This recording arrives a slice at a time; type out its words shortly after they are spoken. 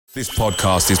This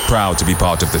podcast is proud to be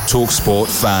part of the TalkSport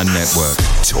Fan Network.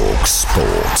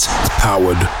 TalkSport.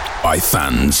 Powered by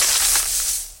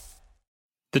fans.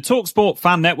 The TalkSport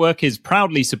Fan Network is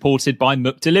proudly supported by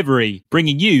McDelivery,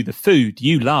 bringing you the food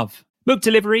you love.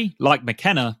 McDelivery, like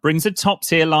McKenna, brings a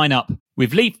top-tier lineup.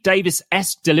 With Leif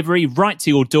Davis-esque delivery right to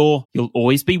your door, you'll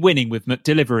always be winning with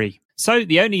McDelivery. So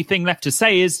the only thing left to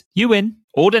say is, you win.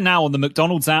 Order now on the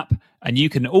McDonald's app, and you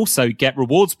can also get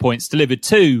rewards points delivered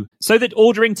too, so that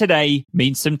ordering today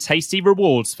means some tasty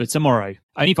rewards for tomorrow.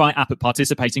 Only via app at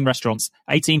participating restaurants.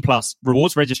 18 plus.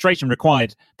 Rewards registration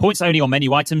required. Points only on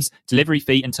menu items. Delivery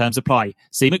fee and terms apply.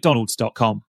 See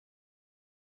mcdonalds.com.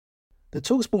 The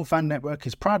TalkSport Fan Network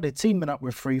is proudly teaming up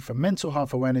with Free for Mental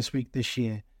Health Awareness Week this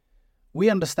year. We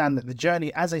understand that the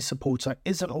journey as a supporter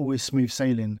isn't always smooth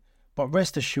sailing, but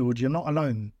rest assured you're not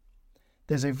alone.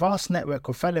 There's a vast network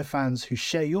of fellow fans who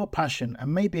share your passion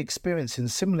and may be experiencing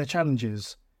similar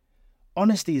challenges.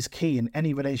 Honesty is key in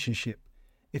any relationship.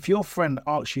 If your friend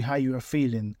asks you how you are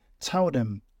feeling, tell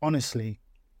them honestly.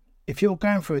 If you're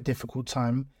going through a difficult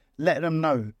time, let them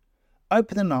know.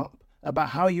 Opening up about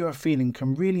how you are feeling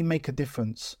can really make a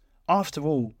difference. After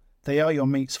all, they are your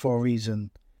mates for a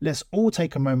reason. Let's all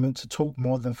take a moment to talk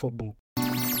more than football.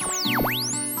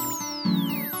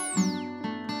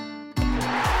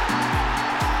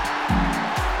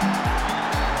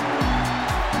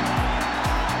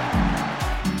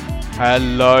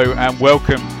 Hello and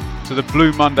welcome to the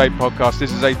Blue Monday podcast.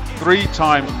 This is a 3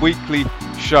 times weekly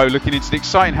show looking into the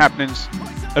exciting happenings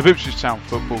of Ipswich Town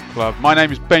Football Club. My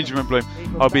name is Benjamin Bloom.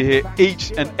 I'll be here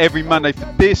each and every Monday for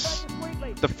this,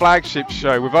 the flagship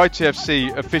show with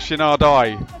ITFC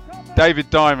aficionado David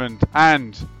Diamond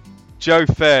and Joe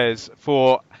Fairs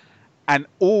for an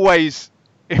always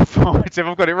informative,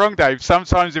 I've got it wrong Dave,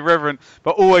 sometimes irreverent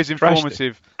but always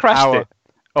informative hour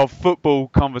of football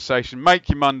conversation. Make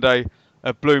your Monday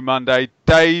a Blue Monday.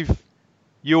 Dave,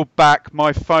 you're back.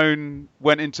 My phone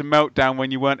went into meltdown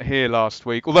when you weren't here last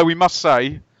week. Although we must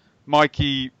say,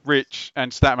 Mikey, Rich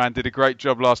and Statman did a great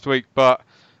job last week. But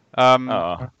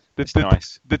the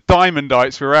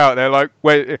Diamondites were out there. Like,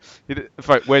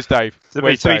 where's Dave? To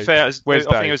be fair, I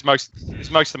think it was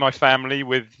most of my family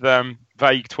with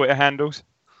vague Twitter handles.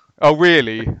 Oh,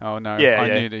 really? Oh, no. Yeah,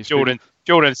 I knew these.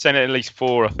 Jordan sent it at least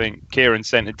 4, I think. Kieran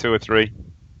sent it 2 or 3.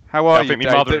 How are you, I think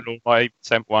Dave? my mother-in-law might have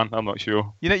sent 1. I'm not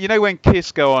sure. You know when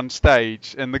Kiss go on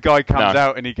stage and the guy comes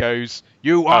out and he goes,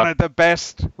 "You wanted the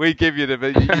best. We give you the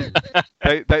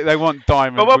best." They want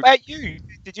Diamond. But what about you?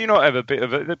 Did you not have a bit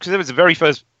of it? Because it was the very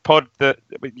first pod that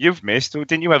you've missed. Or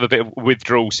didn't you have a bit of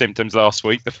withdrawal symptoms last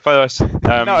week? The first.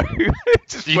 No,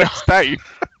 just West Dave.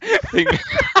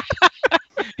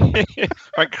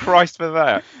 Thank Christ for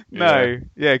that. No,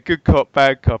 yeah, good cop,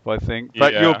 bad cop, I think.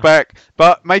 But you're back.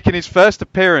 But making his first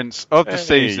appearance of the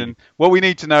season, what we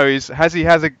need to know is, has he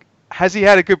had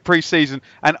a good pre-season?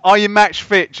 And are you match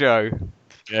fit, Joe?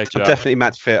 Yeah, Joe. I'm definitely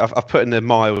match fit. I've put in the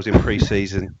miles in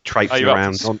pre-season, traipsing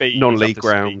around on non-league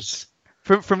grounds.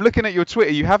 From looking at your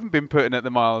Twitter, you haven't been putting at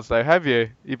the miles, though, have you?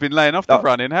 You've been laying off the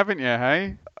running, haven't you,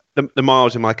 hey? The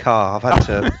miles in my car, I've had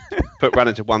to put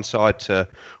running to one side to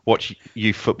watch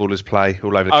youth footballers play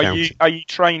all over the county. Are you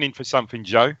training for something,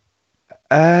 Joe?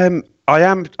 I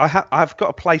am. I've got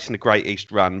a place in the Great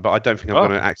East Run, but I don't think I'm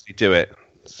going to actually do it.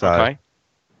 So okay.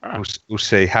 We'll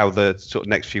see how the sort of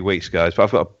next few weeks goes. But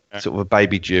I've got sort of a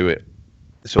baby due in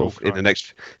the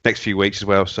next few weeks as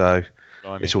well. So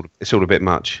it's all a bit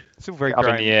much. It's all very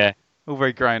grown. All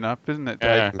very grown up, isn't it,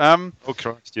 Dave? Oh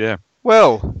Christ, yeah.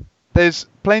 Well, there's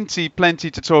plenty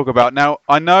to talk about. Now,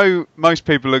 I know most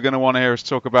people are going to want to hear us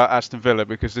talk about Aston Villa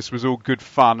because this was all good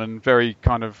fun and very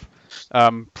kind of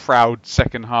proud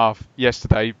second half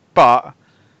yesterday. But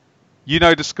you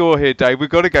know the score here, Dave. We've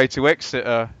got to go to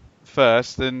Exeter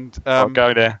first. And I'll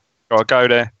go there.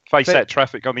 Face that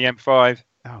traffic on the M5.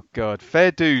 Oh, God.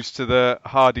 Fair dues to the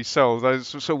hardy souls. I was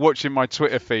sort of watching my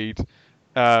Twitter feed.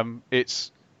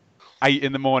 It's 8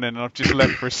 in the morning and I've just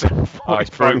left for a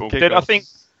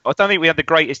 7:45. I don't think we had the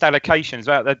greatest allocations.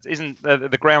 That isn't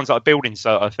the grounds like a building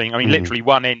site, I think. I mean, literally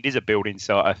one end is a building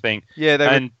site, I think. Yeah,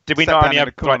 did we not only have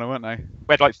the corner, weren't they?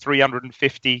 We had like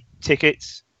 350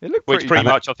 tickets, which pretty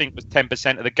much I think was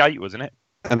 10% of the gate, wasn't it?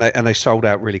 And they sold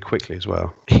out really quickly as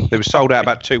well. They were sold out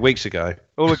about 2 weeks ago.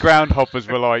 All the ground hoppers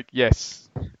were like, "Yes,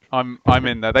 I'm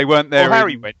in there." They weren't there. Well,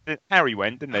 Harry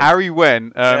went, didn't he? Harry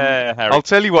went. Harry. I'll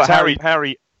tell you what,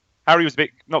 Harry was a bit,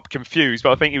 not confused,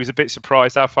 but I think he was a bit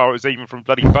surprised how far it was even from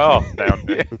bloody Bath down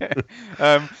there.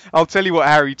 I'll tell you what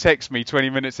Harry texted me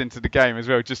 20 minutes into the game as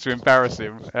well, just to embarrass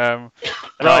him.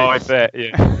 I bet,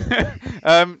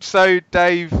 yeah. So,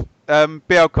 Dave,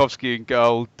 Bialkowski in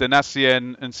goal,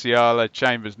 Donacien and Ciala,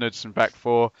 Chambers, Knudsen back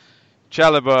four,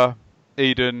 Chalobah,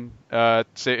 Eden,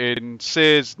 Sittin,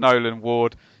 Sears, Nolan,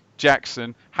 Ward,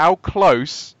 Jackson. How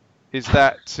close is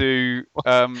that to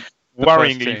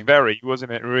worryingly very,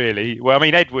 wasn't it, really? Well, I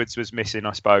mean, Edwards was missing,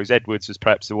 I suppose. Edwards was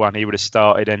perhaps the one he would have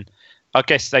started, and I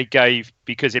guess they gave,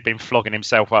 because he'd been flogging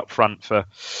himself up front for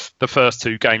the first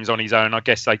 2 games on his own, I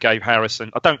guess they gave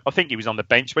Harrison, I think he was on the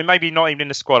bench, but maybe not even in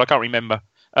the squad, I can't remember.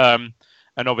 And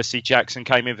obviously Jackson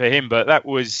came in for him, but that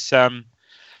was, in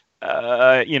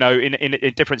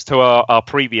difference to our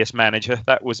previous manager,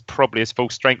 that was probably as full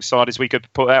strength side as we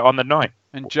could put out on the night.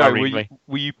 And Joe,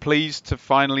 were you pleased to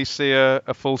finally see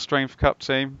a full strength cup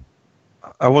team?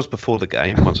 I was before the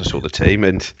game, once I saw the team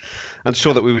and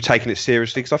saw that we were taking it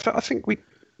seriously, because I think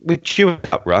we're due a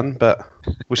cup run, but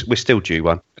we're still due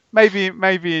one. Maybe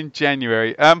in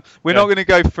January. We're not going to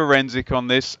go forensic on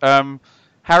this.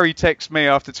 Harry texts me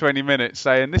after 20 minutes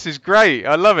saying, "This is great.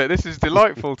 I love it. This is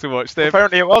delightful to watch."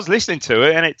 Apparently I was listening to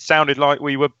it and it sounded like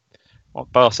we were,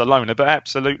 not Barcelona, but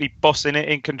absolutely bossing it,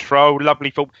 in control, lovely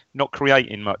football. Not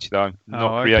creating much, though.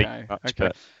 Creating much. Okay.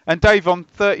 But... And Dave, on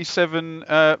 37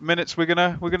 minutes, we're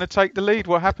gonna take the lead.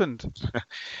 What happened?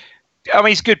 I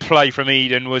mean, it's good play from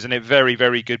Eden, wasn't it? Very,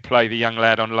 very good play. The young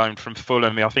lad on loan from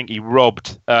Fulham. I think he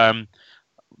robbed.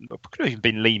 Could have even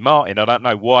been Lee Martin. I don't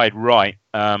know. Wide right.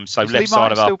 So is left Lee side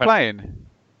Martin of our. Still playing?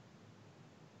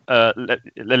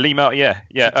 Lee Martin. Yeah.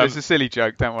 It's a silly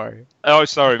joke. Don't worry. Oh,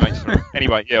 sorry, mate. Sorry.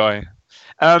 Anyway, yeah.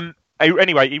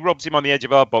 Anyway, he robs him on the edge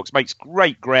of our box. Makes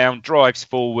great ground. Drives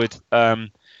forward.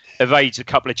 Evades a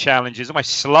couple of challenges.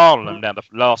 Almost slalom down the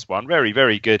last one. Very,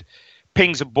 very good.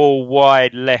 Pings a ball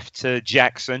wide left to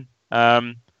Jackson,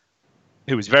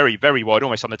 who was very, very wide,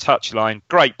 almost on the touchline.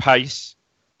 Great pace,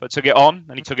 but took it on,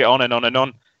 and he took it on and on and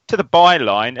on to the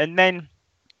byline. And then,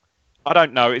 I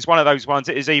don't know, it's one of those ones,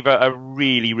 it is either a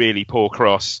really, really poor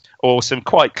cross or some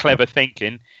quite clever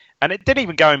thinking. And it didn't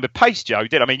even go in with pace, Joe,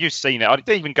 did it? I mean, you've seen it. It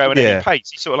didn't even go in any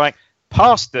pace. He sort of like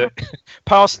passed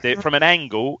it from an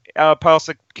angle, past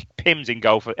the Pims in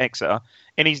goal for Exeter,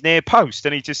 in his near post.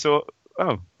 And he just thought,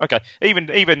 oh, okay. Even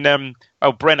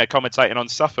Brenner commentating on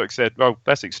Suffolk said, "Well,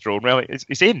 that's extraordinary.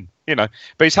 It's in, But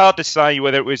it's hard to say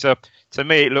whether it was to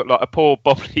me, it looked like a poor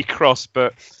bobbly cross,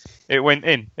 but it went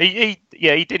in. He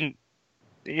didn't.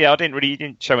 Yeah, he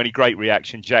didn't show any great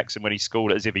reaction, Jackson, when he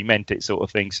scored it, as if he meant it, sort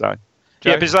of thing. So,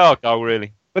 yeah, bizarre goal,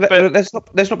 really. But there's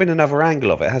not been another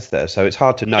angle of it, has there? So it's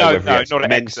hard to know whether he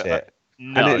meant it.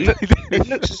 No. And it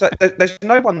looks as though there's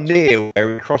no one near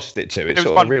where he crossed it to. It's it was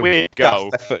sort one of a real weird goal.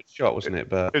 left-foot shot, wasn't it?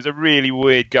 But it was a really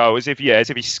weird goal, as if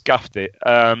he scuffed it.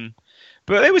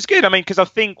 But it was good. I mean, because I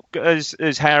think,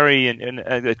 as Harry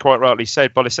and quite rightly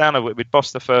said, Bolisano would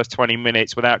boss the first 20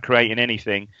 minutes without creating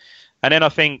anything. And then I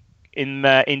think in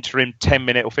the interim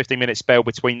 10-minute or 15-minute spell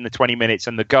between the 20 minutes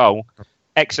and the goal,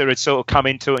 Exeter had sort of come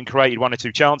into it and created 1 or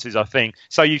 2 chances, I think.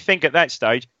 So you think at that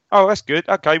stage, oh, that's good.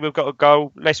 Okay, we've got a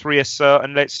goal. Let's reassert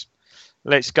and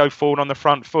let's go forward on the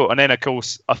front foot. And then, of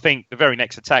course, I think the very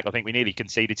next attack, I think we nearly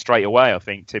conceded straight away, I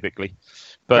think, typically.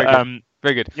 But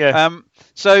very good. Yeah.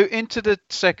 So into the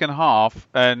second half,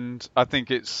 and I think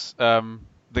it's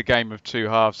the game of 2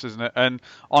 halves, isn't it? And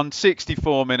on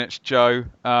 64 minutes, Joe,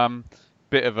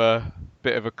 bit of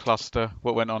a cluster.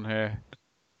 What went on here?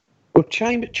 Well,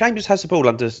 Chambers has the ball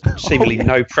under seemingly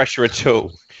no pressure at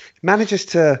all. Manages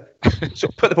to sort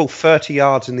of put the ball 30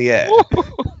 yards in the air.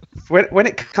 When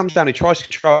it comes down, he tries to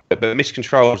control it, but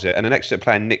miscontrols it, and an Exeter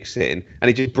player nicks it in, and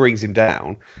he just brings him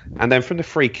down. And then from the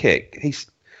free kick,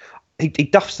 he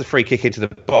duffs the free kick into the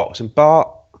box, and Bart...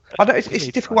 it's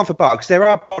a difficult one for Bart, because there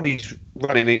are bodies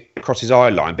running across his eye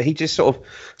line, but he just sort of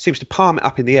seems to palm it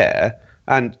up in the air,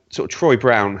 and sort of Troy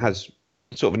Brown has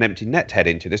sort of an empty net to head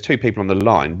into. There's 2 people on the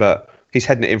line, but he's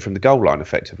heading it in from the goal line,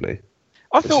 effectively.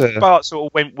 I thought Bart sort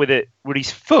of went with it with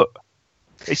his foot.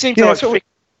 It seemed to he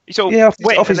sort of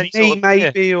off his knee,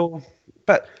 maybe, or...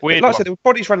 But like I said, there were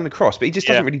bodies running across, but he just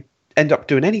doesn't really end up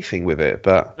doing anything with it.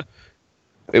 But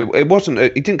it wasn't... He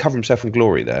didn't cover himself in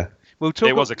glory there.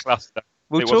 It was a cluster.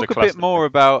 We'll talk a bit more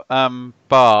about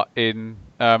Bart in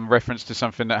reference to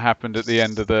something that happened at the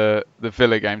end of the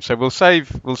Villa game. So we'll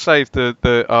save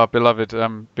our beloved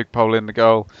Big Pole in the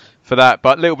goal for that.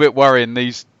 But a little bit worrying,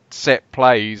 these set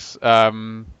plays,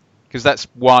 because that's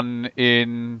one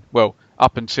in, well,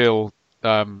 up until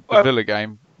the Villa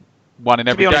game, one in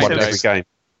every game.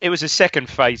 It was a second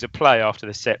phase of play after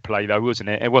the set play, though, wasn't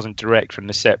it? It wasn't direct from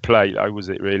the set play, though, was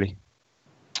it, really?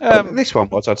 This one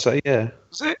was, I'd say, yeah.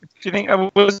 Was it? Do you think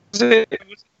was it?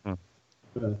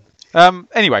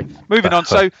 Anyway, moving on.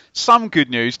 So some good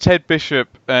news. Ted Bishop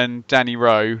and Danny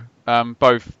Rowe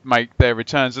both make their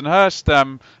returns. And Hurst,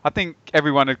 I think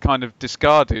everyone had kind of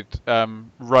discarded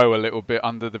Rowe a little bit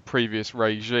under the previous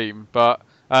regime, but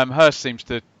Hurst seems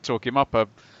to talk him up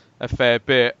a fair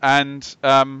bit. And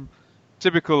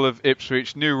typical of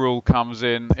Ipswich, new rule comes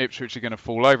in, Ipswich are going to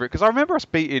fall over it. Because I remember us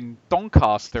beating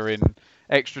Doncaster in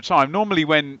extra time. Normally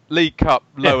when League Cup,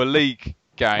 lower league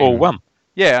game... All one.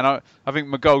 Yeah, and I think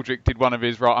McGoldrick did one of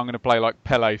his, right, I'm going to play like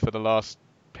Pele for the last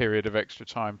period of extra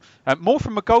time. More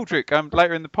from McGoldrick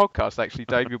later in the podcast, actually,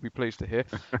 Dave, you'll be pleased to hear.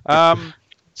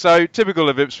 So, typical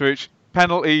of Ipswich,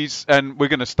 penalties, and we're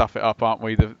going to stuff it up, aren't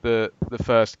we, the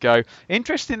first go.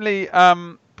 Interestingly,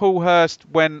 Paul Hurst,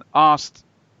 when asked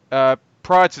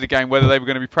prior to the game whether they were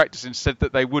going to be practicing, said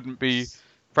that they wouldn't be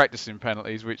practicing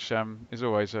penalties, which is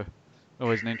always an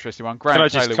interesting one. Can I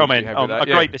just comment on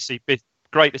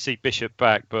great to see Bishop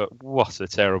back, but what a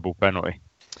terrible penalty.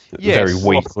 Yes, very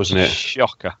weak, wasn't it?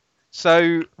 Shocker.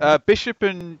 So Bishop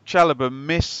and Chalobah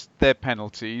missed their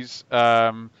penalties.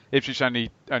 Ipswich only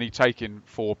taken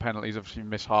 4 penalties. Obviously,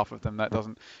 missed half of them. That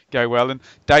doesn't go well. And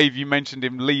Dave, you mentioned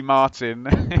him, Lee Martin.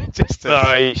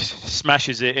 He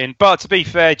smashes it in. But to be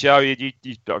fair, Joe, you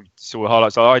saw the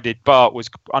highlights like I did. Bart was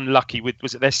unlucky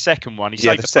was it their second one? He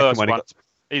saved the first one.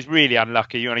 He was really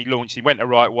unlucky. He went the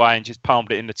right way and just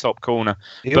palmed it in the top corner.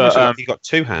 He got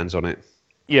 2 hands on it.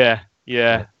 Yeah.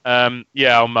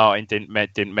 Martin didn't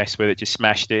mess with it, just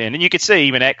smashed it in. And you could see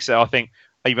even Exeter, I think,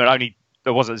 it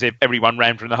wasn't as if everyone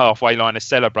ran from the halfway line to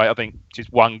celebrate. I think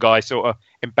just one guy sort of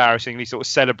embarrassingly sort of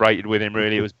celebrated with him,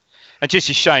 really. It was, and just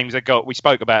a shame, we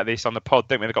spoke about this on the pod,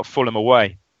 didn't we? They got Fulham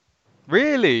away.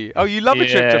 Really? Oh, you love a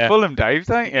trip to Fulham, Dave,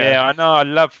 don't you? Yeah, I know. I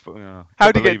love.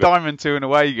 How do you get Diamond to an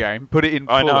away game? Put it in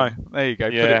Fulham. I know. There you go.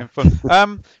 Yeah. Put it in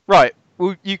Fulham. Right.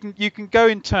 Well, you can go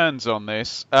in turns on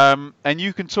this, and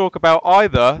you can talk about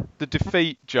either the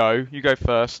defeat, Joe. You go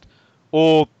first,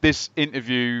 or this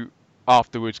interview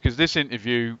afterwards, because this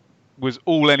interview was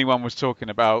all anyone was talking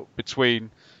about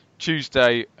between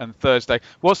Tuesday and Thursday.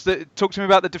 Talk to me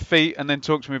about the defeat, and then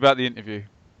talk to me about the interview.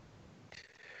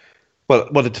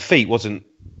 Well, the defeat wasn't.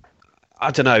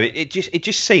 I don't know. It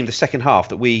just seemed the second half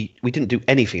that we didn't do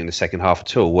anything in the second half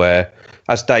at all. Where,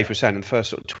 as Dave was saying, in the first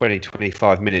sort of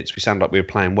 20-25 minutes, we sounded like we were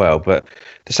playing well. But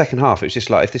the second half, it was just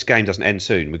like, if this game doesn't end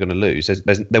soon, we're going to lose. There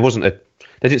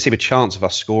didn't seem a chance of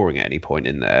us scoring at any point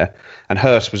in there. And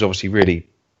Hurst was obviously really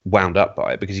wound up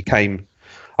by it because he came.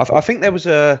 I think there was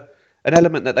an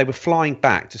element that they were flying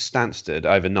back to Stansted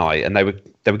overnight, and they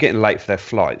were getting late for their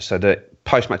flight, so that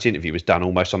post-match interview was done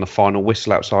almost on the final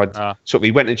whistle outside. So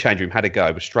we went in the change room, had a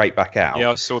go, was straight back out.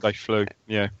 Yeah, I saw they flew.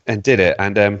 Yeah, and did it.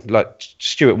 And like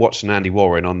Stuart Watson and Andy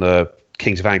Warren on the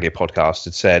Kings of Anglia podcast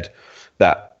had said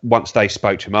that once they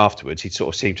spoke to him afterwards, he'd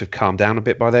sort of seemed to have calmed down a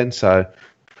bit by then. So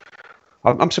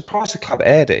I'm surprised the club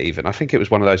aired it even. I think it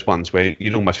was one of those ones where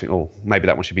you'd almost think, oh, maybe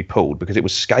that one should be pulled, because it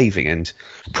was scathing and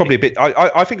probably a bit.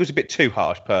 I think it was a bit too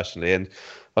harsh personally. And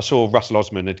I saw Russell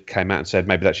Osman had came out and said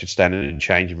maybe that should stand in the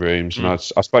changing rooms. And I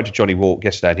spoke to Johnny Walk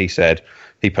yesterday, and he said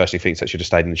he personally thinks that should have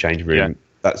stayed in the changing room. Yeah.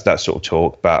 That's that sort of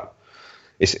talk, but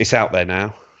it's out there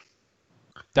now.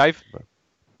 Dave?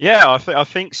 Yeah, I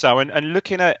think so. And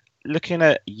looking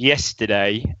at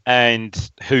yesterday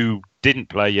and who didn't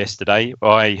play yesterday,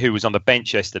 who was on the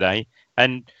bench yesterday,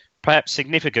 and perhaps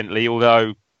significantly,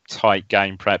 although tight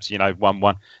game, perhaps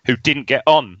 1-1, who didn't get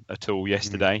on at all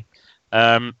yesterday.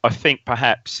 I think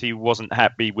perhaps he wasn't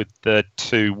happy with the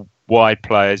 2 wide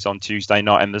players on Tuesday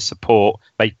night and the support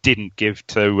they didn't give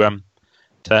to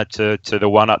the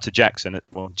one up to Jackson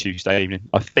on Tuesday evening.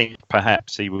 I think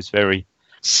perhaps he was very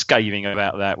scathing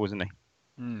about that, wasn't he?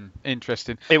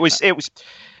 Interesting. It was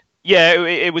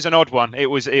an odd one. It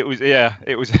was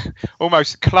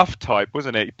almost Clough type,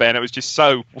 wasn't it, Ben? It was just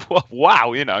so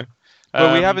wow,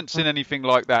 Well, we haven't seen anything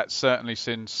like that certainly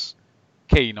since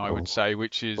Keane, I would say,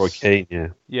 which is Roy Keane,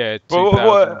 yeah.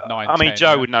 2009. I mean,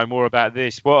 Joe would know more about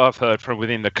this. What I've heard from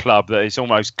within the club, that it's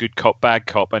almost good cop, bad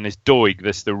cop, and it's Doig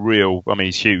that's the real. I mean,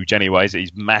 he's huge, anyways.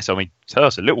 He's massive. I mean,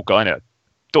 Hurst, a little guy,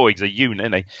 Doig's a unit,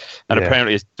 isn't he? And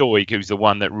apparently, it's Doig who's the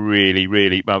one that really,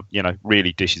 really,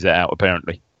 really dishes it out.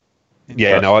 Apparently.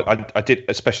 Yeah, no, I did,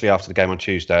 especially after the game on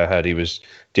Tuesday. I heard he was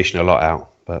dishing a lot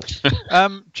out. But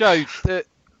Joe,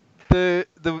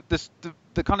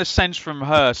 the kind of sense from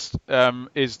Hurst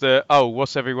is that,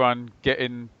 what's everyone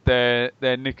getting their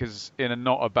knickers in a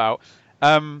knot about?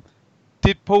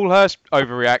 Did Paul Hurst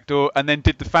overreact, and then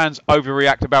did the fans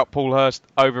overreact about Paul Hurst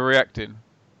overreacting?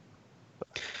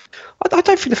 I don't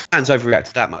think the fans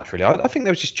overreacted that much, really. I think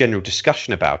there was just general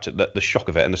discussion about it, the shock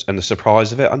of it and the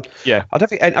surprise of it. I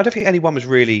don't think anyone was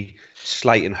really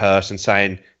slating Hurst and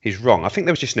saying he's wrong. I think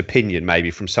there was just an opinion, maybe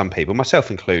from some people,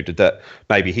 myself included, that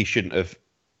maybe he shouldn't have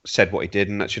said what he did,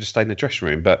 and that should have stayed in the dressing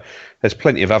room. But there's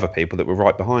plenty of other people that were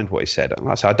right behind what he said. And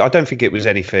like I said, I don't think it was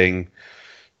anything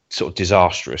sort of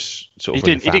disastrous. He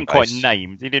didn't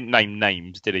name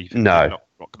names, did he? No,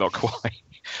 not quite.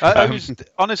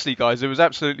 Honestly, guys, it was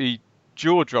absolutely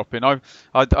jaw-dropping. I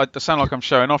sound like I'm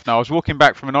showing off now. I was walking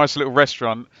back from a nice little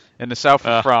restaurant in the south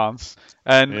of France,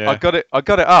 and I got it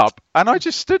up, and I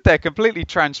just stood there completely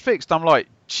transfixed. I'm like,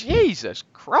 Jesus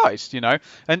Christ, you know.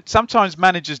 And sometimes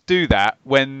managers do that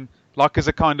when, like, as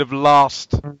a kind of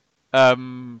last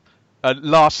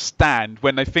stand,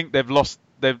 when they think they've lost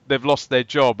their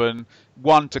job, and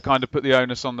one, to kind of put the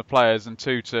onus on the players, and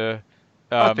two, to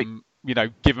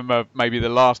give them maybe the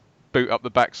last boot up the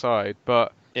backside.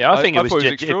 But yeah, I think it was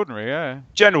extraordinary. Yeah,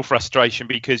 general frustration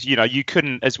because you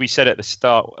couldn't, as we said at the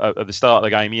start of the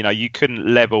game, you couldn't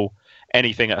level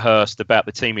anything at Hurst about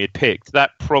the team he had picked.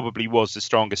 That probably was the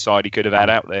strongest side he could have had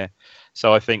out there.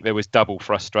 So I think there was double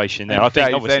frustration there. I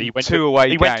think obviously he went to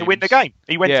win the game.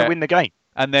 He went to win the game.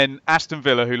 And then Aston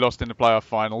Villa, who lost in the playoff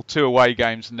final, 2 away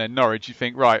games, and then Norwich. You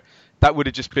think, right, that would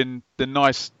have just been the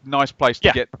nice place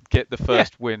to get the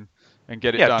first win and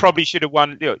get it done. Probably should have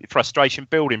won. Frustration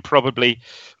building. Probably,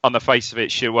 on the face of it,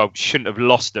 shouldn't have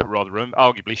lost at Rotherham.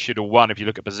 Arguably, should have won if you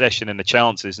look at possession and the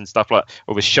chances and stuff like,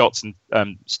 or the shots and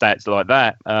stats like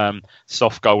that.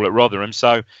 Soft goal at Rotherham.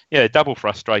 So double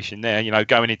frustration there.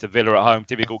 Going into Villa at home,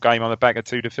 difficult game on the back of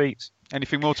 2 defeats.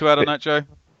 Anything more to add on that, Joe?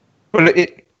 Well,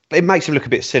 it makes him look a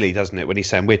bit silly, doesn't it, when he's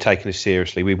saying we're taking this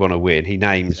seriously, we want to win. He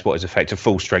names what is effective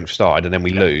full strength side, and then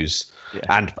we lose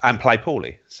and play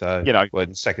poorly. So in the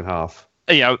second half.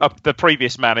 The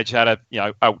previous manager had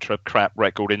a ultra crap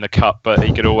record in the cup, but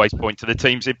he could always point to the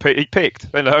teams he picked,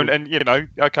 and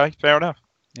okay, fair enough.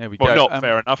 There we go. Not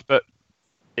fair enough, but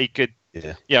he could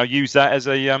use that as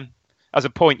a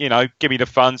point. Give me the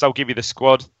funds, I'll give you the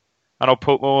squad, and I'll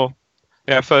put more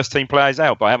first team players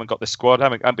out. But I haven't got the squad, I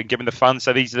haven't been given the funds,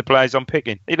 so these are the players I'm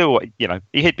picking. He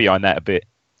hid behind that a bit.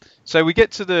 So we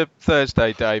get to the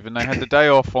Thursday, Dave, and they had the day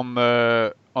off on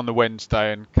the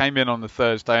Wednesday and came in on the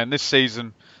Thursday. And this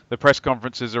season, the press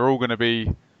conferences are all going to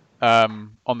be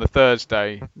on the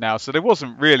Thursday now. So there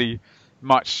wasn't really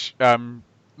much had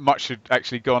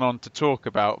actually gone on to talk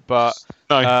about. But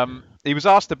he was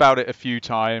asked about it a few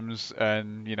times,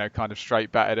 and kind of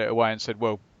straight batted it away and said,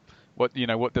 "Well, what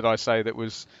did I say that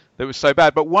was so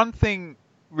bad?" But one thing,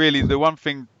 really, the one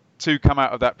thing to come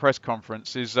out of that press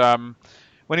conference is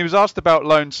when he was asked about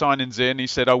loan signings in, he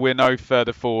said, "Oh, we're no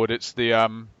further forward. It's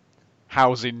the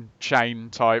housing chain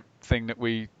type thing that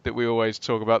we always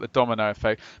talk about, the domino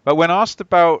effect." But when asked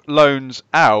about loans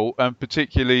out, and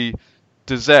particularly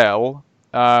Dozzell,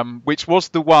 which was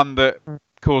the one that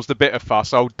caused a bit of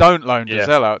fuss. Oh, don't loan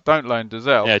Dozzell out. Don't loan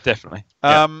Dozzell. Yeah, definitely.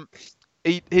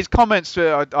 His comments,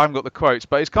 I haven't got the quotes,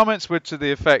 but his comments were to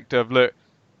the effect of, look,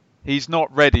 he's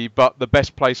not ready, but the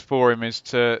best place for him is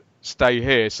to stay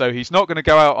here. So he's not going to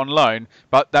go out on loan,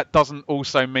 but that doesn't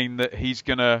also mean that he's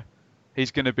going to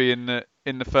be in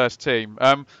the first team.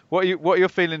 What are your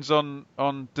feelings on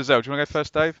Dozzell? Do you want to go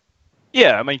first, Dave?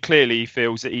 Yeah, I mean, clearly he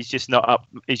feels that he's just not up.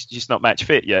 He's just not match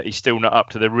fit yet. He's still not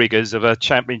up to the rigours of a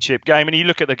championship game. And you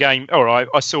look at the game. All right,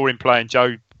 I saw him playing.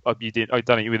 Joe, you didn't. I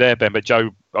don't think you were there, Ben, but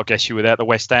Joe, I guess you were there at the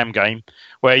West Ham game,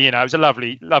 where it was a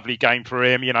lovely game for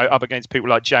him. Up against people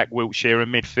like Jack Wilshere in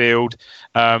midfield.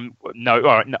 I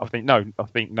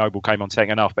think Noble came on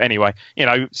second half, but anyway,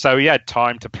 so he had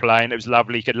time to play, and it was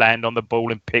lovely. He could land on the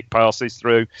ball and pick passes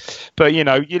through. But you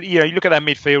look at that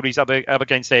midfield. He's up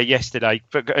against there yesterday,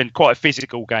 and quite a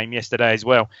physical game yesterday as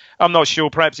well. I'm not sure.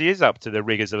 Perhaps he is up to the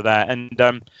rigours of that,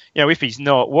 and if he's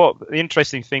not, the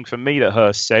interesting thing for me that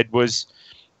Hurst said was,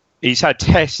 he's had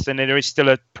tests, and there is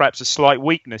still perhaps a slight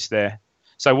weakness there.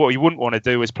 So what he wouldn't want to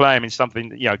do is play him in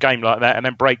something, a game like that, and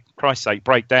then break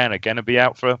down again and be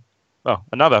out for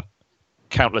another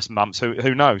countless months.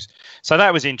 Who knows? So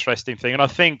that was an interesting thing, and I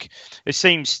think it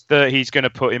seems that he's going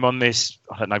to put him on this,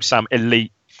 some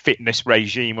elite fitness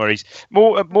regime where he's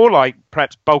more like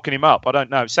perhaps bulking him up. I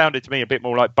don't know. It sounded to me a bit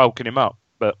more like bulking him up,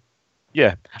 but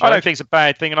yeah, I don't think it's a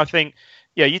bad thing, and I think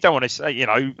you don't want to say.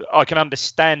 I can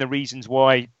understand the reasons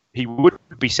why he would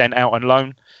be sent out on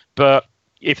loan, but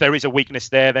if there is a weakness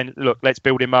there, then look, let's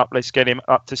build him up, let's get him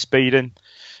up to speed, and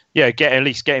at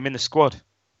least get him in the squad.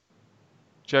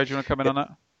 Joe, do you want to come in on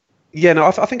that? Yeah, no,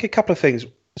 I think a couple of things.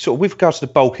 Sort of with regards to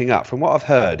the bulking up, from what I've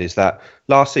heard is that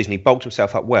last season he bulked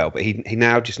himself up well, but he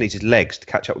now just needs his legs to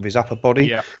catch up with his upper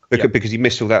body because he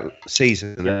missed all that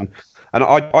season. Yeah. And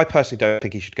I personally don't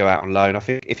think he should go out on loan. I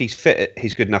think if he's fit,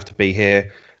 he's good enough to be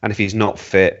here. And if he's not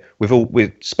fit,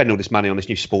 we've spent all this money on this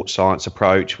new sports science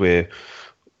approach. We're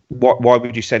why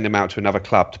would you send him out to another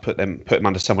club to put him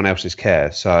under someone else's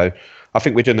care? So I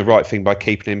think we're doing the right thing by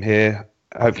keeping him here.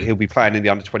 Hopefully he'll be playing in the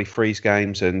under-23s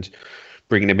games and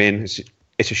bringing him in.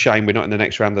 It's a shame we're not in the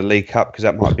next round of the League Cup, because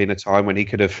that might have been a time when he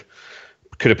could have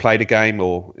played a game,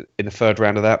 or in the third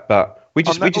round of that. But we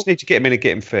just need to get him in and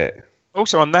get him fit.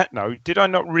 Also, on that note, did I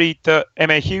not read that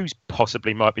Emma Hughes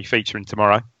possibly might be featuring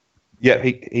tomorrow? Yeah,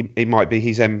 he might be.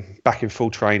 He's back in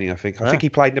full training, I think. I think he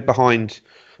played in a behind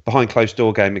closed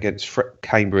door game against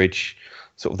Cambridge,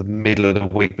 sort of the middle of the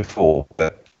week before.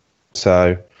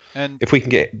 And if we can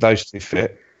get those two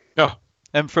fit. Oh,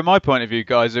 and from my point of view,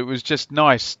 guys, it was just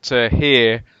nice to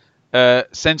hear a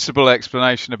sensible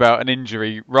explanation about an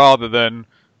injury rather than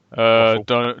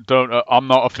don't. I'm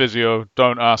not a physio.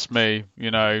 Don't ask me.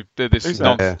 This is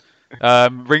nonsense.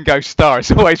 Ringo Starr.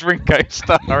 It's always Ringo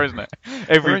Starr, isn't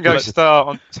it? Ringo Starr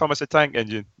on Thomas the Tank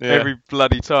Engine. Yeah. Every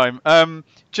bloody time.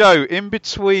 Joe, in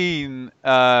between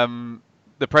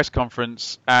the press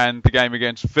conference and the game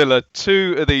against Villa,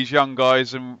 two of these young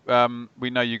guys, and we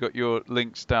know you got your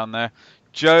links down there.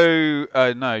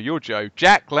 You're Joe.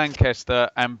 Jack Lancaster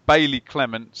and Bailey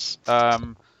Clements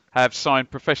have signed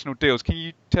professional deals. Can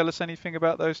you tell us anything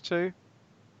about those two?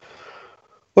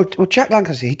 Well, Jack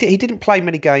Lancaster, he didn't play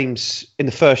many games in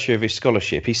the first year of his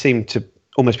scholarship. He seemed to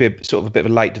almost be a bit of a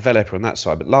late developer on that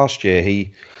side. But last year,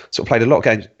 he sort of played a lot of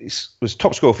games. He was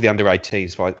top scorer for the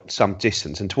under-18s by some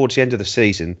distance. And towards the end of the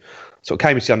season, sort of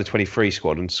came into the under-23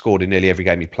 squad and scored in nearly every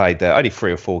game he played there, only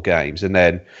 3 or 4 games. And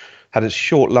then had a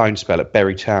short loan spell at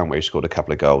Bury Town where he scored a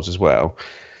couple of goals as well.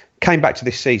 Came back to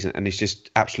this season and he's just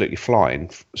absolutely flying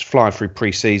through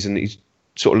pre-season. He's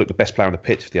sort of looked the best player on the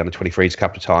pitch for the under-23s a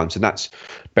couple of times, and that's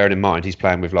bearing in mind he's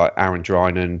playing with like Aaron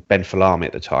Drinan and Ben Falami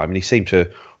at the time, and he seemed to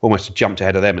almost have jumped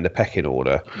ahead of them in the pecking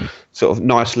order. Sort of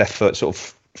nice left foot, sort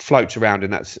of floats around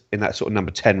in that sort of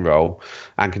number 10 role,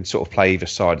 and can sort of play either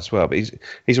side as well. But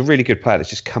he's a really good player that's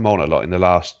just come on a lot in the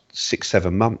last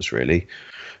 6-7 months, really.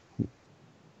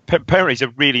 Apparently he's a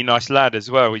really nice lad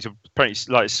as well. He's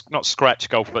apparently not scratch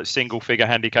golf, but single figure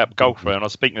handicap golfer. And I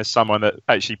was speaking to someone that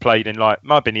actually played in might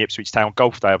have been the Ipswich Town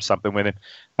Golf Day or something with him.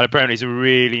 And apparently he's a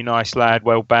really nice lad,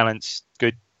 well balanced,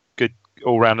 good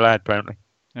all round lad apparently.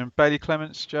 And Bailey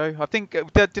Clements, Joe, I think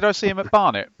did I see him at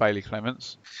Barnet? Bailey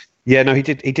Clements. Yeah, no, he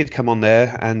did come on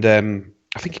there, and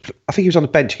I think he was on the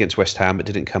bench against West Ham, but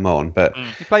didn't come on. But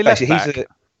he played left back.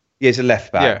 He's a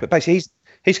left back, yeah. But basically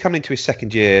he's coming into his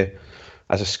second year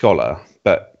as a scholar,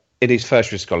 but in his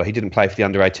first year as scholar, he didn't play for the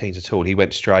under-18s at all. He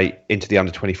went straight into the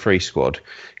under-23 squad.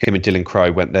 Him and Dylan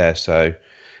Crowe went there, so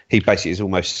he basically has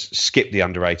almost skipped the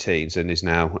under-18s and is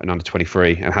now an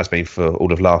under-23 and has been for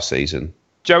all of last season.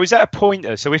 Joe, is that a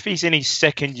pointer? So if he's in his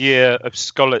second year of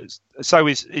scholars, so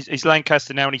is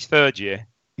Lancaster now in his third year?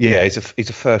 Yeah, he's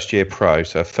a first-year pro,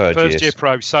 so first year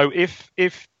pro. So if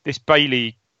this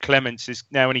Bailey Clements is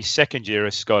now in his second year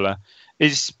as scholar,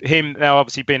 is him now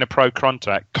obviously being a pro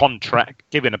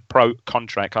given a pro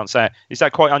contract, can't say it. Is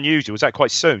that quite unusual? Is that quite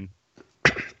soon?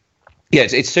 Yeah,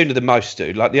 it's sooner than most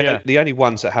do. Like the only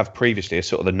ones that have previously are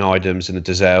sort of the Nydams and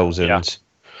the Dazels and. Yeah.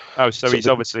 Oh, so he's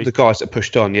obviously the guys that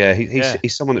pushed on. Yeah,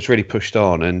 he's someone that's really pushed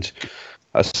on, and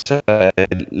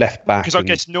left back. Because I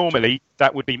guess normally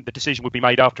the decision would be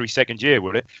made after his second year,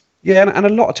 would it? Yeah, and a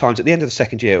lot of times at the end of the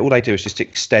second year, all they do is just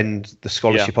extend the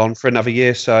scholarship on for another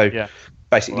year. So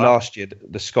basically, last year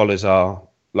the scholars are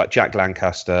like Jack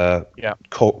Lancaster,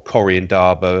 Corey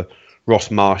Ndaba,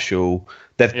 Ross Marshall.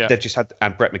 They've just had,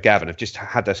 and Brett McGavin have just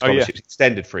had their scholarships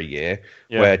extended for a year.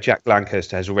 Where Jack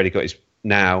Lancaster has already got his.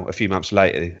 Now, a few months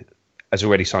later, has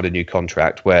already signed a new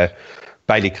contract where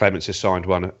Bailey Clements has signed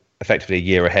one effectively a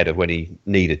year ahead of when he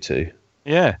needed to.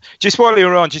 Yeah. Just while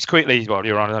you're on,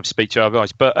 I don't speak to you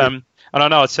otherwise, but and I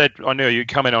know I knew you'd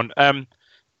come in on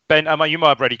Ben. You might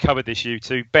have already covered this, you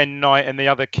two. Ben Knight and the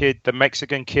other kid, the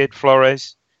Mexican kid,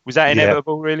 Flores. Was that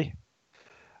inevitable, really?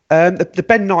 The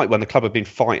Ben Knight one, the club had been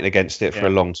fighting against it for a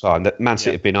long time. That Man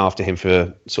City had been after him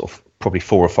for sort of probably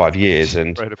 4 or 5 years,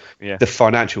 and the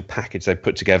financial package they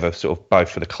put together, sort of both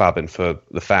for the club and for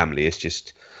the family, is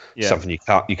just something you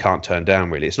can't turn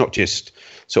down. Really, it's not just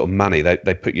sort of money.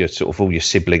 They put your sort of all your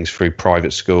siblings through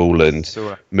private school and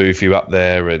move you up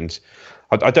there. And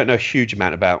I don't know a huge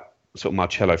amount about sort of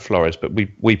Marcelo Flores, but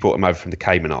we brought him over from the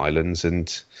Cayman Islands,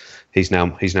 and he's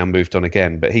now moved on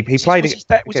again. But he played. Was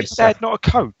his dad not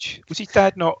a coach? Was his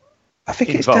dad not? I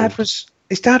think his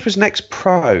dad was an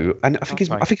ex-pro, and I think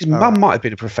his mum might have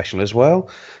been a professional as well.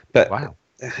 But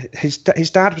his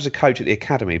dad was a coach at the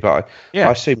academy. But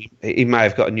I assume he may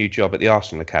have got a new job at the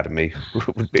Arsenal academy.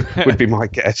 would be my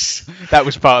guess. That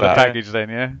was part of the package then,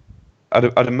 yeah.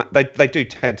 They do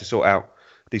tend to sort out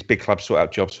these big clubs sort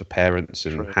out jobs for parents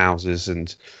and houses,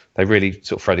 and they really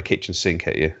sort of throw the kitchen sink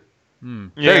at you.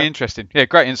 Very interesting. Yeah,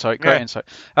 great insight. Insight.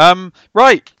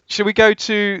 Right, shall we go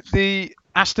to the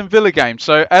Aston Villa game?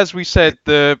 So as we said,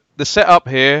 the setup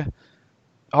here,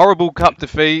 horrible cup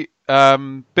defeat,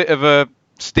 bit of a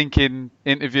stinking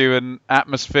interview and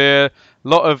atmosphere, a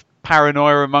lot of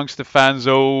paranoia amongst the fans.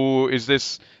 Oh, is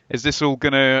this all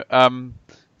gonna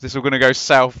go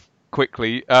south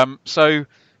quickly? So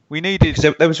we needed.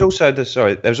 There was also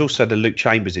the Luke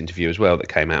Chambers interview as well that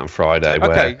came out on Friday.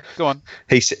 Okay, go on.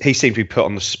 He seemed to be put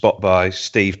on the spot by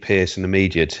Steve Pearce and the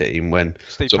media team when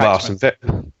asked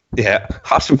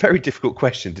some very difficult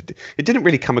questions. It didn't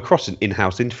really come across an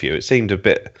in-house interview. It seemed a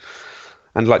bit,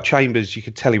 and like Chambers, you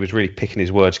could tell he was really picking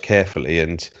his words carefully,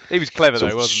 and he was clever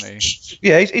though, wasn't he?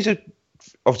 Yeah, he's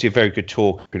obviously a very good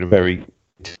talker and a very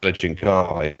intelligent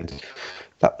guy, and.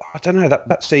 I don't know.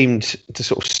 That seemed to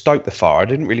sort of stoke the fire. I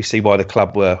didn't really see why the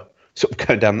club were sort of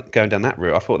going down that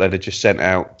route. I thought they'd have just sent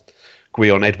out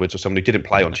Guion Edwards or somebody who didn't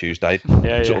play on Tuesday.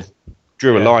 Sort of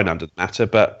drew a line under the matter,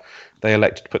 but they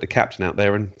elected to put the captain out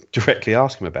there and directly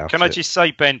ask him about it. Can I just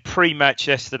say, Ben, pre-match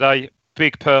yesterday,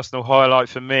 big personal highlight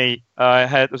for me.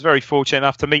 I was very fortunate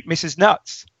enough to meet Mrs.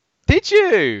 Nuts. Did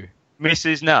you?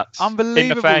 Mrs. Nuts.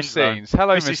 Unbelievable scenes.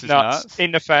 Hello, Mrs. Nuts.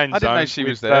 In the fan zone. I didn't know she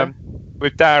was there.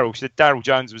 With Daryl. She said Daryl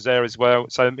Jones was there as well.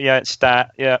 So,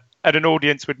 had an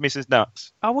audience with Mrs.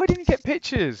 Nuts. Oh, why didn't you get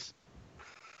pictures?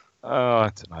 Oh,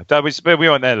 I don't know. We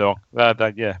weren't there long. Weren't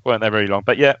there very long.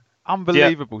 But, yeah.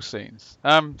 Unbelievable scenes.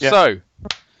 So,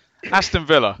 Aston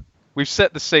Villa. We've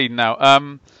set the scene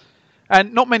now.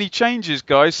 And not many changes,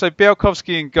 guys. So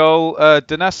Bielkowski in goal,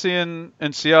 Donacien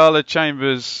and Ciala,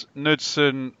 Chambers,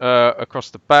 Knudsen across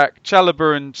the back.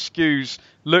 Chalobah and Skews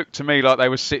looked to me like they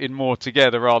were sitting more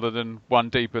together rather than one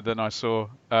deeper than I saw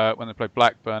when they played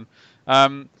Blackburn.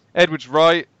 Edwards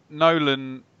right,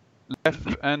 Nolan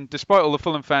left, and despite all the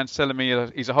Fulham fans telling me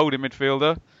he's a holding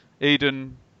midfielder,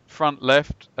 Eden front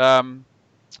left,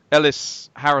 Ellis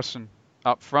Harrison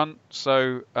up front.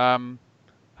 So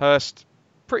Hurst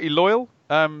pretty loyal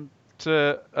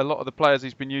to a lot of the players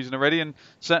he's been using already, and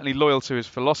certainly loyal to his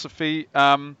philosophy.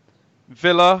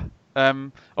 Villa,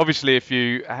 obviously if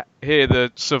you hear the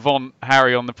savant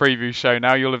Harry on the preview show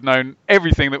now, you'll have known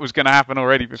everything that was going to happen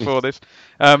already before this.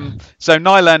 So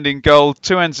Nyland in goal,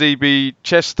 Tuanzebe,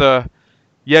 Chester,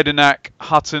 Jedinak,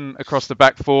 Hutton across the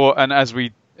back four, and as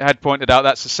we had pointed out,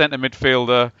 that's a centre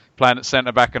midfielder playing at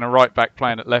centre back and a right back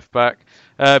playing at left back.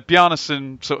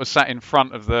 Bjarnason sort of sat in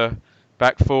front of the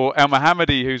back four. El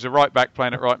Mohammadi, who's a right back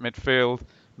playing at right midfield.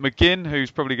 McGinn, who's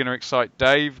probably going to excite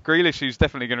Dave. Grealish, who's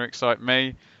definitely going to excite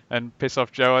me and piss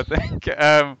off Joe, I think.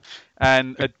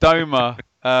 And Adoma,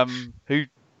 who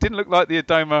didn't look like the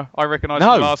Adoma I recognised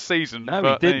from last season. No,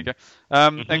 but he didn't.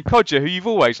 There you go. And Kodja, who you've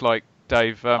always liked,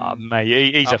 Dave.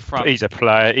 Mate, he's a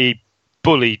player. He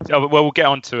bullied. We'll get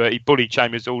on to it. He bullied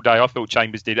Chambers all day. I thought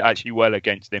Chambers did actually well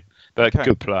against him, but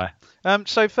good player.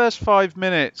 So first 5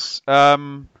 minutes.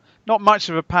 Not much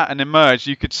of a pattern emerged.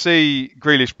 You could see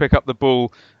Grealish pick up the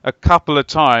ball a couple of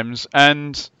times,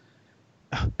 and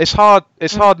it's hard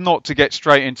not to get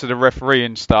straight into the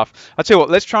refereeing stuff. I tell you what,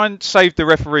 let's try and save the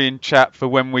refereeing chat for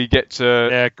when we get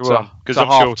to because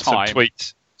I'm sure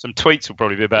some tweets will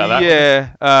probably be about that.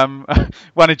 Yeah,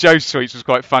 one of Joe's tweets was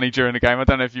quite funny during the game. I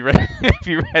don't know if you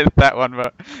read that one,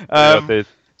 but I did.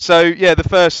 So yeah, the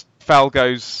first foul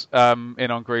goes in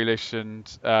on Grealish,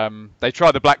 and they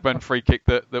try the Blackburn free kick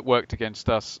that worked against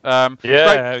us.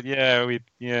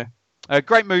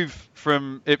 Great move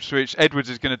from Ipswich. Edwards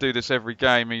is going to do this every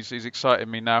game. He's exciting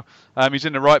me now. He's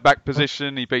in the right back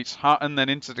position. He beats Hutton, then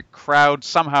into the crowd.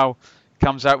 Somehow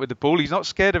comes out with the ball. He's not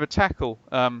scared of a tackle.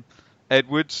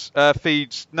 Edwards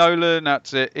feeds Nolan out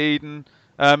to Eden.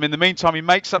 In the meantime, he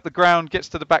makes up the ground, gets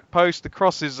to the back post. The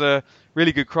cross is a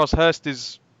really good cross. Hurst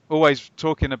is always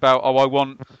talking about, I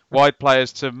want wide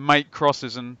players to make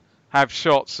crosses and have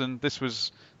shots, and this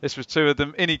was two of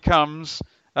them. In he comes.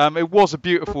 It was a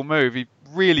beautiful move. He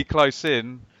really close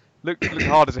in. Looked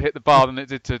harder to hit the bar than it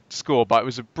did to score, but it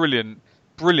was a brilliant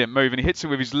move, and he hits it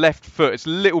with his left foot. It's a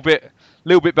little bit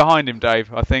behind him,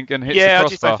 Dave, I think, and hits the crossbar. I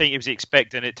just don't think he was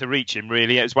expecting it to reach him,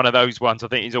 really. It was one of those ones, I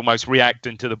think he's almost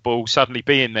reacting to the ball suddenly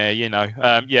being there,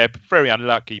 very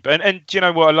unlucky. And do you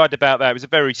know what I liked about that? It was a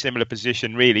very similar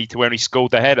position, really, to when he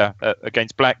scored the header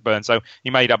against Blackburn. So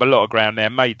he made up a lot of ground there,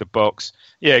 made the box.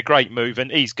 Yeah, great move, and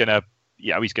he's going to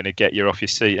get you off your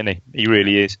seat, isn't he? He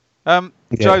really is.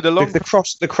 Joe, the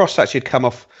cross actually had come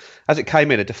off as it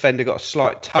came in. A defender got a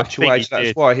slight touch away, so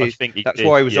that's why he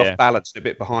was off balance and a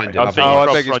bit behind him. I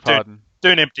beg his pardon.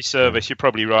 doing him disservice. You're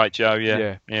probably right, Joe.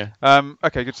 Yeah.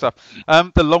 Okay, good stuff.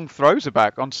 The long throws are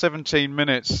back on 17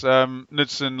 minutes.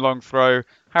 Knudsen long throw.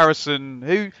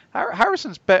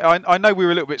 Harrison's better. I know we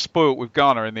were a little bit spoilt with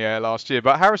Garner in the air last year,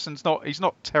 but he's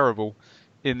not terrible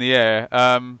in the air.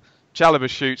 Chalobah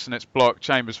shoots and it's blocked.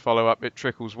 Chambers follow up. It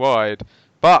trickles wide.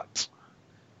 But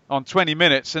on 20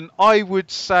 minutes, and I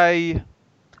would say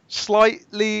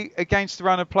slightly against the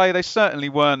run of play, they certainly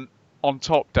weren't on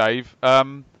top, Dave.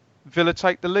 Villa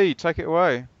take the lead. Take it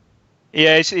away.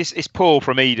 Yeah, it's poor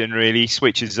from Eden, really. He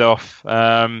switches off.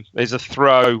 There's a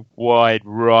throw wide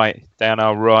right, down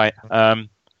our right.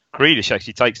 Grealish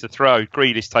actually takes the throw.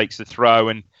 Grealish takes the throw,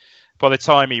 and by the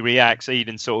time he reacts,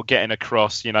 Eden's sort of getting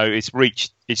across. It's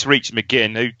reached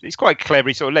McGinn, who he's quite clever.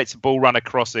 He sort of lets the ball run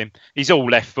across him. He's all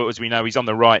left foot, as we know. He's on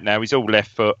the right now. He's all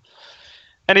left foot.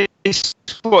 And it's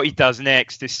what he does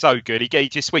next is so good. He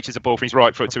just switches the ball from his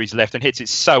right foot to his left and hits it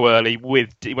so early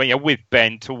with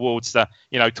Ben towards the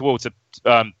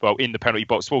in the penalty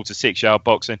box, towards the 6-yard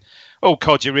box. And all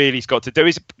Codger really's got to do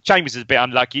is Chambers is a bit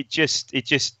unlucky. It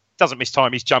just doesn't miss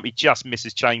time. His jump, he just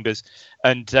misses Chambers.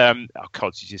 And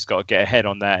Codger's just got to get ahead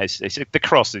on that. The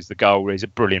cross is the goal. It's a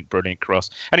brilliant cross.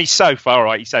 And he's so far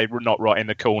right. You say not right in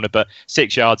the corner, but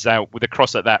 6 yards out with a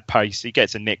cross at that pace, he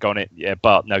gets a nick on it. Yeah,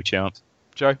 but no chance.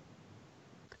 Joe?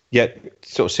 Yeah,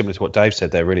 sort of similar to what Dave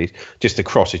said there, really. Just the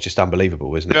cross is just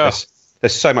unbelievable, isn't it? Yeah.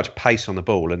 There's so much pace on the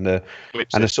ball and the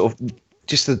sort of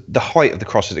just the height of the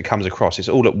cross as it comes across. It's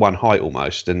all at one height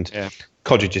almost. And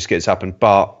Codger just gets up and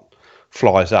Bart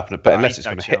flies up. But unless it's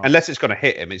going to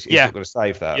hit him, he's not going to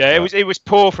save that. Yeah, it was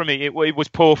poor from me. It was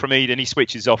poor from Eden. He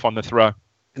switches off on the throw.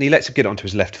 And he lets him get onto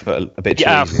his left foot a bit too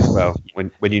easy as well.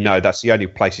 When you know that's the only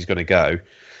place he's going to go.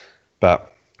 But...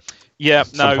 Yeah,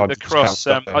 no, the cross.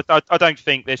 I don't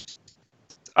think this,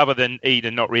 other than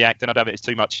Eden not reacting, I don't think it's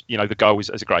too much. The goal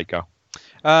is a great goal.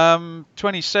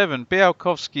 27,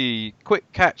 Bialkowski,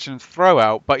 quick catch and throw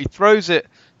out, but he throws it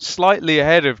slightly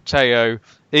ahead of Teo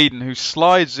Eden, who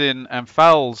slides in and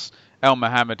fouls El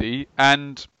Mohammadi.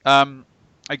 And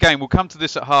again, we'll come to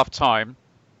this at half time.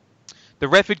 The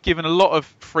ref had given a lot of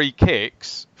free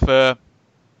kicks for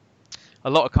a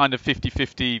lot of kind of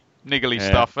 50-50 niggly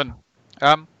stuff. And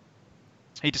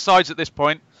he decides at this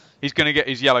point he's going to get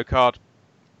his yellow card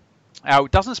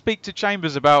out. Doesn't speak to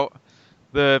Chambers about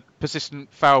the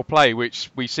persistent foul play,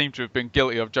 which we seem to have been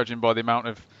guilty of, judging by the amount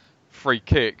of free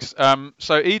kicks.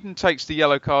 So Eden takes the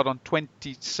yellow card on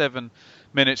 27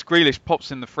 minutes. Grealish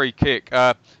pops in the free kick.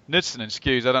 Knudsen and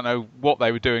Skews, I don't know what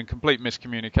they were doing. Complete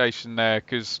miscommunication there,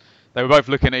 because they were both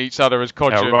looking at each other as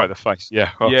Codger. Right, the face.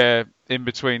 Yeah. Yeah, in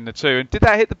between the two. And did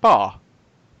that hit the bar?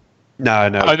 No.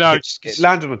 Oh, no. It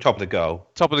landed on top of the goal.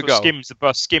 Top of the goal.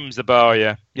 Skims the bar,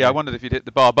 yeah. Yeah, I wondered if he'd hit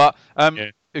the bar. But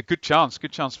a good chance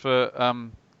for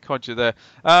Codger there.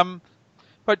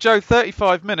 But Joe,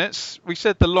 35 minutes. We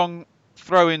said the long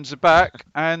throw-ins are back.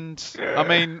 And, I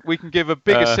mean, we can give a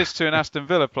big assist to an Aston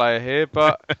Villa player here.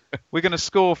 But we're going to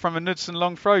score from a Knudsen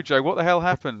long throw, Joe. What the hell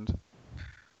happened?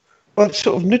 Well,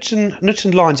 sort of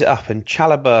Knudsen lines it up and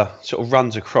Chalobah sort of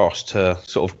runs across to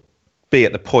sort of be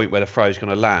at the point where the throw is going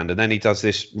to land, and then he does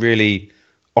this really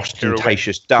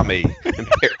ostentatious dummy and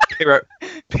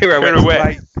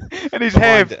pirouette. And his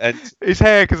hair,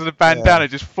 because of the bandana,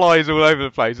 just flies all over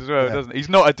the place as well, doesn't it? He's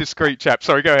not a discreet chap.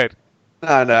 Sorry, go ahead. No,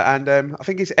 and I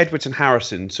think it's Edwards and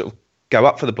Harrison sort of go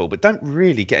up for the ball, but don't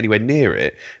really get anywhere near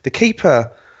it. The keeper,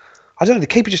 I don't know, the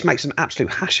keeper just makes an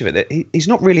absolute hash of it. He's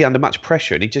not really under much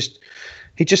pressure, and he just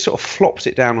sort of flops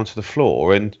it down onto the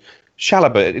floor. And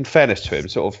Chalobah, in fairness to him,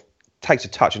 sort of takes a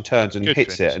touch and turns and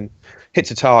hits it and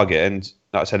hits a target. And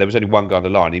like I said, there was only one guy on the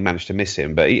line. He managed to miss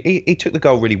him, but he took the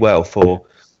goal really well for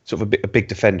sort of a big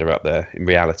defender up there in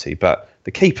reality. But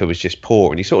the keeper was just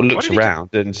poor, and he sort of looks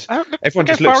around and everyone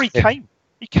just looks at him.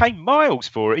 He came miles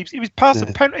for it. He was past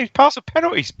the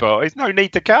penalty spot. There's no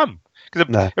need to come.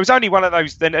 Because it was only one of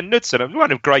those. Then and Knudsen, it was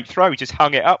one of great throw. He just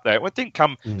hung it up there. It didn't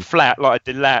come flat like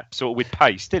a Delap sort of with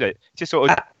pace, did it? Just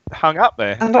sort of hung up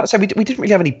there. And like I said, we didn't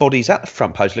really have any bodies at the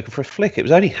front post looking for a flick. It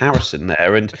was only Harrison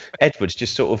there and Edwards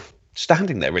just sort of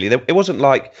standing there. Really, it wasn't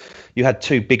like you had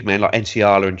two big men like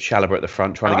Nsiala and Chalobah at the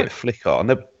front trying to get a flick on.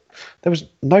 There was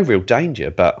no real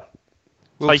danger, but.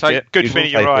 Take it. Good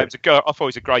finish, right. I thought it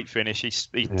was a great finish. He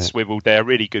swiveled there.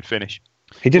 Really good finish.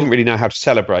 He didn't really know how to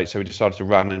celebrate, so he decided to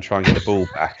run and try and get the ball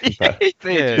back. He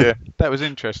did. Yeah, that was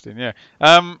interesting. Yeah.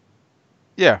 I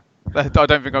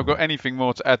don't think I've got anything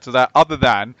more to add to that, other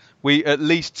than we at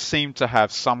least seem to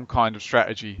have some kind of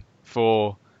strategy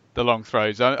for the long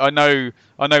throws. I know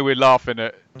we're laughing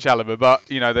at Chalobah, but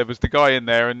there was the guy in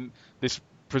there, and this.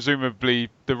 Presumably,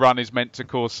 the run is meant to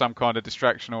cause some kind of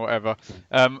distraction or whatever.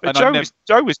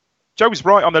 Joe Joe was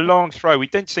right on the long throw. We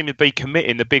didn't seem to be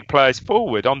committing the big players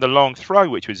forward on the long throw,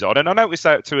 which was odd. And I noticed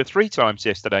that 2 or 3 times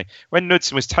yesterday. When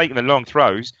Knudsen was taking the long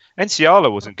throws,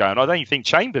 Nsiala wasn't going. I don't even think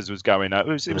Chambers was going. It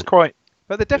was quite...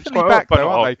 But they're definitely back, though,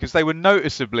 aren't they? Because they were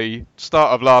noticeably,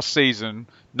 start of last season,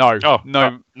 no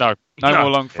more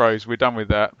long throws. We're done with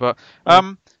that. But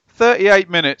 38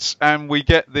 minutes, and we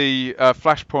get the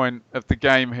flashpoint of the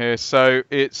game here. So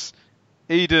it's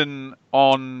Eden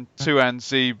on Tuan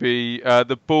Zebi.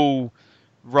 The ball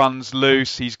runs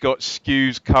loose. He's got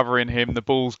Skews covering him. The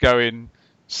ball's going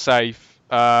safe.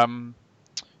 When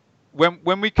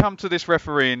we come to this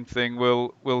refereeing thing,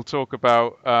 we'll talk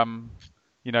about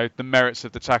the merits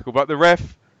of the tackle. But the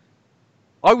ref,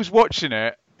 I was watching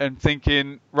it and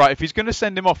thinking, right, if he's going to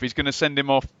send him off, he's going to send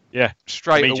him off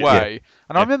straight away.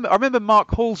 And I remember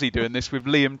Mark Halsey doing this with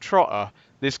Liam Trotter.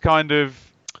 This kind of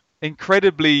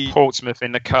incredibly Portsmouth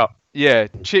in the cup. Yeah,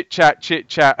 chit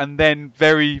chat, and then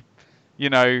very,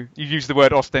 you use the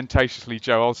word ostentatiously,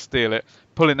 Joe. I'll steal it.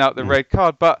 Pulling out the red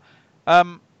card, but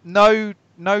no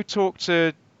talk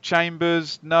to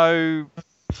Chambers, no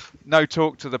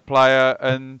talk to the player,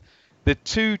 and the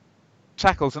 2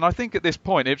 tackles. And I think at this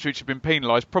point, Ipswich have been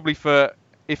penalised probably for,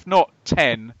 if not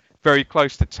 10, very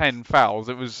close to 10 fouls.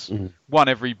 It was one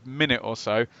every minute or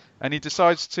so, and he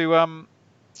decides to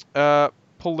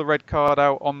pull the red card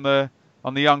out on the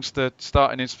youngster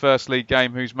starting his first league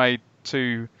game, who's made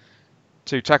two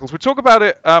tackles. We'll talk about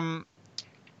it.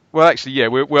 We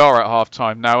are at half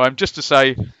time now. Just to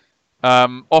say,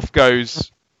 off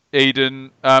goes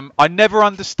Eden. I never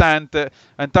understand that,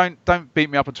 and don't beat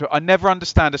me up on Twitter. I never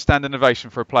understand a standing ovation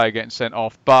for a player getting sent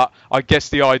off. But I guess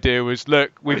the idea was,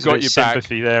 look, we've got your back.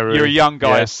 There, really. You're a young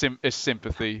guy. It's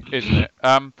sympathy, isn't it?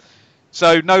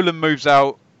 So Nolan moves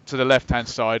out to the left-hand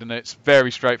side, and it's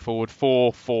very straightforward: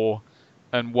 4-4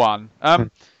 and 1.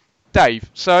 Dave,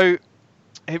 so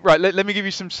right, let me give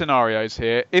you some scenarios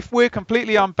here. If we're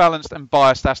completely unbalanced and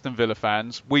biased Aston Villa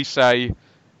fans, we say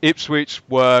Ipswich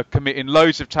were committing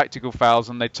loads of tactical fouls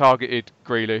and they targeted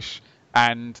Grealish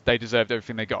and they deserved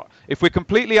everything they got. If we're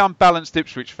completely unbalanced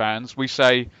Ipswich fans, we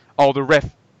say, oh, the ref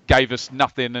gave us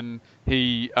nothing and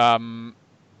he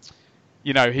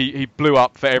blew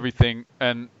up for everything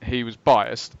and he was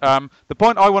biased. The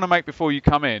point I want to make before you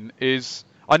come in is,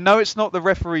 I know it's not the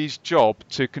referee's job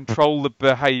to control the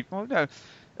behaviour. Well, no,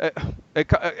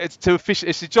 it's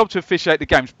his job to officiate the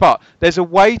games, but there's a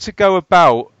way to go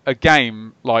about a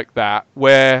game like that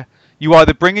where you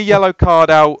either bring a yellow card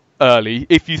out early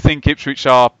if you think Ipswich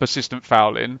are persistent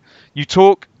fouling. You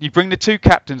bring the 2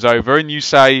 captains over and you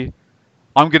say,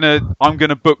 I'm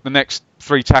gonna book the next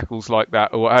 3 tackles like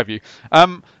that or what have you.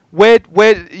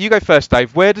 Where you go first,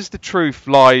 Dave? Where does the truth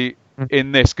lie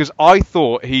in this? Because I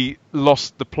thought he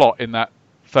lost the plot in that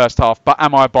first half, but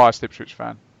am I a biased Ipswich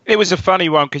fan? It was a funny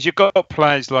one because you've got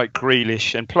players like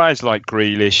Grealish.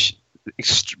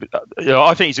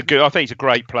 I think he's a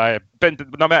great player.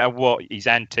 No matter what his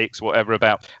antics, whatever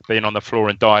about being on the floor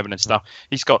and diving and stuff,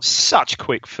 he's got such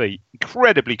quick feet,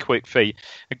 incredibly quick feet.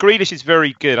 And Grealish is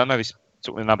very good. I know this is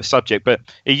sort of another subject, but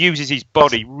he uses his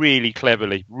body really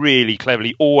cleverly.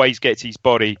 Always gets his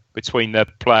body between the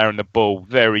player and the ball.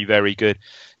 Very, very good.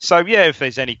 So yeah, if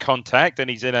there's any contact and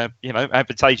he's in a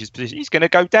advantageous position, he's going to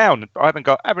go down. I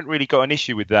haven't really got an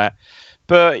issue with that.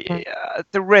 But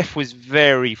the ref was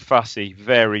very fussy,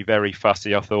 very, very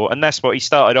fussy, I thought, and that's what he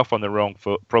started off on the wrong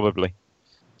foot. Probably,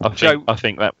 I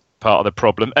think that's part of the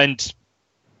problem. And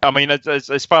I mean,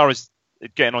 as far as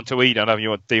getting on to Eden, I don't know if you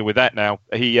want to deal with that now.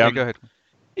 Go ahead.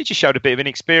 He just showed a bit of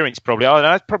inexperience, probably. I don't know,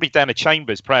 that's probably down to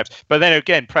Chambers, perhaps. But then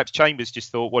again, perhaps Chambers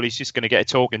just thought, well, he's just going to get a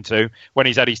talking to. When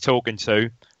he's had his talking to,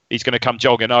 he's going to come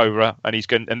jogging over,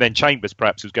 and then Chambers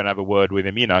perhaps was going to have a word with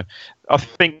him. I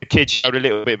think the kid showed a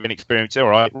little bit of inexperience. All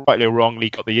right, rightly or wrongly,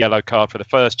 got the yellow card for the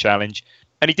first challenge,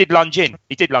 and he did lunge in.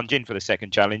 He did lunge in for the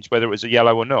second challenge, whether it was a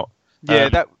yellow or not.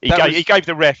 Yeah, he gave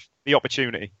the ref the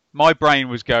opportunity. My brain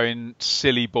was going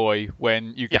silly boy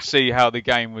when you could see how the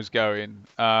game was going.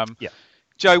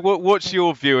 Joe, what's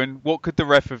your view, and what could the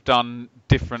ref have done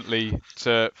differently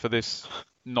for this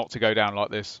not to go down like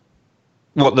this?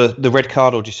 What, the red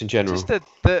card or just in general? Just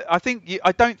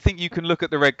I don't think you can look at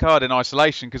the red card in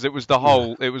isolation because it was the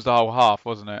whole half,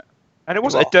 wasn't it? And it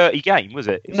wasn't a dirty game, was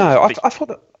it? No, I thought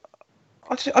that.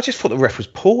 I just thought the ref was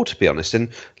poor, to be honest. And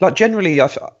like generally, I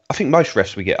think most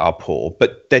refs we get are poor,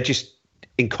 but they're just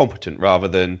incompetent rather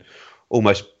than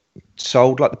almost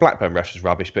sold. Like the Blackburn ref was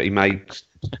rubbish, but he made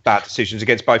bad decisions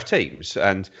against both teams,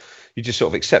 and you just sort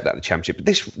of accept that in the Championship. But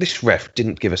this ref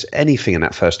didn't give us anything in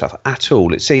that first half at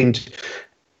all. It seemed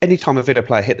any time a Villa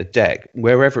player hit the deck,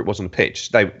 wherever it was on the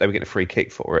pitch, they were getting a free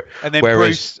kick for it. And then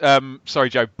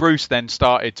Bruce then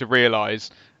started to realise,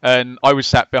 and I was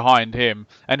sat behind him,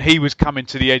 and he was coming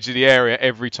to the edge of the area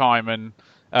every time, and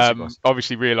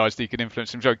obviously realised he could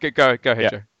influence him. Joe, go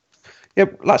ahead, Joe. Yeah,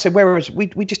 like I said, whereas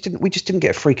we just didn't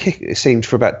get a free kick, it seemed,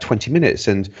 for about 20 minutes,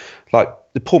 and like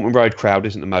the Portman Road crowd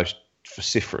isn't the most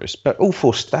vociferous, but all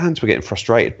four stands were getting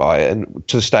frustrated by it, and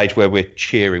to the stage where we're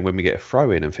cheering when we get a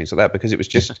throw in and things like that, because it was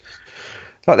just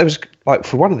like there was like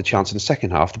for one of the chances in the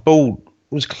second half, the ball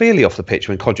was clearly off the pitch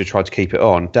when Kodjia tried to keep it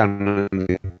on down in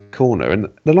the corner, and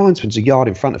the linesman's a yard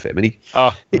in front of him, and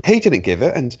he didn't give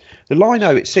it, and the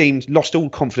lino, it seemed, lost all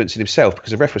confidence in himself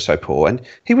because the ref was so poor, and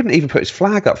he wouldn't even put his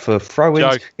flag up for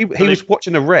throw-ins. He was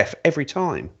watching the ref every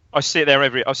time. I sit there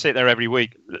every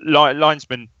week.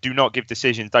 Linesmen do not give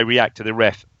decisions; they react to the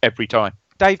ref every time.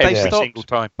 Dave, every single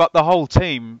time. But the whole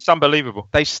team, it's unbelievable.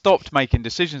 They stopped making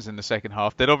decisions in the second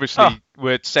half. They obviously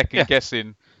were second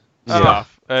guessing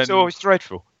stuff. It's always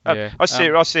dreadful. I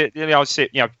sit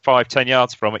 5-10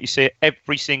 yards from it. You see it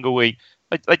every single week.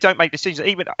 They don't make decisions.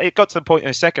 Even it got to the point in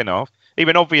the second half,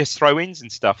 even obvious throw-ins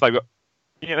and stuff. They were,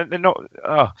 they're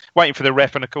not waiting for the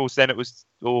ref, and of course then it was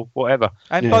or whatever.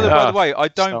 And by the way, I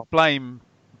don't blame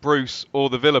Bruce or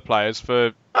the Villa players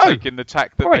for taking the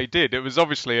tack that they did. It was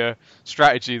obviously a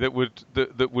strategy that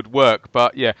would work.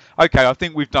 But okay, I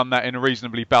think we've done that in a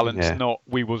reasonably balanced, not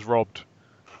we was robbed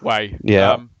way.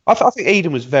 Yeah, I think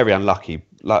Eden was very unlucky.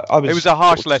 It was a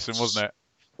harsh lesson, wasn't it?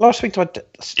 Well, I was speaking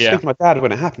to my dad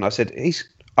when it happened. I said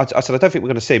I don't think we're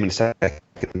going to see him in the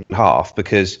second half but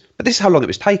this is how long it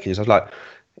was taking. So I was like,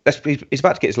 he's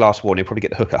about to get his last warning. He'll probably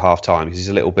get the hook at half time because he's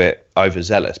a little bit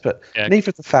overzealous. But neither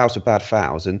of the fouls were bad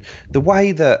fouls, and the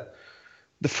way that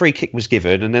the free kick was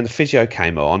given and then the physio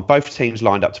came on, both teams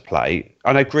lined up to play.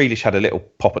 I know Grealish had a little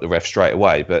pop at the ref straight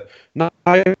away, but no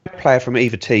player from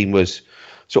either team was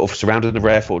sort of surrounding the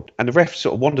ref, and the ref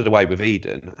sort of wandered away with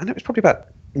Eden, and it was probably about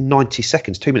 90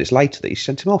 seconds, 2 minutes later that he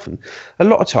sent him off. And a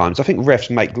lot of times I think refs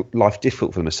make life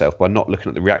difficult for themselves by not looking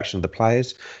at the reaction of the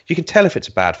players. You can tell if it's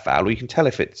a bad foul, or you can tell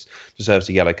if it deserves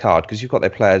a yellow card because you've got their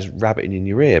players rabbiting in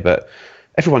your ear, but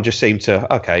everyone just seemed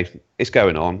to, okay, it's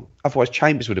going on. Otherwise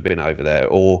Chambers would have been over there,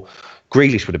 or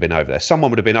Grealish would have been over there.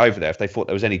 Someone would have been over there if they thought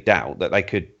there was any doubt that they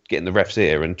could get in the ref's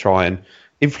ear and try and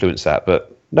influence that,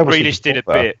 but Grealish did a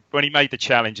bit when he made the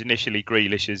challenge initially.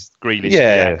 Grealish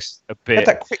a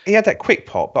bit. He had that quick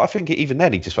pop, but I think even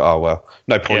then he just thought,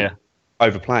 no point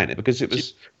overplaying it because it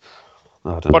was.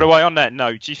 By the way, on that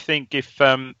note, do you think if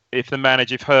the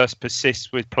manager, if Hurst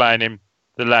persists with playing him,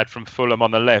 the lad from Fulham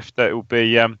on the left, that it'll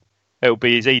be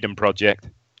his Eden project?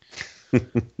 I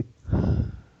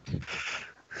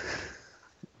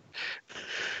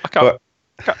can't.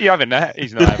 You having that?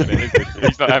 He's not having it.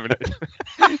 He's not having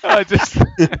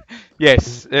it.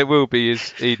 Yes, it will be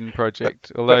his Eden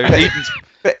project. Although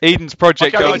Eden's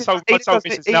project. I told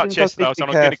Mrs. Nutch yesterday,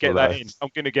 I'm going to get that in. I'm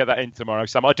going to get that in tomorrow.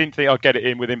 So I didn't think I'd get it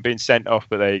in with him being sent off,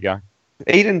 but there you go.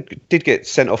 Eden did get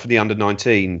sent off in the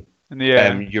under-19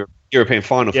 European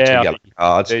final for 2 yellow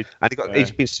cards, and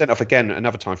he's been sent off again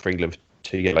another time for England for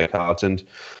 2 yellow cards and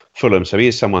Fulham. So he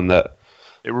is someone that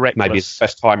maybe is the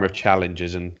best timer of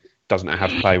challenges and doesn't know how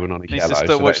to play one on a yellow. Needs to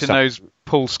start watching those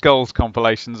Paul Scholes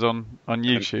compilations on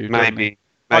YouTube. Maybe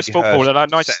nice footballer,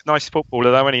 nice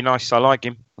footballer though, isn't he? Nice, I like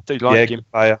him. I do like him.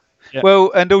 Player. Yeah.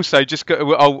 Well, and also,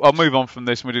 I'll move on from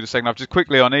this and we'll do the second half. Just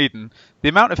quickly on Eden, the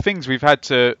amount of things we've had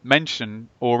to mention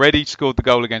already. Scored the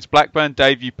goal against Blackburn.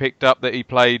 Dave, you picked up that he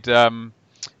played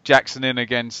Jackson in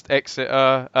against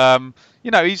Exeter.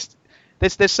 There's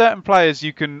certain players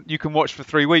you can watch for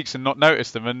 3 weeks and not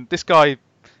notice them, and this guy.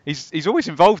 He's always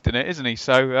involved in it, isn't he?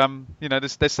 So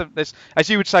there's as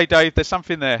you would say, Dave, there's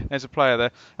something there. There's a player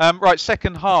there. Right,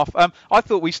 second half. I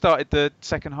thought we started the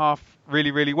second half really,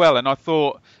 really well, and I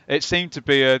thought it seemed to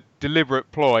be a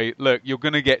deliberate ploy. Look, you're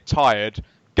going to get tired.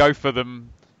 Go for them.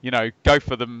 Go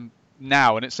for them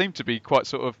now. And it seemed to be quite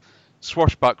sort of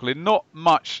swashbuckling. Not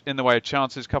much in the way of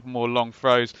chances. A couple more long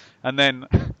throws, and then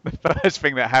the first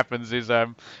thing that happens is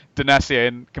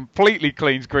Donacien completely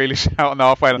cleans Grealish out on the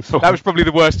halfway line. That was probably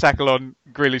the worst tackle on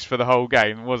Grealish for the whole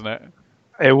game, wasn't it?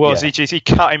 It was. Yeah. He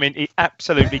cut him in. He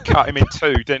absolutely cut him in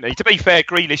two, didn't he? To be fair,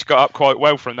 Grealish got up quite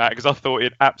well from that because I thought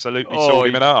he'd absolutely sawed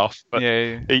him in half. But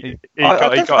he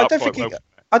got up quite well.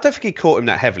 I don't think he caught him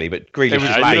that heavily, but Grealish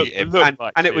was late,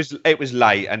 it was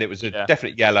late, and it was a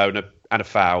definite yellow and a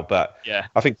foul. But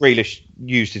I think Grealish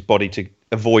used his body to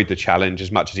avoid the challenge as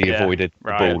much as he avoided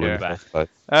the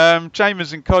ball.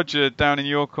 Chambers and Kodjia down in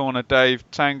your corner, Dave.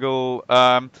 Tangle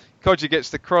Codger gets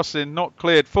the cross in, not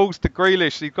cleared, falls to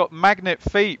Grealish. He's got magnet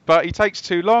feet, but he takes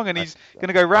too long, and he's going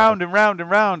to go round and round and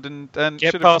round. And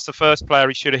get past the first player.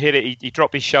 He should have hit it. He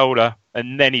dropped his shoulder,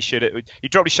 and then he should have. He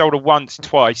dropped his shoulder once,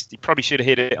 twice. He probably should have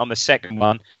hit it on the second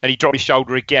one, and he dropped his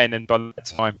shoulder again. And by that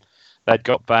time, they'd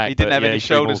got back. He didn't have any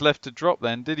shoulders left to drop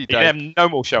then, did he, Dave? He didn't have no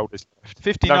more shoulders left.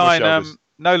 59.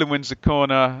 Nolan wins the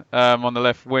corner on the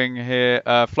left wing here.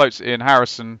 Floats it in.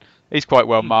 Harrison. He's quite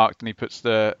well marked, and he puts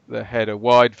the header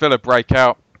wide. Villa break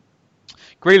out.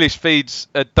 Grealish feeds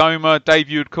Doma. Dave,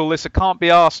 you would call this a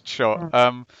can't-be-asked shot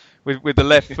with the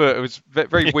left foot. It was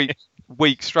very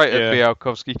weak straight at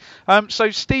Białkowski.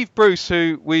 So Steve Bruce,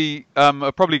 who we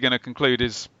are probably going to conclude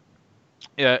is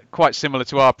quite similar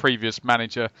to our previous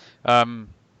manager,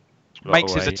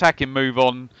 makes his attacking move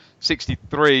on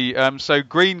 63. So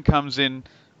Green comes in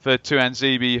for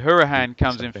Tuanzebe. Hurahan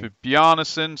comes in for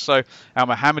Bjarnason. So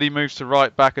Al-Mohammadi moves to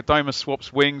right back. Adoma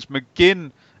swaps wings.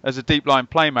 McGinn as a deep line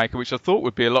playmaker, which I thought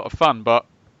would be a lot of fun, but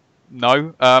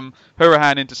no.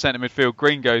 Hurahan into centre midfield.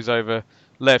 Green goes over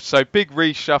left. So big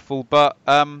reshuffle, but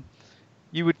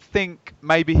you would think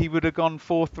maybe he would have gone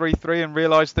 4-3-3 and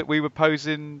realised that we were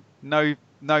posing no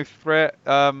threat.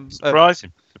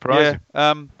 Surprising.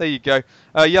 There you go.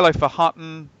 Yellow for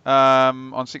Hutton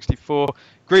on 64.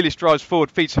 Grealish drives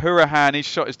forward, feeds Hurahan. His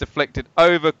shot is deflected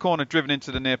over. Corner driven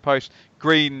into the near post.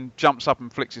 Green jumps up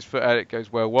and flicks his foot at it.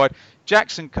 Goes well wide.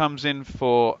 Jackson comes in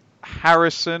for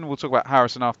Harrison. We'll talk about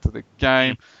Harrison after the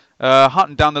game.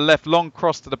 Hutton down the left. Long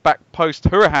cross to the back post.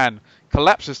 Hurahan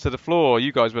collapses to the floor.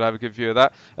 You guys would have a good view of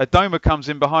that. Adoma comes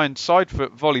in behind. Side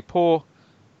foot volley. Poor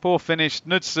finish.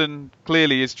 Knudsen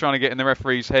clearly is trying to get in the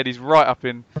referee's head. He's right up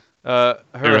in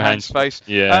Hurahan's face.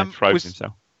 Yeah, froze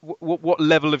himself. What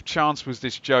level of chance was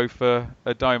this, Joe, for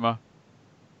Adoma?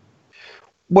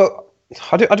 Well,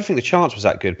 I don't think the chance was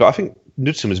that good, but I think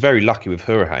Knudsen was very lucky with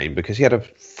Hurahan because he had a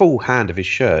full hand of his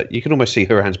shirt. You can almost see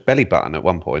Hurahan's belly button at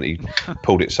one point. He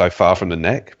pulled it so far from the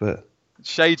neck, but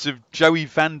shades of Joey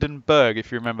Vandenberg,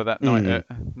 if you remember that night at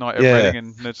Reading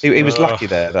and Knudsen. He was lucky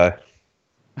there, though.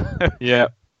 Yeah.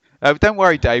 Don't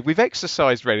worry, Dave. We've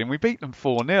exercised Reading. We beat them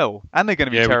 4-0, and they're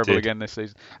going to be terrible again this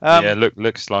season.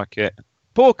 Looks like it.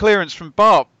 Poor clearance from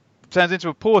Bart turns into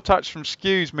a poor touch from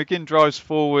Skews. McGinn drives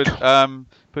forward,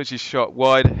 puts his shot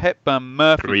wide. Hepburn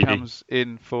Murphy comes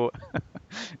in for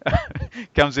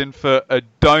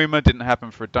Adoma. Didn't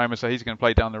happen for Adoma, so he's going to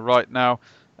play down the right now.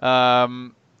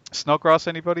 Snodgrass,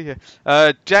 anybody here?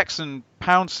 Jackson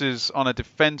pounces on a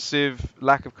defensive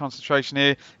lack of concentration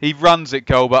here. He runs at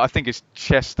goal, but I think it's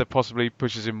Chester possibly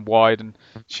pushes him wide and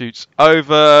shoots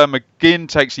over. McGinn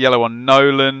takes yellow on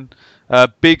Nolan.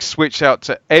 Big switch out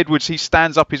to Edwards. He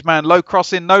stands up his man. Low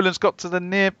cross in. Nolan's got to the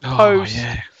near post.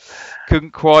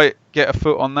 Couldn't quite get a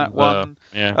foot on that one.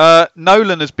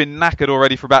 Nolan has been knackered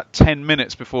already for about 10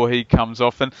 minutes before he comes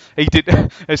off. And he did.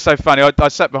 It's so funny. I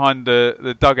sat behind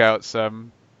the dugouts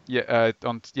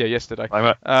yesterday.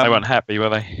 They weren't happy, were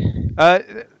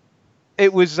they?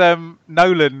 It was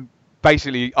Nolan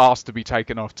basically asked to be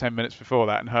taken off 10 minutes before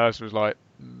that, and Hurst was like,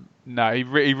 no. He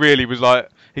really was like,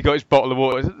 he got his bottle of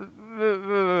water.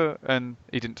 And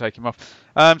he didn't take him off.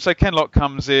 So Kenlock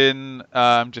comes in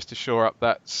just to shore up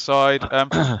that side.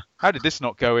 How did this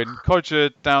not go in?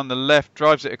 Codger down the left,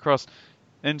 drives it across.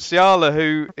 And Ciala,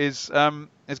 who has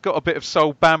got a bit of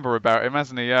Soul Bamba about him,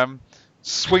 hasn't he?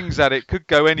 Swings at it, could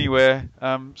go anywhere.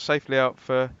 Safely out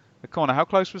for the corner. How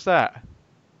close was that?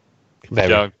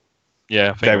 Very.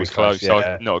 Yeah, I think it was close.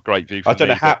 Yeah. Not a great view. I don't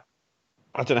know how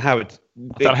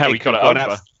he got it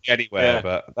over anywhere,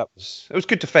 but it was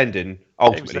good defending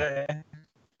ultimately.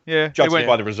 Judged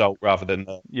by the result rather than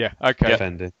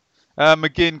defending.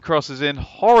 McGinn crosses in,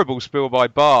 horrible spill by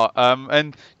Bart.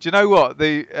 And do you know what?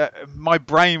 My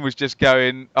brain was just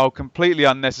going, completely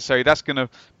unnecessary. That's going to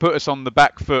put us on the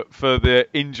back foot for the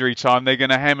injury time. They're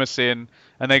going to hem us in,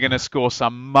 and they're going to score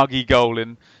some muggy goal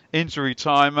in injury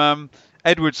time.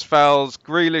 Edwards fouls,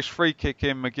 Grealish free kick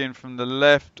in, McGinn from the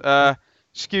left.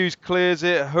 Skews clears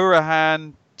it.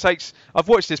 Hurahan takes. I've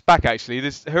watched this back actually.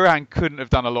 Hurahan couldn't have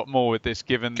done a lot more with this,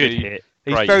 given Good hit.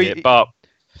 He's Great very. Hit, but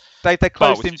they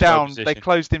closed him down. They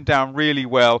closed him down really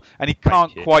well, and he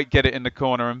can't quite get it in the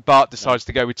corner. And Bart decides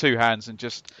to go with two hands and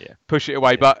just push it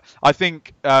away. But I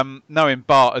think, knowing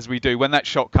Bart as we do, when that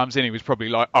shot comes in, he was probably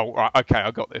like, "Oh, right, okay, I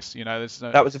got this." You know,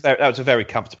 that was a very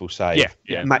comfortable save.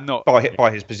 Not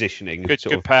by his positioning.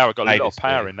 Good power. Got a lot of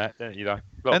power in that, didn't you? Though.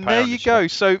 And there you go.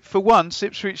 So for once,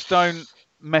 Ipswich don't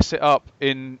mess it up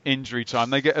in injury time.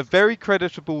 They get a very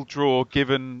creditable draw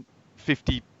given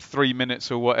 53 minutes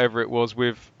or whatever it was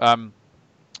with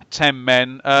 10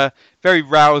 men. Very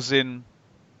rousing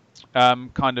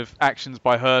kind of actions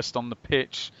by Hurst on the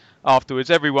pitch. afterwards.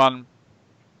 Everyone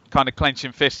kind of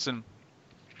clenching fists and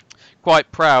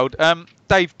quite proud.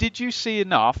 Dave, did you see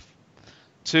enough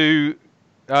to?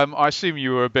 I assume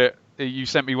you were a bit. You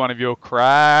sent me one of your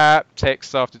crap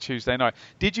texts after Tuesday night.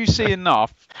 Did you see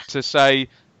enough to say,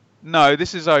 no,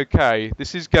 this is okay.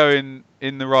 This is going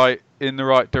in the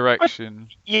right direction?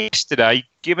 Yesterday,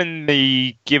 given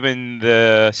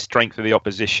the strength of the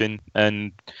opposition,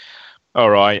 and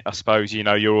all right, I suppose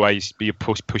you're always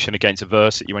pushing against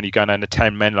adversity when you're going down to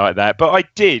 10 men like that. But I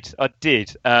did. I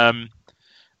mean,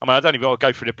 I don't even want to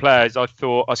go through the players. I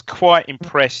was quite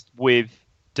impressed with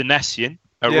Donasian.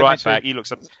 Right back, he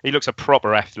looks a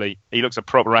proper athlete. He looks a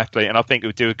proper athlete, and I think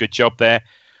he'll do a good job there.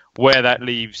 Where that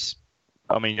leaves,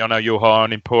 I mean, I know you're high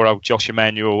on him. Poor old Josh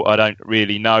Emmanuel, I don't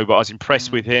really know, but I was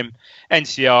impressed with him.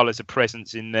 NCR, a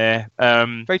presence in there.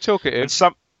 Very talkative.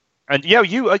 And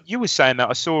you were saying that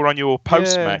I saw on your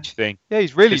post-match thing. Yeah,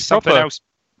 he's really something else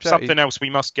we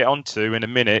must get onto in a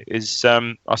minute is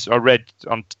I read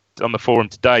on the forum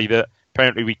today that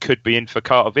apparently we could be in for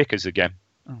Carter Vickers again.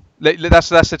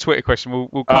 That's a Twitter question.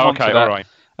 We'll come on to that. All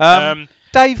right.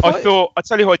 Dave, I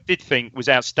tell you who I did think was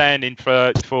outstanding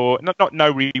for not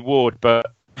no reward, but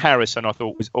Harrison I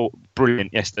thought was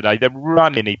brilliant yesterday. The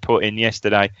running he put in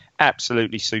yesterday,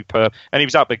 absolutely superb. And he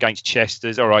was up against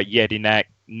Chester's. All right, Jedinak,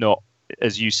 not,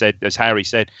 as you said, as Harry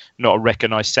said, not a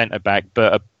recognised centre-back,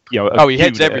 but he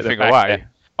heads everything away. There.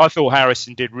 I thought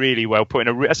Harrison did really well, putting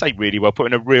a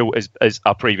real, as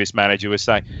our previous manager was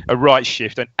saying, a right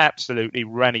shift and absolutely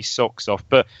ran his socks off.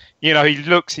 But, he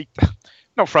looks,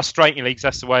 not frustratingly, because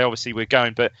that's the way obviously we're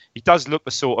going, but he does look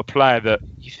the sort of player that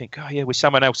you think, oh yeah, with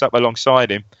someone else up alongside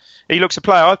him. He looks a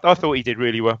player, I thought he did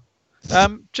really well.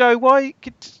 Joe,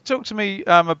 talk to me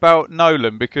about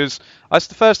Nolan, because that's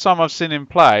the first time I've seen him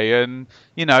play, and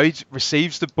he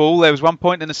receives the ball. There was one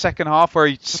point in the second half where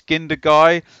he skinned a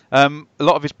guy. A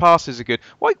lot of his passes are good.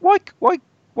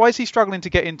 Why is he struggling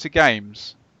to get into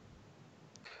games?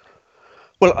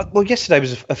 Well, yesterday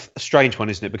was a strange one,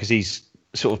 isn't it? Because he's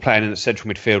sort of playing in the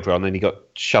central midfield role, and then he got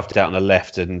shoved out on the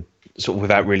left, and sort of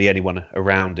without really anyone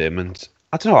around him. And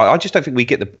I don't know. I just don't think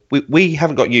we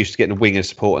haven't got used to getting the winger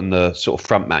support and the sort of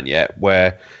front man yet.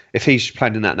 Where if he's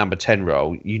playing in that number 10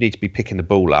 role, you need to be picking the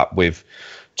ball up with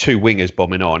two wingers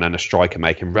bombing on and a striker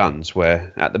making runs.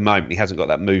 Where at the moment he hasn't got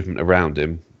that movement around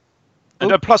him.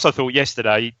 And plus, I thought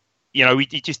yesterday,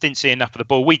 he just didn't see enough of the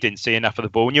ball. We didn't see enough of the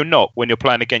ball, and you're not when you're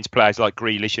playing against players like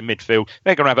Grealish in midfield.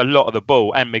 They're going to have a lot of the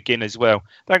ball, and McGinn as well.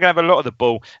 They're going to have a lot of the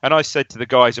ball. And I said to the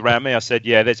guys around me, I said,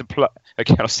 yeah, there's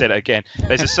I'll say it again.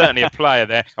 There's certainly a player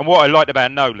there. And what I liked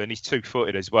about Nolan, he's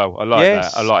two-footed as well. I like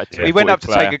that. I like it. He went up to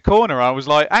take a corner. I was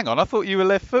like, hang on, I thought you were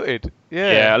left-footed.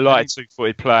 Yeah, I like a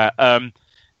two-footed player.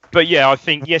 But yeah, I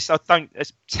think, it's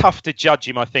tough to judge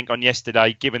him, I think, on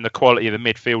yesterday, given the quality of the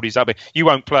midfield he's up in. You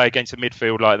won't play against a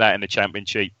midfield like that in the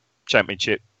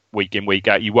Championship week in, week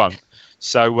out. You won't.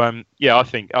 So, I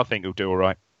think he'll do all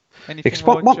right.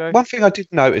 One thing I did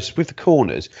notice with the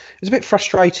corners, it's a bit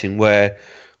frustrating where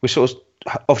we're sort of,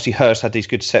 obviously Hurst had these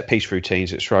good set-piece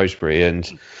routines at Shrewsbury and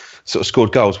sort of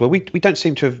scored goals, where we don't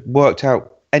seem to have worked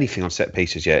out anything on set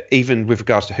pieces yet, even with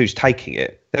regards to who's taking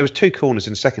it. There was two corners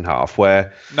in the second half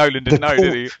where Nolan didn't know,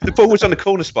 did he? The ball was on the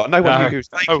corner spot. No one knew who was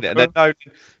taking it. And then Nolan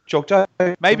jogged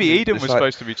over. Maybe Eden was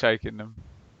supposed to be taking them.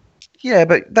 Yeah,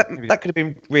 but that could have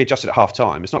been readjusted at half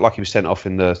time. It's not like he was sent off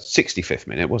in the 65th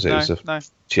minute, was it? No.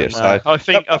 Cheers. So I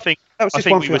think that was just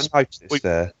one thing I noticed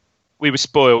there. We were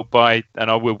spoiled by,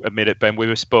 and I will admit it, Ben, we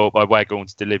were spoiled by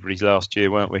Waghorn's deliveries last year,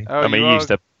 weren't we? Oh, he used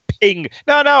to ping.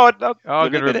 I'm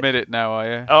going to admit it now, are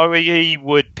you? Oh, he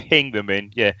would ping them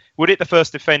in, yeah. Would hit the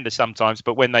first defender sometimes,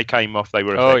 but when they came off, they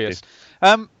were effective.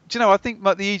 Oh, yes. Do you know, I think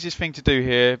the easiest thing to do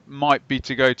here might be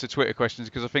to go to Twitter questions,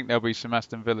 because I think there'll be some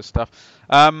Aston Villa stuff.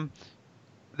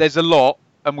 There's a lot,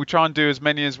 and we'll try and do as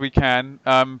many as we can,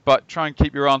 but try and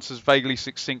keep your answers vaguely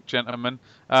succinct, gentlemen.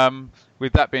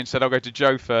 With that being said, I'll go to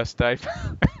Joe first, Dave.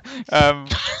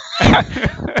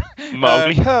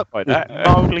 Mildly hurt by that.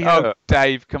 Mildly hurt. Oh,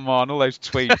 Dave, come on. All those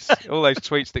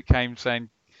tweets that came saying,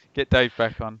 get Dave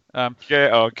back on.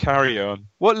 Carry on.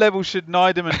 What level should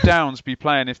Nydam and Downs be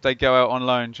playing if they go out on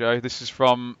loan, Joe? This is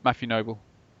from Matthew Noble.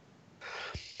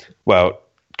 Well,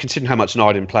 considering how much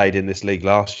Nydam played in this league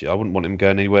last year, I wouldn't want him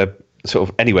going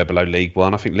anywhere below League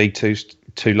One. I think League Two's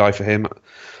too low for him.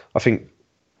 I think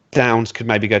Downs could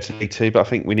maybe go to League Two, but I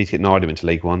think we need to get Nydam into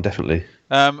League One, definitely.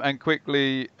 And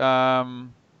quickly,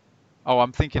 I'm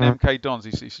thinking MK Dons,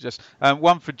 he suggests.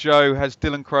 One for Joe, has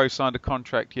Dylan Crowe signed a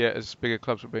contract yet, as bigger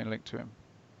clubs are being linked to him?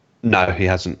 No, he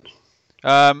hasn't.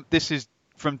 This is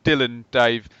from Dylan,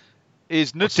 Dave.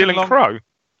 Is Dylan Crowe?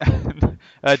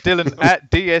 Dylan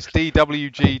at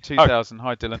DSDWG2000.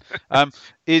 Hi, Dylan.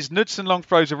 Is Knudsen long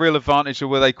throws a real advantage, or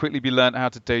will they quickly be learnt how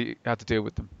to deal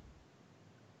with them?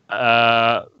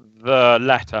 The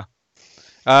latter.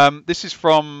 This is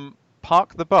from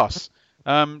Park the Bus.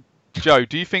 Joe,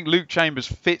 do you think Luke Chambers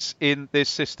fits in this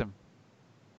system?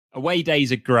 Away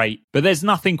days are great, but there's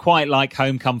nothing quite like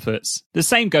home comforts. The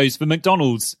same goes for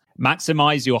McDonald's.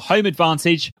 Maximise your home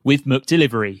advantage with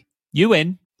McDelivery. You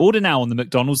in? Order now on the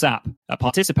McDonald's app. At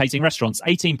participating restaurants,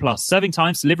 18 plus, serving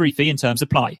times, delivery fee and terms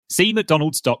apply. See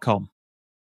mcdonalds.com.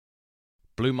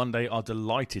 Blue Monday are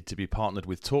delighted to be partnered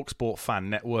with TalkSport Fan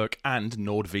Network and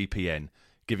NordVPN,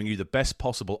 giving you the best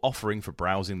possible offering for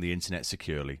browsing the internet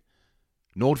securely.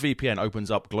 NordVPN opens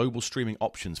up global streaming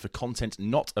options for content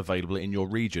not available in your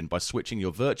region by switching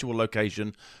your virtual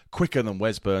location quicker than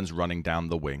Wes Burns running down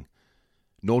the wing.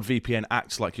 NordVPN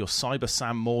acts like your cyber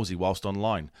Sam Morsey whilst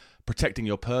online, protecting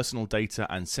your personal data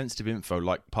and sensitive info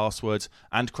like passwords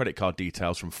and credit card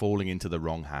details from falling into the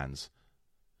wrong hands.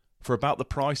 For about the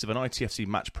price of an ITFC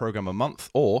match program a month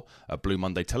or a Blue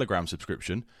Monday Telegram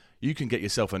subscription, you can get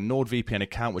yourself a NordVPN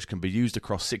account which can be used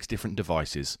across 6 different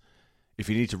devices. If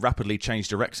you need to rapidly change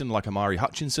direction like Amari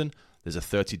Hutchinson, there's a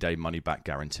 30-day money-back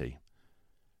guarantee.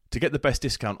 To get the best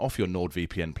discount off your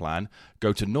NordVPN plan,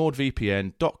 go to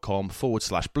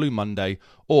nordvpn.com/Blue Monday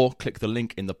or click the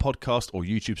link in the podcast or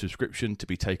YouTube subscription to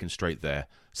be taken straight there,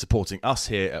 supporting us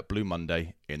here at Blue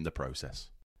Monday in the process.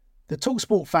 The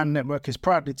TalkSport Fan Network is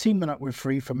proudly teaming up with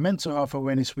Free for Mental Health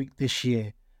Awareness Week this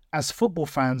year. As football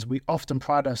fans, we often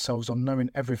pride ourselves on knowing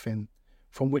everything,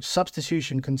 from which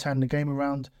substitution can turn the game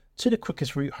around to the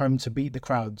quickest route home to beat the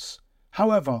crowds.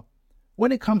 However,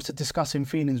 when it comes to discussing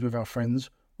feelings with our friends,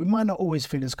 we might not always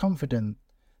feel as confident.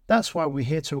 That's why we're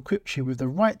here to equip you with the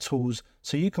right tools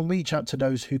so you can reach out to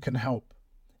those who can help.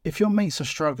 If your mates are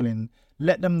struggling,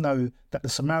 let them know that the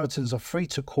Samaritans are free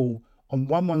to call on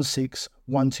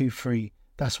 116-123.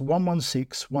 That's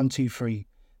 116-123.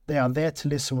 They are there to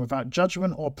listen without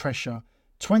judgment or pressure,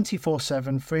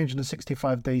 24/7,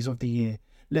 365 days of the year.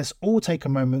 Let's all take a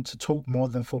moment to talk more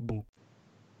than football.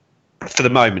 For the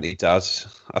moment, he does.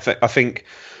 I think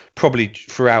probably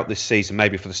throughout this season,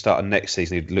 maybe for the start of next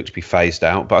season, he'd look to be phased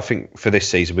out. But I think for this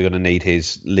season, we're going to need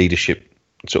his leadership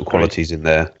sort of qualities in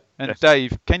there. And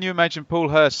Dave, can you imagine Paul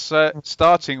Hurst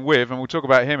starting with, and we'll talk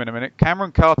about him in a minute,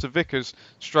 Cameron Carter-Vickers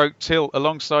 / Tilt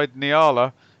alongside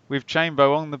Niala with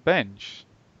Chambo on the bench?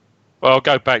 Well, I'll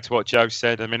go back to what Joe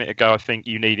said a minute ago. I think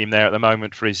you need him there at the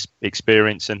moment for his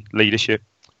experience and leadership.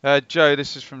 Joe,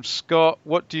 this is from Scott.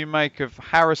 What do you make of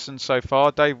Harrison so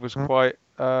far? Dave was quite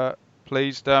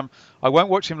pleased. I won't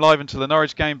watch him live until the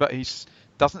Norwich game, but he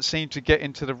doesn't seem to get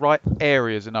into the right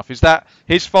areas enough. Is that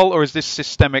his fault, or is this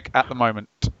systemic at the moment?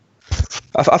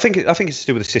 I think it's to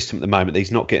do with the system at the moment.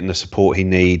 He's not getting the support he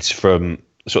needs from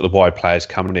sort of the wide players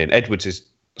coming in. Edwards is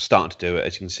starting to do it,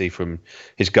 as you can see from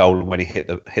his goal when he hit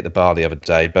the bar the other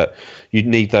day. But you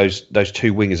need those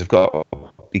 2 wingers have got to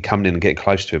be coming in and getting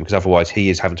close to him, because otherwise he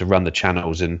is having to run the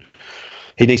channels, and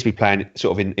he needs to be playing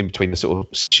sort of in between the sort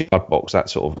of shot box, that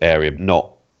sort of area,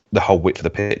 not the whole width of the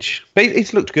pitch. But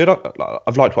he's looked good.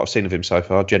 I've liked what I've seen of him so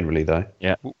far, generally, though.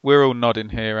 Yeah, we're all nodding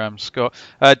here, Scott.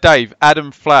 Dave,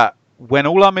 Adam Flatt, when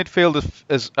all our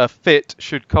midfielders are fit,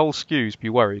 should Cole Skews be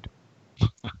worried?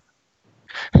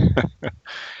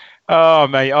 Oh,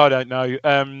 mate, I don't know.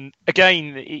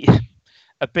 Again,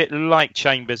 a bit like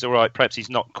Chambers. All right, perhaps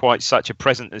he's not quite such a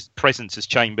presence as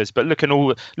Chambers, but looking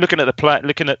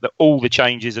at all the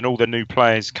changes and all the new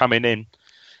players coming in,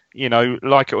 you know,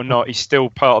 like it or not, he's still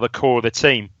part of the core of the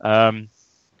team.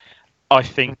 I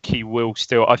think he will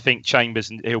still. I think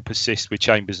he'll persist with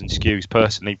Chambers and Skews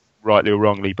personally, rightly or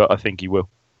wrongly, but I think he will.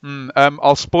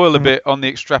 I'll spoil a bit on the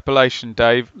extrapolation,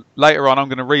 Dave. Later on, I'm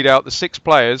going to read out the 6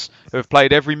 players who have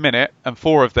played every minute, and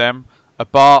 4 of them are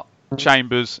Bart,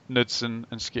 Chambers, Knudsen,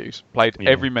 and Skews. Played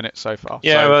every minute so far.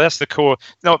 Yeah, well, that's the core.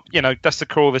 That's the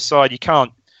core of the side. You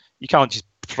can't just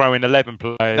throw in 11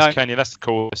 players, can you? That's the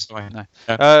core of the side. No.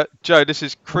 Yeah. Joe, this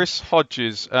is Chris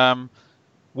Hodges.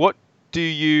 What do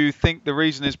you think the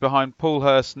reason is behind Paul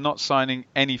Hurst not signing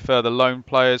any further loan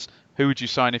players? Who would you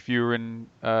sign if you were in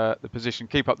the position?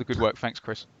 Keep up the good work. Thanks,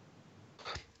 Chris.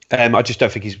 I just don't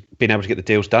think he's been able to get the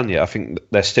deals done yet. I think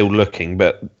they're still looking,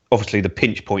 but obviously the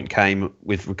pinch point came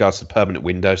with regards to the permanent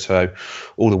window, so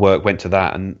all the work went to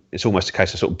that, and it's almost a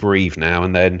case of sort of breathe now,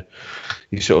 and then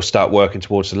you sort of start working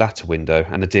towards the latter window,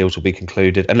 and the deals will be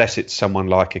concluded, unless it's someone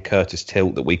like a Curtis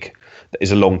Tilt that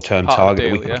is a long-term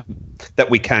target that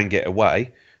we can get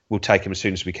away. We'll take him as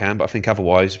soon as we can, but I think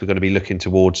otherwise we're going to be looking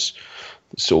towards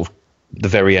sort of the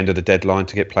very end of the deadline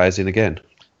to get players in again.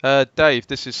 Dave,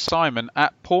 this is Simon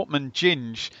at Portman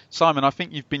Ginge. Simon, I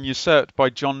think you've been usurped by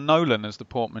John Nolan as the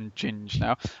Portman Ginge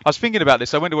now. I was thinking about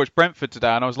this. I went to watch Brentford today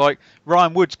and I was like,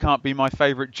 Ryan Woods can't be my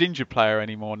favourite ginger player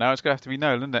anymore now. It's going to have to be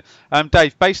Nolan, isn't it?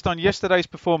 Dave, based on yesterday's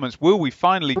performance, will we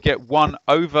finally get one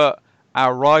over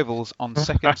our rivals on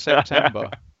 2nd September?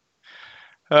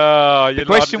 The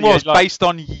question was based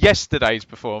on yesterday's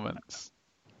performance.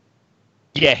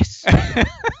 Yes.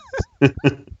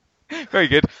 Very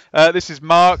good. This is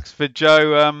Marks for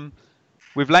Joe.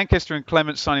 With Lancaster and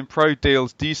Clement signing pro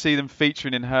deals, do you see them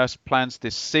featuring in Hurst's plans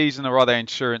this season, or are they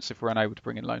insurance if we're unable to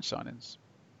bring in loan signings?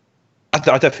 I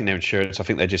don't think they're insurance. I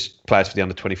think they're just players for the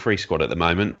under-23 squad at the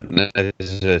moment.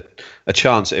 There's a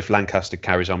chance that if Lancaster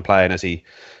carries on playing as he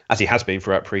has been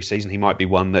throughout pre-season, he might be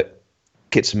one that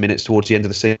gets some minutes towards the end of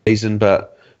the season,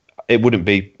 but it wouldn't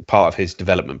be part of his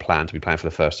development plan to be playing for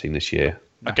the first team this year.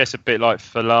 I guess a bit like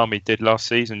Falami did last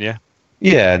season, yeah.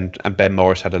 Yeah, and Ben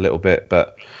Morris had a little bit,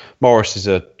 but Morris is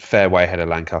a fair way ahead of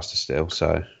Lancaster still.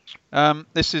 So, I'm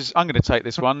going to take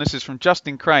this one. This is from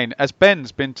Justin Crane. As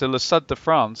Ben's been to Le Sud de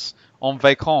France en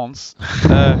vacances,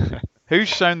 who's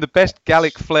shown the best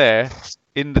Gallic flair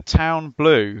in the town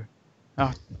blue?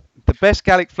 Oh, the best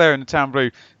Gallic flair in the town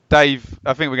blue, Dave.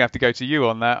 I think we're going to have to go to you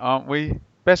on that, aren't we?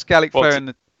 Best Gallic flair in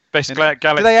the best Gallic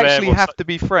flair. Do they actually have to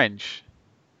be French?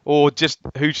 Or just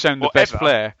who's shown the best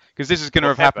flair? Because this is going to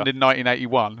have happened in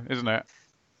 1981, isn't it?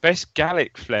 Best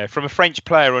Gallic flair from a French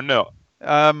player or not?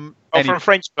 From a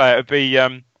French player, it'd be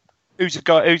who's a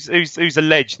guy who's a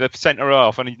ledge, the centre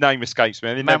half, and his name escapes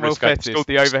me. Manuel Fetis,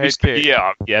 the overhead kick.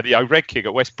 Yeah, the overhead kick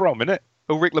at West Brom, isn't it?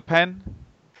 Ulrich Le Pen,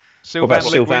 Sylvain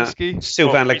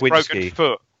Legwinski.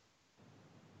 Foot.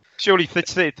 Surely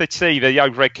they'd see the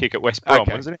overhead kick at West Brom,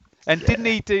 wasn't it? And didn't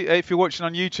he do? If you're watching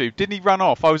on YouTube, didn't he run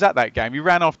off? I was at that game. He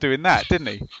ran off doing that, didn't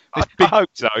he? This big, I hope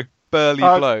so. Burly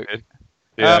bloke.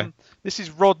 Yeah. This is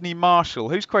Rodney Marshall.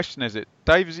 Whose question is it?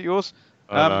 Dave, is it yours?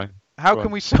 How can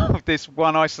we solve this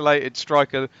one isolated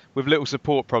striker with little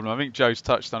support problem? I think Joe's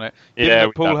touched on it. Given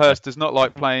that Paul Hurst does not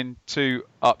like playing two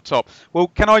up top. Well,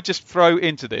 can I just throw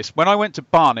into this? When I went to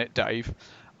Barnet, Dave,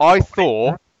 I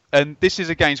thought, and this is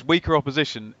against weaker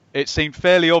opposition, it seemed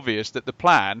fairly obvious that the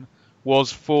plan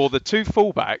was for the two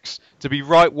fullbacks to be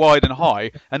right, wide and high,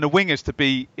 and the wingers to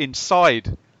be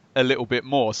inside a little bit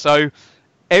more. So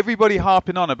everybody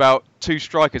harping on about two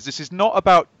strikers. This is not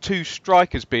about two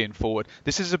strikers being forward.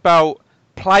 This is about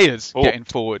players getting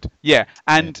forward. Yeah,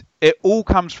 and it all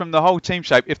comes from the whole team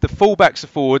shape. If the fullbacks are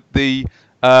forward, the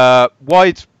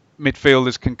wide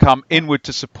midfielders can come inward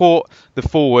to support the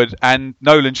forward, and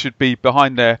Nolan should be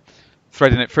behind there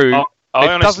threading it through.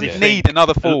 It doesn't need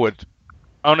another forward.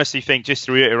 I honestly think, just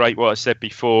to reiterate what I said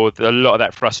before, that a lot of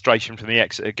that frustration from the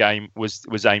Exeter game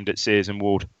was aimed at Sears and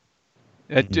Ward.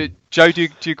 Joe, do you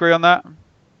agree on that?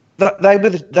 They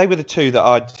were the two that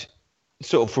I'd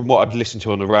sort of, from what I'd listened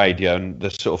to on the radio and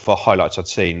the sort of highlights I'd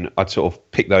seen, I'd sort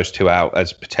of pick those two out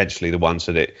as potentially the ones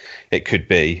that it could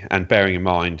be. And bearing in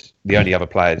mind the only other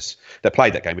players that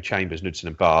played that game were Chambers, Knudsen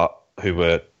and Bart, who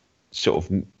were sort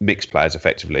of mixed players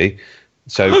effectively.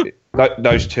 So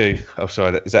those two. Oh,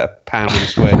 sorry. Is that a pound in the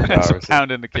square? That's a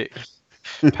pound in the kick.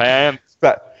 Pound.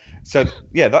 But so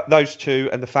yeah, those two,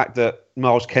 and the fact that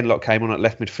Miles Kenlock came on at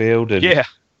left midfield, and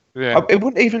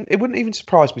it wouldn't even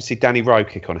surprise me to see Danny Rowe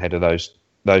kick on ahead of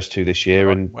those two this year.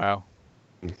 And wow.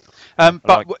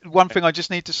 But one thing I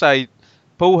just need to say,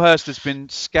 Paul Hurst has been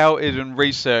scouted and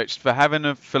researched for having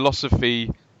a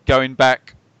philosophy going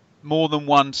back more than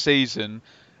one season.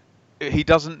 He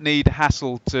doesn't need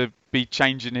hassle to be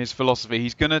changing his philosophy.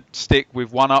 He's going to stick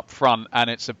with one up front, and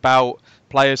it's about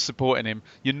players supporting him.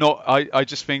 You're not. I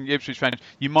just think Ipswich fans,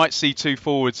 you might see two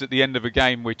forwards at the end of a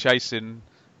game we're chasing,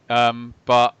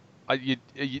 but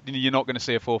you're not going to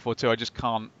see a 4-4-2.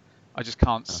 I just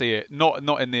can't see it.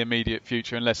 Not in the immediate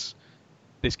future, unless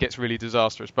this gets really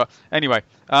disastrous. But anyway,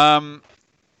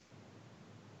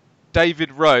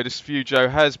 David Rowe, this is for you, Joe.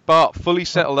 Has Bart fully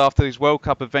settled after his World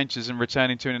Cup adventures and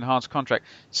returning to an enhanced contract?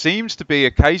 Seems to be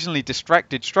occasionally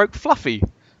distracted, stroke fluffy.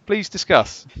 Please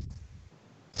discuss.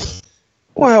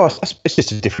 Well, it's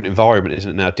just a different environment,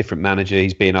 isn't it now? Different manager.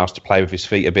 He's being asked to play with his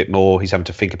feet a bit more. He's having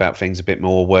to think about things a bit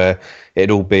more, where it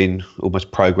had all been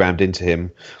almost programmed into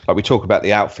him. Like we talk about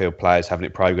the outfield players having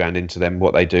it programmed into them,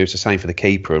 what they do. It's the same for the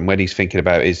keeper. And when he's thinking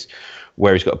about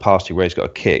where he's got a pass to, where he's got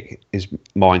a kick, his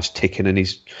mind's ticking and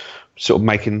he's sort of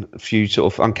making a few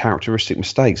sort of uncharacteristic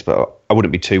mistakes. But I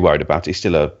wouldn't be too worried about it. He's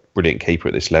still a brilliant keeper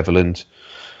at this level, and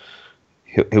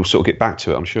he'll sort of get back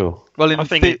to it, I'm sure. Well, I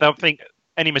think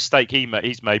any mistake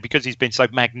he's made, because he's been so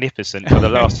magnificent for the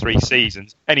last 3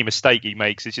 seasons, any mistake he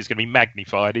makes is just going to be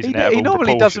magnified, isn't it? He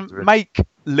normally doesn't make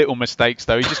little mistakes,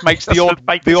 though. He just makes the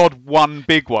odd one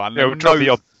big one. Yeah, drop the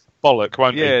odd bollock,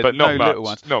 won't he? But not much. Little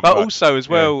ones. Not but much. Also, as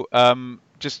well,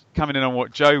 just coming in on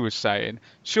what Joe was saying,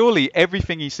 surely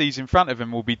everything he sees in front of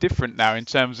him will be different now in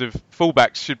terms of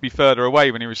fullbacks should be further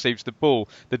away when he receives the ball.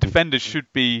 The defenders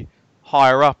should be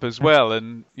higher up as well.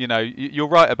 And, you're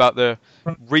right about the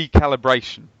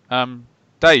recalibration.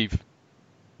 Dave,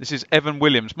 this is Evan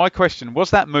Williams. My question,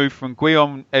 was that move from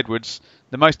Guillaume Edwards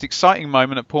the most exciting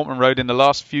moment at Portman Road in the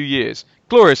last few years?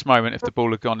 Glorious moment if the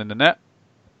ball had gone in the net.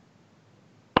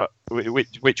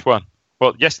 Which one?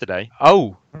 Well, yesterday.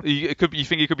 Oh, you think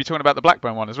you could be talking about the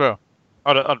Blackburn one as well?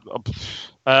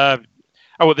 The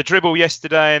dribble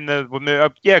yesterday and the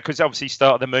move. Yeah, because obviously he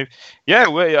started the move. Yeah,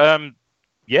 it would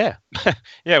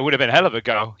have been a hell of a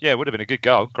goal. Yeah, it would have been a good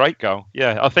goal, great goal.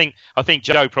 Yeah, I think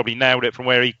Joe probably nailed it from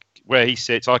where he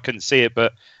sits. I couldn't see it,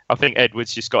 but I think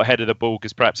Edwards just got ahead of the ball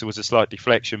because perhaps it was a slight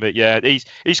deflection. But yeah,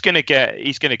 he's going to get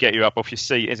you up off your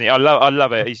seat, isn't he? I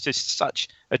love it. He's just such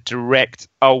a direct,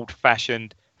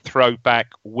 old-fashioned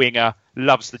throwback winger.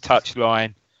 Loves the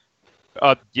touchline.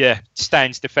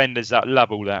 Stands defenders up.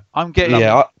 Love all that. I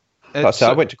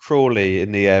went to Crawley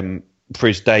in the for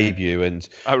his debut, and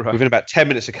within about 10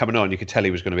 minutes of coming on, you could tell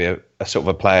he was going to be a sort of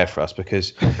a player for us,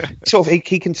 because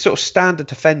he can sort of stand a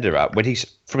defender up when he's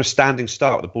from a standing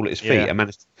start with the ball at his feet and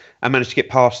manage to get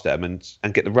past them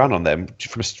and get the run on them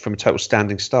from a total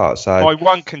standing start. So my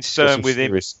one concern with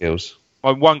him, skills.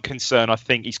 My one concern, I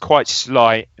think he's quite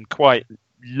slight and quite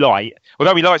light.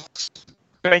 Although he likes,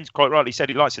 Ben's quite rightly said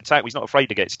he likes to attack. He's not afraid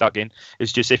to get stuck in.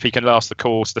 It's just if he can last the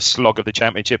course, the slog of the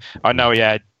Championship. I know he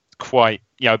had quite,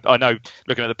 I know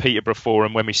looking at the Peterborough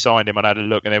Forum when we signed him, I had a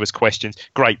look and there was questions.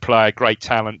 Great player, great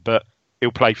talent, but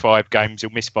he'll play 5 games,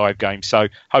 he'll miss 5 games. So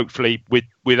hopefully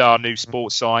with our new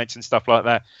sports science and stuff like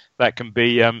that, that can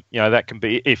be, that can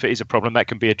be, if it is a problem, that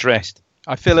can be addressed.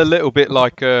 I feel a little bit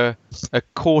like a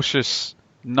cautious,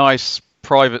 nice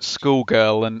private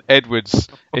schoolgirl, and Edwards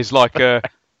is like a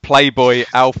playboy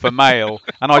alpha male,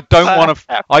 and I don't want to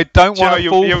fall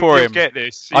for him.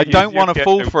 I don't want to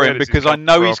fall for him because I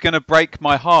know he's going to break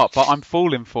my heart, but I'm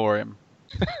falling for him.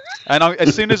 And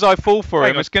as soon as I fall for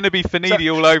him, it's going to be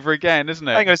Finidi all over again, isn't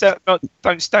it? Hang on,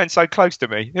 don't stand so close to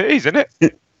me. It is, isn't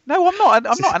it? No, I'm not.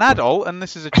 I'm not an adult, and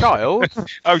this is a child.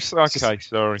 Oh, okay, sorry.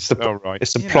 All right.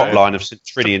 It's the plot line of St.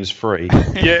 Trinian's Free.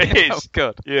 Yeah, it is. Oh,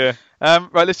 good. Yeah.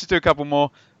 Right, let's just do a couple more.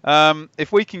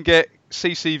 If we can get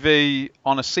CCV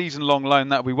on a season-long loan,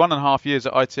 that would be 1.5 years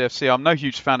at ITFC. I'm no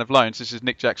huge fan of loans. This is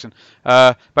Nick Jackson.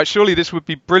 But surely this would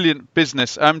be brilliant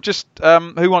business.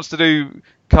 Who wants to do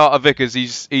Carter Vickers?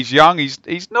 He's young.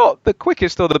 He's not the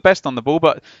quickest or the best on the ball,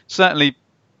 but certainly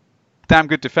damn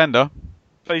good defender.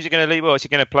 So is he going to leave? Well, is he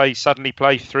going to suddenly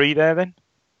play 3 there then?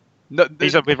 No,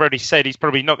 we've already said he's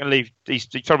probably not going to leave.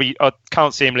 I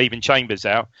can't see him leaving Chambers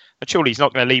out. And surely he's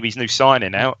not going to leave his new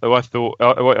signing out, who I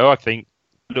think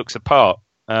looks apart.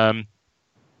 Don't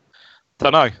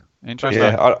know. Interesting.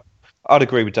 Yeah, I'd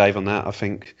agree with Dave on that. I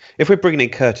think if we're bringing in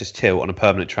Curtis Tilt on a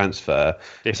permanent transfer,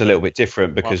 it's a little bit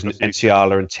different because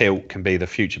Nsiala and Tilt can be the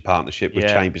future partnership with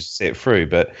Chambers to see it through.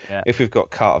 But if we've got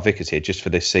Carter Vickers here just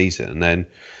for this season, then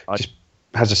just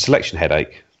has a selection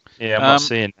headache. Yeah, I'm not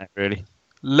seeing that really.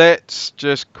 Let's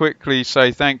just quickly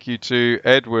say thank you to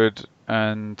Edward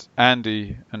and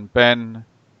Andy and Ben,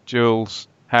 Jules,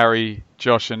 Harry,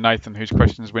 Josh and Nathan, whose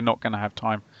questions we're not going to have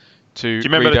time to read out.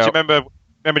 Do you remember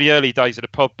the early days of the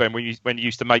pod, Ben, when you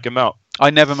used to make them up? I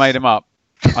never made them up.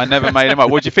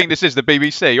 What do you think this is, the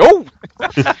BBC? Oh!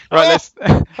 Right,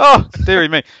 oh, dearie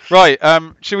me. Right,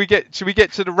 should we get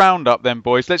to the roundup then,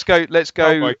 boys? Let's go.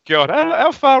 Oh my God,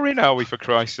 how far in are we, for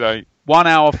Christ's sake? 1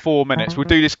 hour, 4 minutes. We'll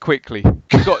do this quickly.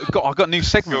 I've got a new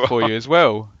segment for you as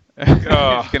well. It's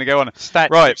going to go on.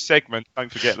 Right, segment.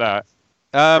 Don't forget that.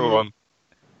 Go on.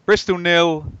 Bristol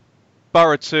 0,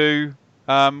 Borough 2.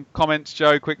 Comments,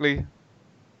 Joe, quickly.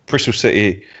 Bristol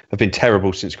City have been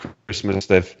terrible since Christmas.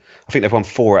 I think they've won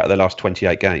 4 out of their last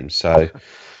 28 games. So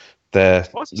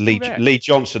Lee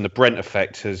Johnson, the Brent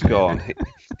effect has gone.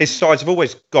 His sides have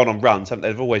always gone on runs, haven't they?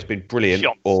 They've always been brilliant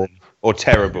or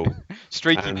terrible.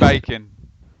 Streaky bacon.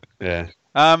 Yeah.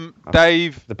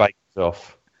 Dave. The bacon's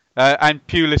off. And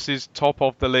Pulis is top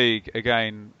of the league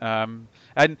again. I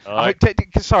had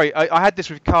this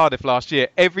with Cardiff last year.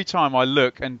 Every time I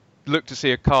look to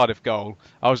see a Cardiff goal,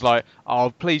 I was like,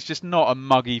 oh, please, just not a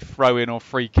muggy throw-in or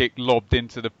free kick lobbed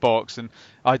into the box. And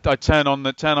I turn on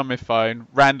my phone,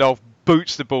 Randolph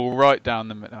boots the ball right down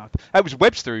the middle. That was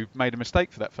Webster who made a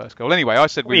mistake for that first goal. Anyway, I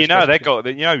said they got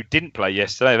didn't play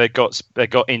yesterday. They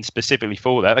got in specifically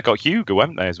for that. They got Hugo,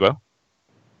 haven't they, as well?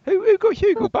 Who got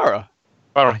Hugo? Borough.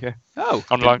 Borough, yeah. Oh,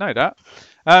 I didn't know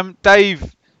that.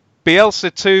 Dave,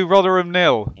 Bielsa 2, Rotherham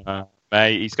 0.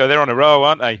 Mate, they're on a roll,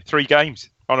 aren't they? 3 games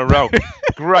on a roll.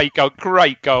 Great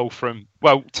goal from,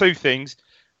 well, 2 things.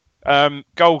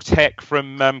 Goal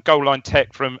line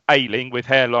tech from Ayling with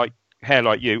hair like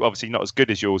you. Obviously not as good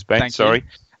as yours, Ben. Thank sorry.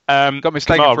 You. Got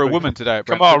mistaken Kamal for a Roof. woman today at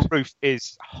Kamal Brentford. Roof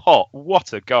is hot.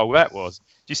 What a goal that was. Do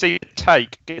you see the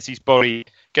take? Gets his body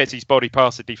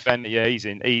past the defender. Yeah, he's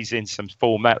in some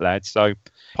format, lads. So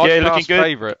Podcast looking good.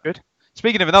 Favourite. Good.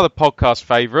 Speaking of another podcast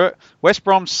favourite, West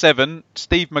Brom 7,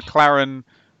 Steve McLaren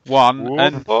 1,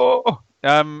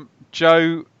 and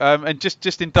Joe, and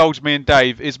just indulge me and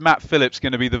Dave, is Matt Phillips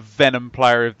going to be the Venom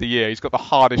Player of the Year? He's got the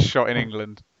hardest shot in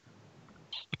England.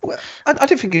 Well, I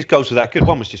didn't think his goals were that good.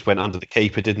 One was just went under the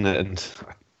keeper, didn't it? And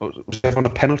was there on a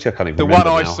penalty? I can't even remember. The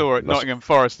one I saw at Nottingham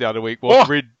Forest the other week was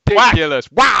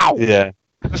ridiculous. Wow! Yeah.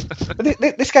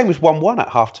 This game was 1-1 at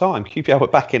half time. QPR were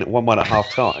back in at 1-1 at half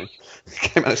time.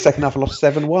 Came out in the second half and lost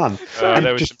 7-1.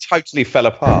 And just totally fell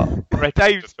apart.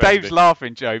 Dave's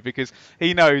laughing, Joe, because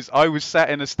he knows I was sat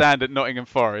in a stand at Nottingham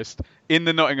Forest, in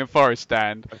the Nottingham Forest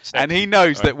stand, and he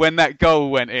knows that when that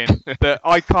goal went in, that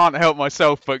I can't help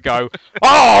myself but go,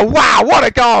 oh, wow, what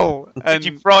a goal! And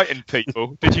did you frighten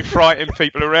people? Did you frighten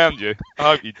people around you?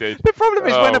 I hope you did. The problem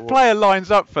is when a player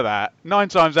lines up for that, 9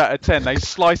 times out of 10, they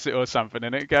slice it or something,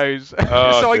 and it goes...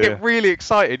 so I get really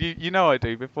excited. You know I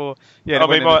do before... Yeah,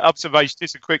 my observation,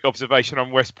 just a quick observation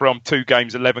on West Brom, 2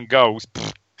 games, 11 goals.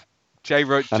 Jay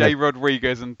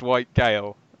Rodriguez and Dwight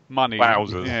Gale. Money.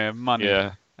 Wowzers. Yeah, money.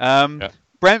 Yeah.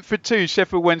 Brentford 2,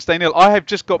 Sheffield Wednesday 0. I have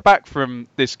just got back from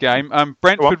this game.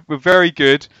 Brentford were very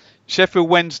good. Sheffield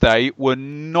Wednesday were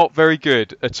not very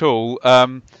good at all.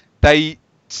 They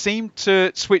seemed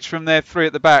to switch from their 3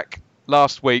 at the back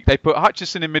last week. They put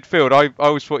Hutchison in midfield. I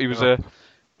always thought he was a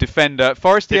defender.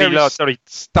 Forestieri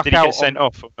stuck did he out. Get sent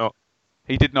off or not?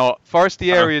 He did not.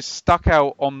 Forestieri is stuck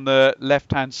out on the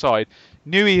left-hand side.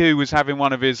 Nuihu was having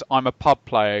one of his I'm a pub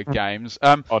player games.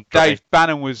 Dave,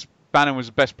 Bannon was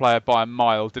the best player by a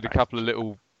mile, did a couple of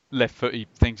little left-footy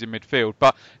things in midfield,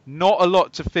 but not a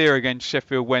lot to fear against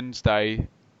Sheffield Wednesday.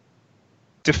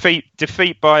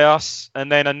 Defeat by us,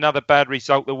 and then another bad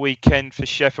result the weekend for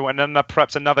Sheffield, and then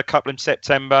perhaps another couple in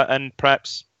September, and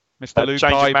perhaps Mr.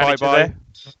 Lukai, bye-bye.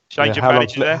 Change of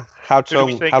manager there. How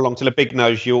long till a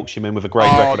big-nosed Yorkshireman with a great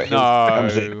record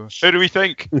comes in? Who do we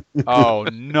think? Oh,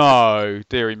 no,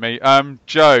 dearie me.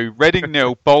 Joe, Reading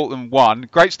 0, Bolton 1.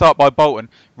 Great start by Bolton.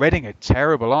 Reading are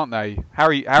terrible, aren't they?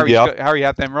 Harry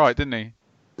had them right, didn't he?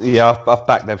 Yeah, I've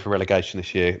backed them for relegation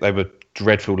this year. They were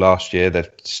dreadful last year. They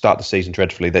start the season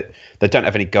dreadfully. They don't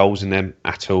have any goals in them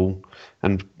at all.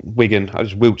 And Wigan, it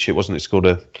was Wiltshire, wasn't it? Scored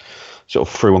a sort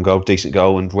of through-on goal, decent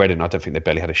goal, and Reading, I don't think they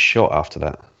barely had a shot after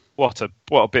that. What a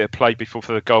bit of play before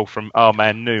for the goal from our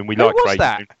man Noon. We like Craig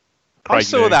Noon. I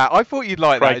saw that. I thought you'd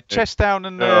like that. Chest down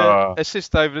and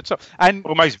assist over the top. And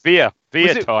almost Villa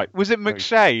type. Was it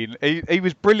McShane? He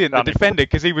was brilliant, the defender,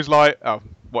 because he was like, oh,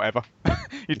 whatever.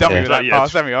 You've done me with that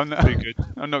pass, haven't you? I'm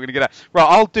not going to get that. Right,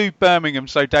 I'll do Birmingham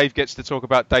so Dave gets to talk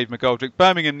about Dave McGoldrick.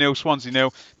 Birmingham 0, Swansea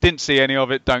 0. Didn't see any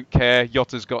of it, don't care.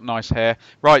 Yotta's got nice hair.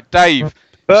 Right, Dave.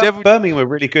 Birmingham were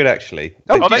really good, actually.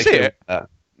 Oh, did you see it?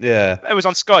 Yeah. It was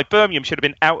on Sky. Birmingham should have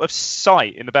been out of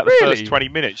sight in about the first 20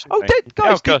 minutes. Oh,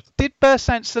 did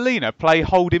Bersant Salina play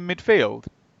holding midfield?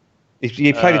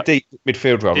 He played a deep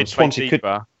midfield role. Swansea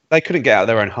couldn't get out of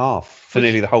their own half for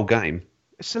nearly the whole game.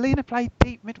 Salina played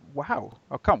deep mid. Wow.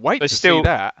 I can't wait to see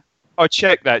that. I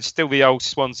checked that. It's still the old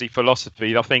Swansea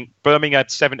philosophy. I think Birmingham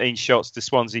had 17 shots to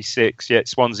Swansea 6, yet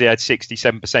Swansea had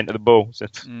 67% of the ball. So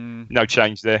no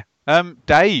change there.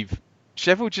 Dave,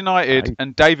 Sheffield United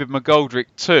and David McGoldrick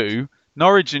 2,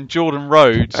 Norwich and Jordan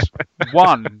Rhodes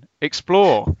 1.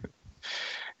 Explore.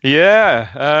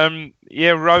 Yeah,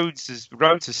 Rhodes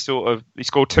has sort of he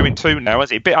scored 2 in 2 now.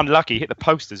 Is he a bit unlucky? He hit the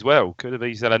post as well. Could have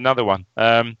easily had another one.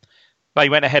 They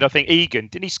went ahead. I think Egan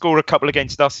didn't he score a couple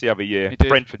against us the other year?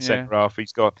 Brentford centre half.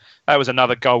 That was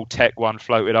another goal tech one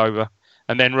floated over.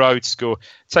 And then Rhodes scored.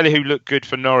 Tell you who looked good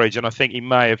for Norwich, and I think he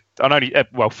may have.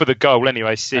 For the goal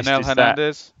anyway. Anel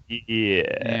Hernandez.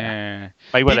 Yeah.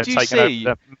 May well have taken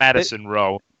the Madison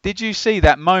role. Did you see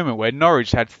that moment where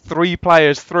Norwich had 3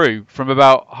 players through from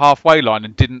about halfway line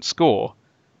and didn't score?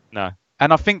 No.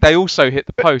 And I think they also hit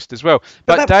the post as well.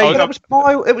 But Dave,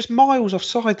 it was miles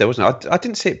offside there, wasn't it? I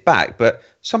didn't see it back, but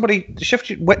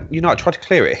Sheffield United tried to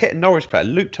clear it, hit a Norwich player,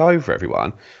 looped over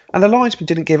everyone, and the linesman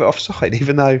didn't give it offside,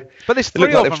 even though. But there's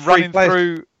 3 of them running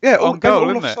through Yeah, on goal,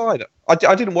 isn't it? offside.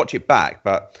 I didn't watch it back,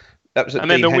 but that was. And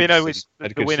then the winner was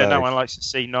the winner. No one likes to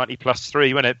see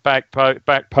 90+3, wasn't it? Back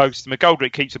post.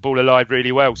 McGoldrick keeps the ball alive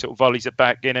really well. Sort of volleys it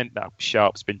back in, and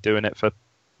Sharp's been doing it for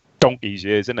donkey's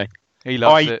years, isn't he? He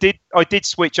loves it. I did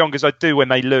switch on because I do when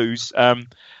they lose.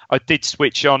 I did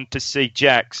switch on to see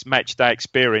Jack's match day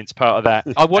experience part of that.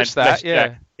 I watched that. Yeah,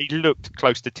 Jack, he looked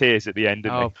close to tears at the end.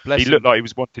 Didn't he? Bless He looked like he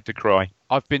was wanted to cry.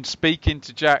 I've been speaking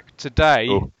to Jack today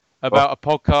about a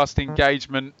podcast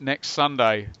engagement next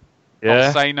Sunday. Yeah.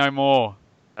 I'll say no more.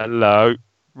 Hello.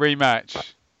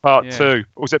 Rematch. Part 2.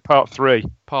 Or was it part 3?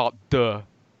 Part 2.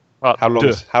 How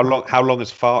long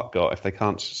has Fart got if they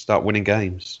can't start winning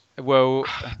games? Well,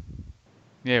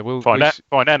 yeah, we'll find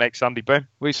out next Sunday, Ben.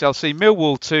 We shall see.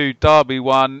 Millwall 2, Derby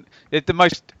 1. It's the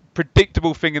most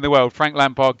predictable thing in the world. Frank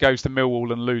Lampard goes to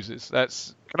Millwall and loses.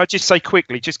 Can I just say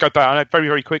quickly, just go back, very,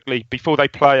 very quickly, before they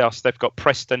play us, they've got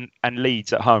Preston and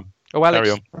Leeds at home. Oh,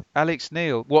 Alex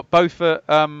Neil. What, both at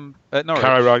Norwich?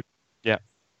 Carrow Road, yeah.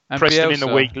 And Preston Bielsa. in the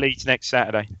week, Leeds next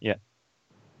Saturday, yeah.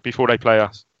 Before they play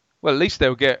us. Well, at least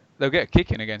they'll get a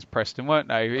kick in against Preston, won't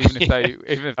they? Even if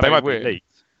they won't win. Leeds.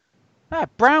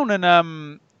 Brown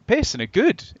and Pearson are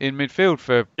good in midfield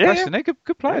for Preston. They're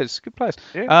good players. Good players.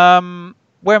 Yeah.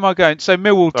 Where am I going? So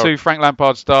Millwall 2, Frank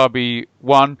Lampard's Derby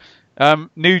 1.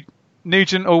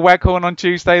 Nugent or Waghorn on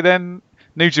Tuesday then?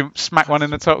 Nugent smacked one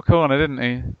in the top corner, didn't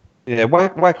he? Yeah,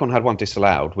 Waghorn had one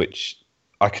disallowed, which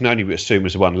I can only assume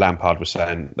was the one Lampard was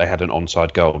saying they had an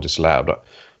onside goal disallowed.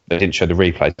 They didn't show the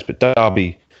replays, but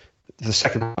Derby, the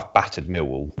second half battered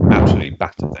Millwall, absolutely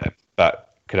battered them,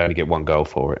 but could only get one goal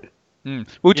for it.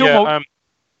 Well, go ahead,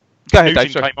 Dave.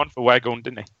 Nugent came on for Waghorn,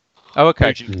 didn't he? Oh,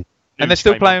 okay. And they're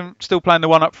still playing the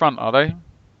one up front, are they?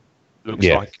 Looks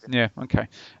like. Yeah. Okay.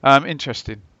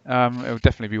 Interesting. It'll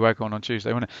definitely be Waghorn on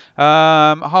Tuesday, won't it?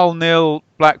 Hull 0,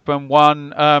 Blackburn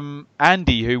 1.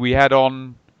 Andy, who we had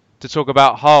on to talk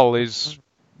about Hull, is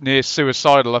near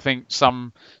suicidal. I think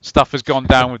some stuff has gone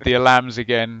down with the Alams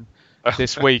again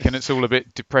this week, and it's all a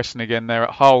bit depressing again there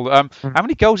at Hull. How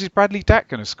many goals is Bradley Dack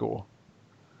going to score?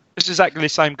 It's exactly the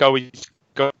same goal he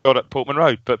got at Portman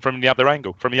Road, but from the other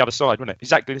angle, from the other side, wasn't it?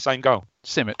 Exactly the same goal.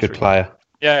 Symmetry. Good player.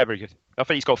 Yeah, very good. I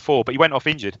think he's got 4, but he went off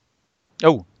injured.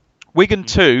 Oh, Wigan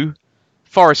 2,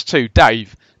 Forest 2.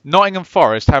 Dave, Nottingham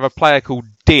Forest have a player called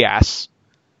Diaz,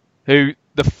 who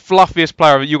the fluffiest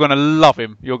player. You're going to love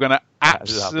him. You're going to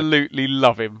absolutely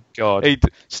love him. God, he'd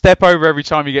step over every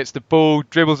time he gets the ball,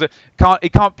 dribbles it. He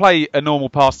can't play a normal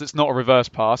pass that's not a reverse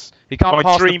pass. He can't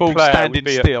pass the ball standing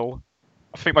still.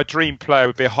 I think my dream player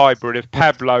would be a hybrid of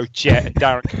Pablo, Jet, and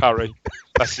Darren Curry.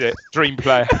 That's it. Dream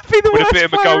player. With a bit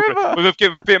of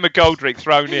McGoldrick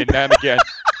thrown in now and again.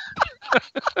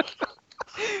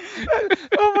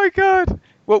 Oh my God!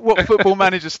 What football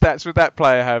manager stats would that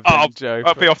player have, then, Joe?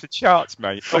 I'll be off the charts,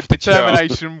 mate.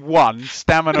 Determination 1,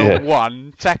 stamina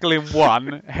 1, tackling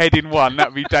 1, heading 1.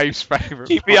 That'd be Dave's favourite.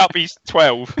 Keep me up. He's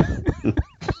 12.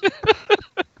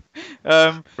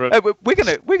 We're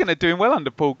gonna doing well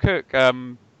under Paul Cook,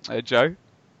 Joe.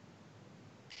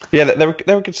 Yeah, they're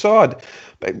a good side.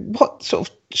 But what sort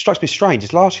of strikes me strange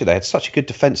is last year they had such a good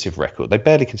defensive record. They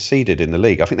barely conceded in the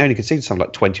league. I think they only conceded something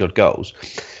like 20 odd goals.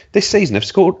 This season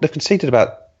they've conceded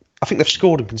about. I think they've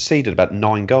scored and conceded about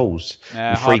 9 goals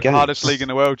in 3 games. Hardest league in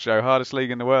the world, Joe. Hardest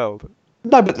league in the world.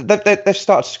 No, but they've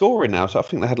started scoring now. So I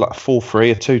think they had like a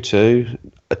 4-3, a 2-2.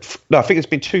 No, I think it's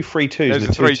been 2 3-2s. There's a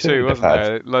 3-2, wasn't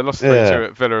there? They lost 3-2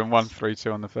 at Villa and won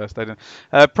 3-2 on the first day.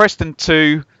 Preston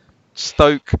 2,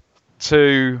 Stoke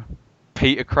 2,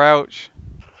 Peter Crouch.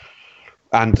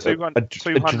 And a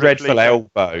dreadful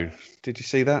elbow. Did you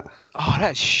see that? Oh,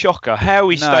 that's shocker. How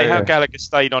Gallagher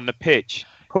stayed on the pitch.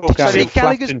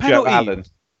 Gallagher's penalty.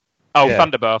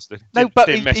 Thunder bastard. No, but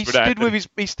he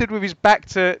stood with his back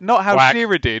to not how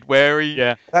Shearer did, where he.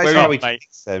 Yeah, that's how he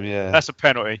takes them. Yeah, that's a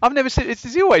penalty. I've never seen.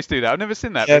 Does he always do that? I've never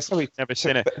seen that. Yeah, never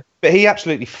seen it. But he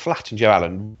absolutely flattened Joe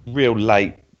Allen, real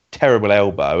late, terrible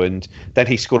elbow, and then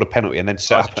he scored a penalty and then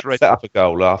set up a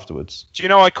goal afterwards. Do you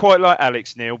know I quite like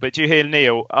Alex Neil, but do you hear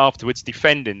Neil afterwards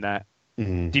defending that?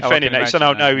 Defending that. So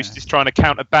no, he's just trying to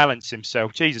counterbalance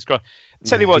himself. Jesus Christ.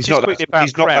 Tell you what, he's just not quickly about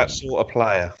He's not that sort of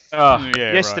player.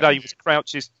 Yesterday was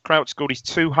Crouch scored his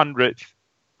 200th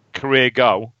career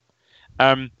goal.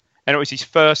 And it was his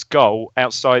first goal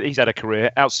outside. He's had a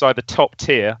career outside the top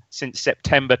tier since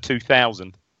September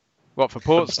 2000. What, for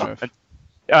Portsmouth?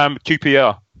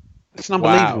 QPR. It's an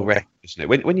unbelievable record, isn't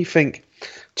it? When you think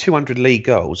 200 league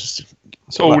goals,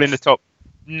 it's all in the top,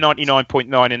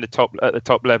 99.9 in the top at the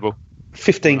top level.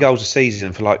 15 goals a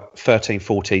season for like 13,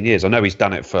 14 years. I know he's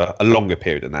done it for a longer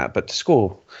period than that, but to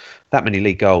score that many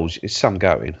league goals is some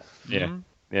going. Yeah.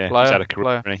 Yeah, player, he's had a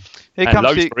career. player. And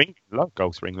loads for England. Love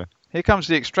goals for England. Here comes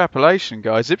the extrapolation,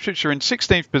 guys. Ipswich are in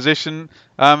 16th position.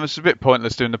 It's a bit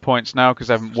pointless doing the points now because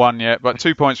they haven't won yet, but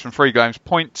 2 points from 3 games.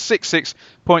 0.66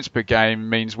 points per game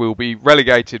means we'll be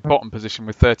relegated bottom position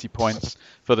with 30 points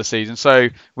for the season. So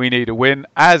we need a win.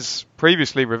 As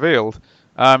previously revealed,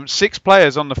 6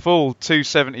 players on the full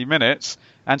 270 minutes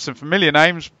and some familiar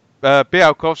names,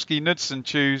 Białkowski, Knudsen,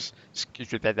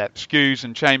 Skuse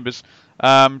and Chambers,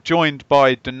 joined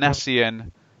by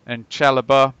Donacien and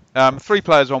Chalobah. 3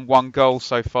 players on 1 goal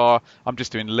so far. I'm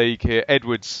just doing league here.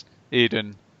 Edwards,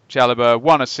 Eden, Chalobah.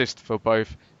 1 assist for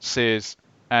both Sears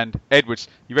and Edwards.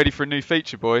 You ready for a new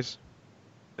feature, boys?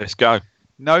 Let's go.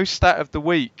 No stat of the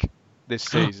week this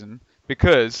season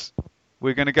because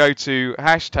we're going to go to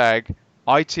hashtag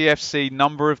ITFC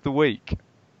number of the week.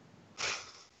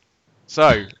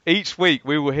 So each week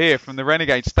we will hear from the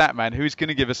Renegade Statman who's going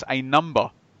to give us a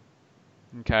number.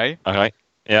 Okay. Okay.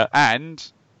 Yeah. And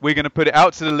we're going to put it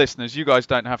out to the listeners. You guys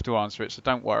don't have to answer it, so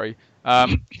don't worry.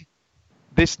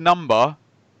 This number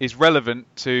is relevant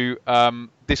to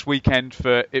this weekend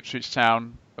for Ipswich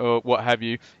Town or what have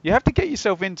you. You have to get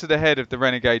yourself into the head of the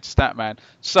Renegade Statman.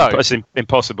 So it's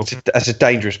impossible. That's a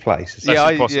dangerous place. It's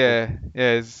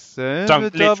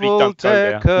Don't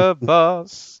double-decker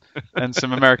bus and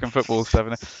some American football stuff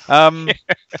in it.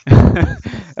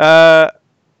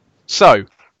 So.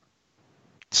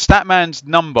 Statman's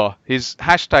number, his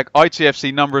hashtag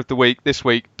ITFC number of the week this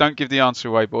week, don't give the answer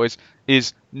away, boys,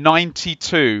 is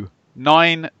 92.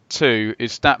 92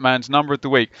 is Statman's number of the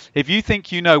week. If you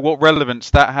think you know what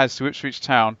relevance that has to Ipswich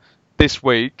Town this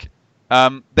week,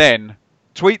 then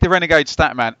tweet the Renegade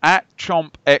Statman at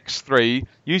ChompX3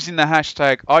 using the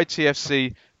hashtag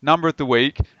ITFC number of the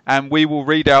week, and we will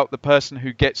read out the person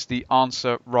who gets the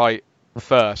answer right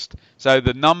first. So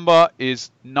the number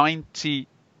is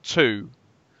 92.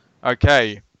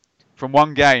 Okay, from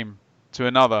one game to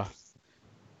another.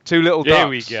 2 little ducks. Here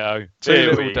we go. 2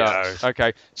 little ducks.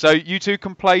 Okay, so you two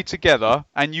can play together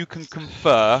and you can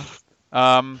confer.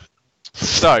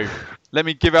 So, let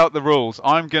me give out the rules.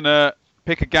 I'm going to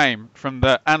pick a game from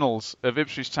the annals of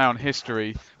Ipswich Town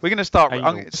history. We're going to start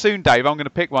soon, Dave. I'm going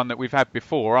to pick one that we've had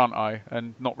before, aren't I?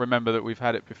 And not remember that we've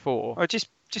had it before. Oh,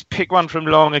 just pick one from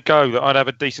long ago that I'd have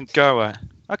a decent go at.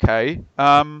 Okay.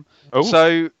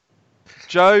 So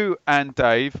Joe and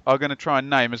Dave are going to try and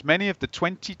name as many of the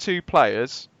 22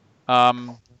 players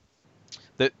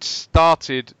that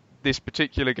started this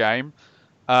particular game.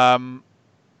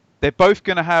 They're both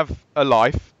going to have a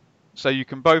life, so you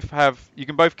can both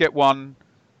get one.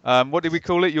 What did we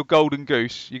call it? Your golden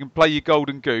goose. You can play your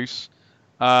golden goose,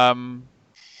 and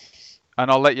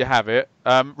I'll let you have it.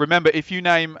 Remember, if you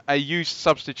name a used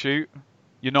substitute,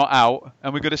 you're not out,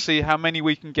 and we're going to see how many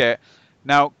we can get.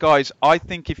 Now, guys, I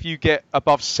think if you get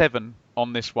above 7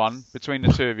 on this one, between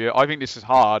the two of you, I think this is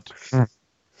hard.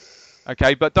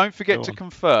 Okay, but don't forget to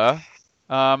confer.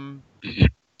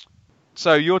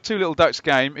 So your 2 Little Ducks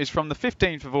game is from the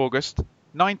 15th of August,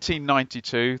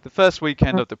 1992, the first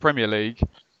weekend of the Premier League,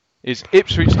 is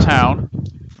Ipswich Town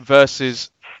versus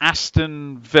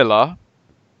Aston Villa.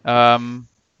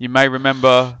 You may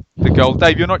remember the goal.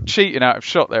 Dave, you're not cheating out of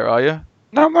shot there, are you?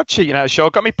 No, I'm not cheating out of shot.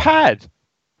 I've got my pad.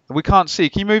 We can't see.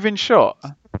 Can you move in shot?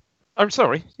 I'm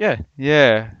sorry. Yeah.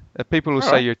 Yeah. People will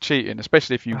say you're cheating,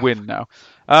 especially if you win now.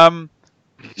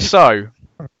 So,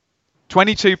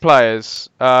 22 players.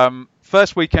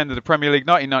 First weekend of the Premier League,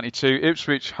 1992.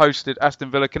 Ipswich hosted Aston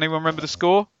Villa. Can anyone remember the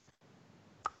score?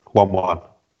 1-1.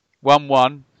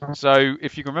 1-1. So,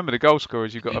 if you can remember the goal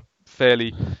scorers, you've got a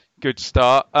fairly good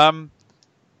start.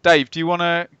 Dave, do you want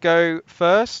to go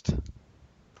first?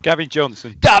 Gavin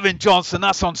Johnson. Gavin Johnson,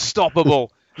 that's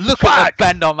unstoppable. Look at the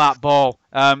bend on that ball.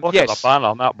 Look at the bend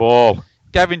on that ball.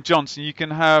 Gavin Johnson, you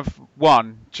can have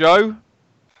one. Joe?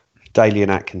 Dalian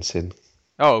Atkinson.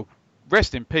 Oh,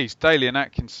 rest in peace, Dalian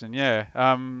Atkinson, yeah.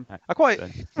 I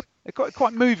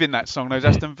quite moving that song, those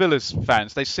Aston Villa's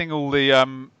fans. They sing all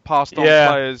the passed on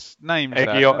players' names.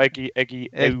 Eggy,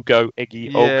 Ugo, Eggy,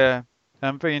 Og. Yeah,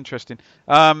 very interesting.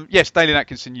 Yes, Dalian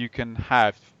Atkinson you can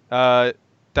have.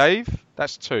 Dave,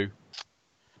 that's 2.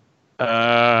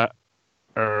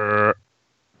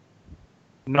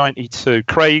 92.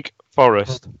 Craig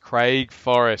Forrest. Craig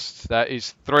Forrest, that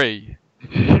is 3.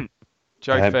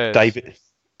 Joe Fairs.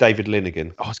 David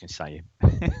Linnigan. I was going to say him.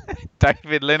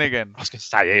 David Linnigan. I was going to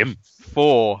say him.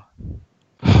 4.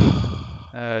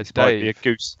 This might be a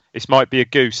goose. This might be a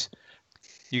goose.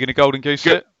 You going to golden goose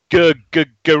it?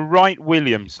 Geraint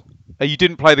Williams. You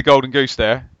didn't play the golden goose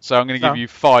there, so I'm going to give you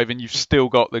 5, and you've still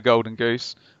got the golden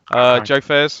goose. Joe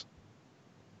Fairs.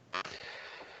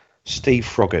 Steve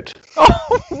Froggatt.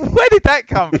 Oh, where did that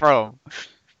come from?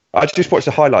 I just watched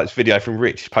the highlights video from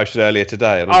Rich posted earlier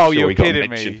today, and I'm sure you're he got kidding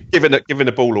mentioned, me. giving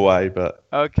the ball away. But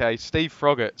Okay, Steve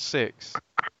Froggatt, 6.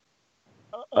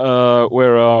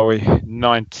 Where are we?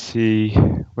 90.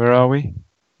 Where are we?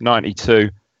 92.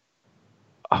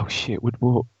 Oh shit!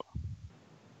 Woodward.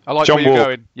 I like John where you're Walk.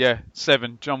 going. Yeah,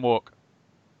 7. John Walk.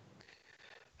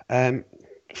 I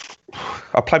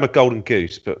play my golden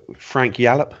goose, but Frank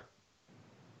Yallop.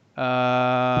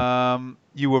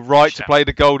 You were right to play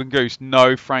the Golden Goose.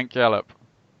 No, Frank Yallop.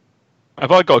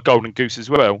 Have I got a golden goose as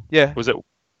well? Yeah, Was it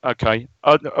okay?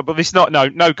 But it's not.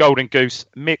 No golden goose.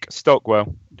 Mick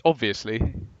Stockwell.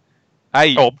 obviously.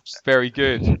 8. Oh, Very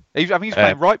good. I think he's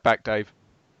playing right back, Dave.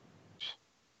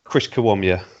 Chris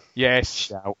Kawamia. Yes.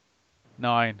 shout.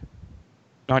 9.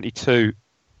 92.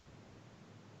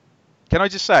 Can I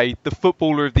just say, the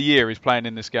footballer of the year is playing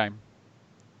in this game?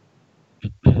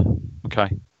 Okay.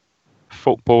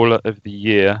 Footballer of the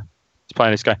year. He's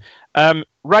playing this game.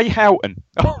 Ray Houghton.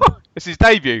 It's his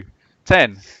debut.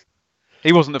 10.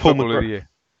 He wasn't the Paul footballer of McGrath. the year.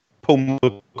 Paul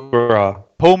McGrath.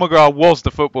 Paul McGrath was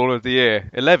the footballer of the year.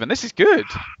 11. This is good.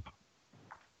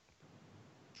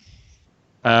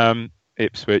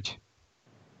 Ipswich.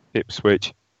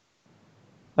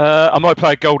 I might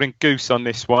play a golden goose on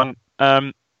this one.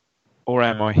 Or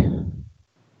am I?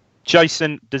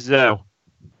 Jason Dezelle.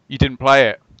 You didn't play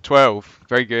it. 12.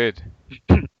 Very good.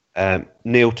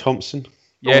 Neil Thompson.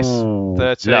 Yes. Ooh,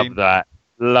 13.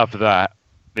 Love that.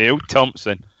 Neil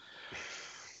Thompson.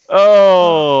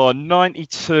 Oh,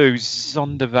 92.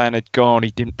 Zondervan had gone.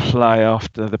 He didn't play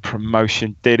after the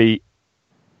promotion, did he?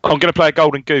 I'm going to play a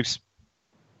golden goose.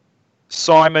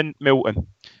 Simon Milton.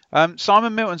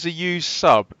 Simon Milton's a used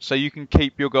sub, so you can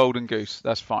keep your Golden Goose.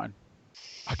 That's fine.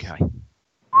 Okay.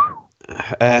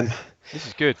 This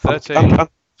is good. 13.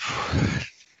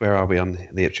 Where are we on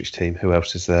the Ipswich team? Who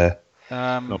else is there?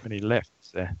 Not many left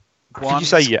is there. Did One. you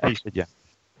say yeah? You said yeah.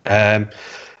 I think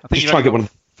Just you've try only and get got one.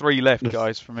 3 left,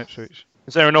 guys, from Ipswich.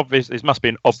 Is there an obvious? There must be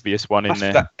an obvious one in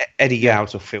there. Eddie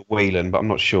Yowes or Phil Whelan, but I'm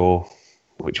not sure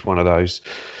which one of those.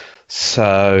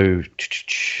 So,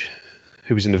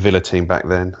 who was in the Villa team back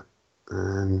then?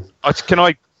 Can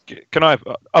I?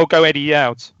 I'll go Eddie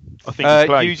Yowes. I think he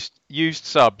played. Used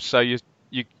sub, so you're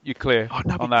clear Oh,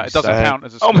 no, on that. It doesn't so- count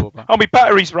as a score. but- Oh, my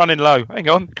battery's running low. Hang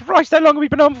on. Christ, how long have we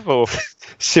been on for?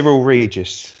 Cyril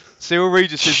Regis. Cyril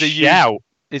Regis Shout.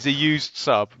 is a used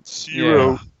sub.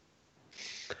 Cyril.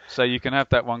 So you can have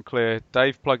that one clear.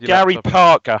 Dave, plug your Gary laptop in.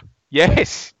 Parker.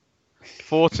 Yes.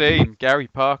 14. Gary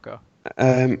Parker.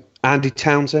 Andy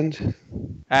Townsend.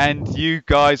 And you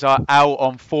guys are out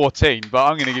on 14, but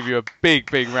I'm going to give you a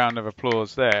big round of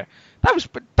applause there. That was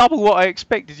double what I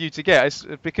expected you to get. It's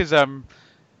because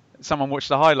someone watched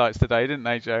the highlights today, didn't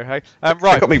they, Joe? Hey, They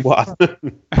right. got me one.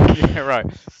 Yeah, right.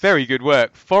 Very good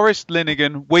work. Forrest,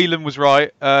 Linnigan, Whelan was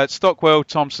right. Stockwell,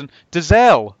 Thompson,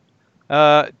 Dezelle,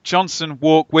 Johnson,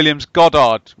 Walk, Williams,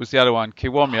 Goddard was the other one.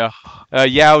 Kiwamia,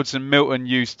 Yowds and Milton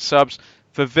used subs.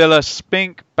 For Villa,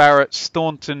 Spink, Barrett,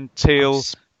 Staunton, Teal,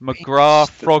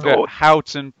 McGrath, Froggatt,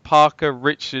 Houghton, Parker,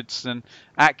 Richardson,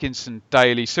 Atkinson,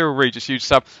 Daly, Cyril Regis used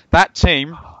sub. That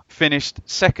team finished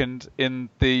second in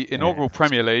the inaugural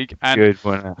Premier League and Good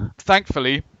one.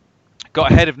 thankfully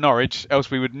got ahead of Norwich, else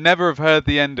we would never have heard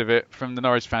the end of it from the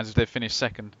Norwich fans if they finished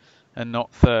second and not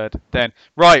third then.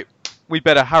 Right, we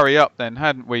better hurry up then,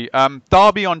 hadn't we?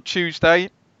 Derby on Tuesday,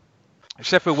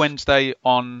 Sheffield Wednesday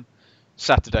on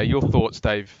Saturday. Your thoughts,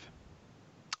 Dave?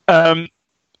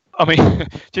 I mean,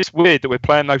 just weird that we're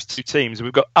playing those two teams.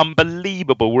 We've got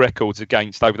unbelievable records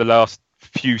against over the last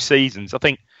few seasons. I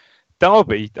think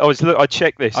Derby. I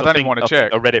checked this. I don't even want to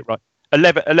check. I read it right.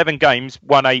 11 games,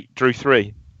 won 8, drew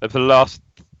 3 of the last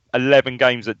 11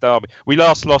 games at Derby. We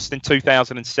last lost in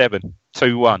 2007,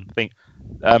 2-1. I think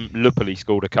Lupoli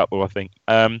scored a couple. I think.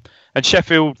 And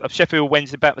Sheffield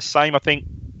Wednesday about the same. I think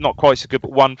not quite so good,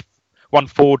 but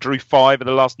 1-4, drew 5 of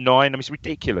the last 9. I mean, it's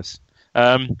ridiculous.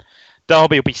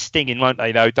 Derby will be stinging, won't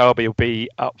they? Though Derby will be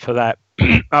up for that,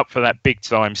 big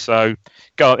time. So,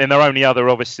 and their only other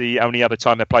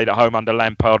time they played at home under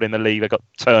Lampard in the league, they got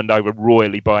turned over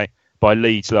royally by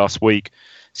Leeds last week.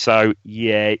 So,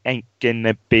 yeah, it ain't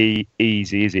gonna be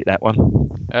easy, is it? That one,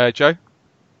 Joe?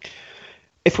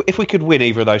 If we could win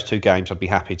either of those two games, I'd be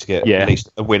happy to get at least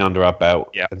a win under our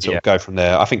belt and sort of go from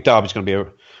there. I think Derby's going to be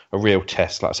a real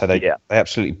test. Like I said, they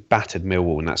absolutely battered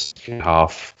Millwall in that second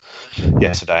half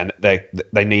yesterday, and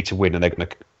they need to win, and they're going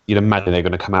to. You'd imagine they're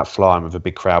going to come out flying with a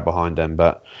big crowd behind them.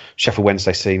 But Sheffield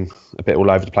Wednesday seem a bit all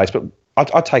over the place. But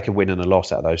I'd take a win and a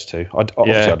loss out of those two.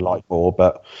 Obviously, I'd like more,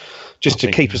 but just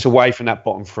to keep us away from that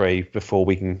bottom three before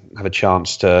we can have a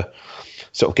chance to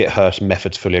sort of get Hurst's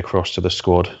methods fully across to the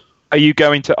squad. Are you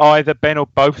going to either, Ben, or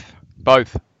both?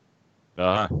 Both.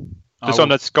 It's on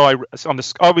the Sky.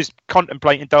 I was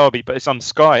contemplating Derby, but it's on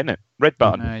Sky, isn't it? Red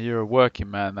button. You're a working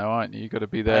man, though, aren't you? You've got to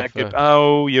be there.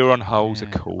 You're on holes,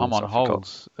 of course. I'm on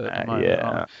holes at the moment.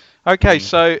 Yeah. Okay,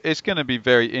 so it's going to be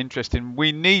very interesting.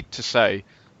 We need to say,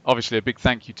 obviously, a big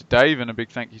thank you to Dave and a big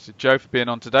thank you to Joe for being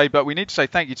on today. But we need to say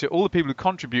thank you to all the people who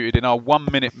contributed in our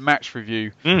 1-minute match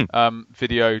review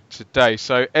video today.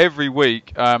 So every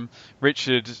week,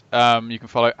 Richard, you can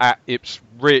follow at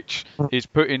IpsRich, is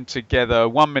putting together a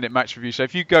 1-minute match review. So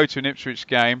if you go to an Ipswich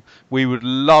game, we would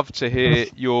love to hear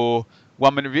your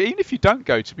 1-minute review. Even if you don't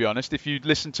go, to be honest, if you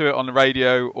listen to it on the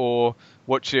radio or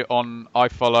watch it on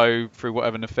iFollow through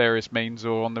whatever nefarious means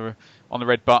or on the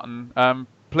red button,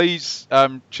 please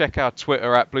check our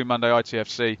Twitter at Blue Monday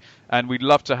ITFC, and we'd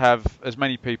love to have as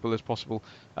many people as possible.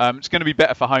 It's going to be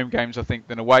better for home games, I think,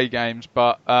 than away games,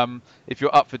 but if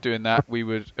you're up for doing that, we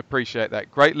would appreciate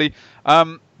that greatly.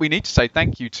 We need to say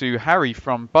thank you to Harry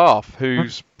from Bath,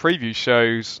 whose preview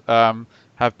shows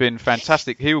have been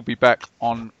fantastic. He will be back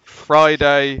on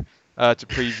Friday to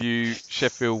preview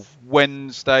Sheffield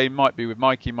Wednesday. Might be with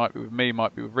Mikey, might be with me,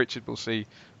 might be with Richard. We'll see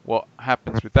what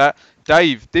happens with that.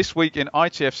 Dave, this week in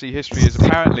ITFC history is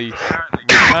apparently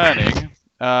returning.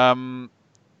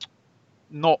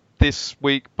 Not this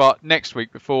week, but next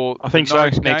week before. I think so.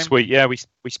 Norwich Next game. week. Yeah, we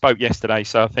spoke yesterday,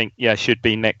 so I think should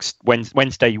be next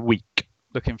Wednesday week.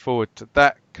 Looking forward to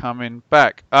that coming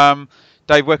back.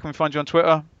 Dave, where can we find you on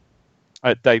Twitter?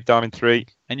 At Dave Diamond 3.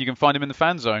 And you can find him in the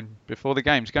fan zone before the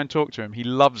games. Go and talk to him. He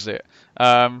loves it.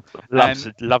 Loves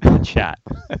the chat.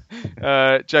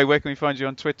 Joe, where can we find you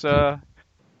on Twitter?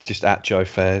 Just at Joe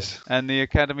Fairs. And the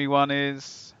Academy one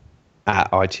is? At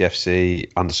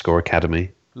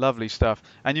ITFC_Academy. Lovely stuff.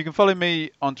 And you can follow me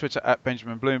on Twitter at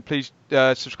Benjamin Bloom. Please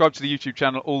subscribe to the YouTube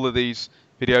channel. All of these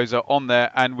videos are on there,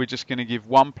 and we're just going to give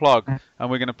one plug, and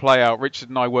we're going to play out. Richard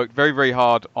and I worked very, very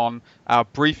hard on our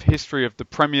brief history of the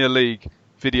Premier League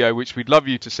video, which we'd love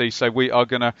you to see. So we are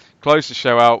going to close the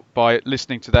show out by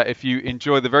listening to that. If you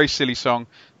enjoy the very silly song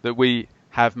that we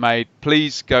have made,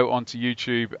 please go onto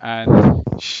YouTube and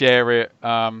share it.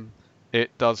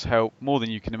 It does help more than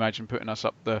you can imagine, putting us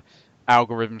up the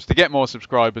algorithms to get more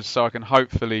subscribers, so I can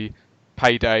hopefully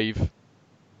pay Dave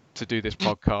to do this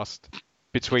podcast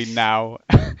between now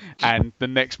and the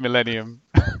next millennium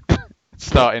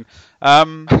starting.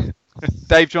 Dave,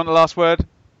 do you want the last word?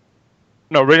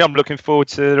 No, really, I'm looking forward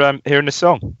to hearing the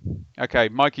song. Okay,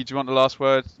 Mikey, do you want the last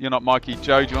word? You're not Mikey.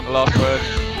 Joe, do you want the last word?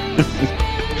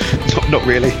 Not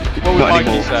really. What would not Mikey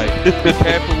anymore. say? Be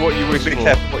careful what you wish for.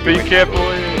 Be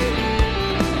careful.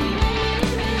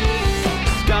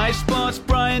 Sky Sports,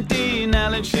 Brian Dean,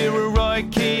 Alan Shearer, Roy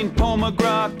Keane, Paul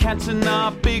McGrath,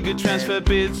 Cantona, bigger transfer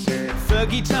bids.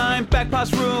 Fergie time, back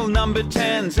pass rule, number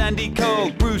 10s, Andy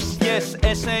Cole, Bruce, yes,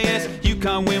 SAS, you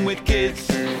can't win with kids.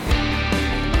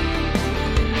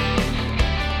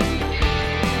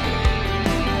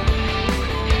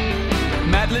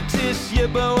 Matt Letizia,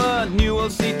 Boa, Newell,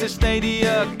 Zeta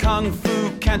Stadia, Kung Fu,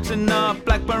 Cantona,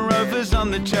 Blackburn Rovers on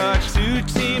the charge. 2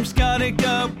 teams gotta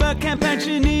go, Bergkamp,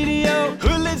 Pancinidio,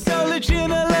 Hullet, Zola,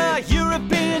 Ginola,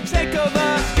 European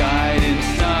takeover. Sky didn't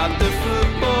start the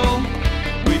football,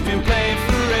 we've been playing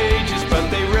for ages, but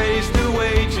they raised the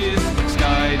wages.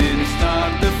 Sky didn't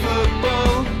start the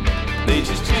football, they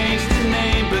just changed the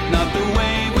name, but not the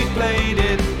way we played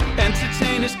it.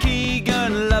 Entertainers,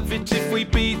 Keegan, love it if we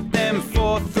beat them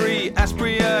 4-3.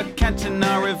 Aspria,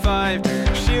 Cantona revived.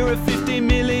 Shearer 50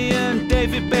 million.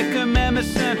 David Beckham,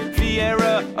 Emerson,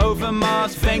 Vieira,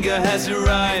 Overmars, Wenger has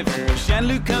arrived.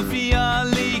 Gianluca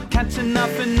Vialli, Cantona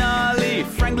finale.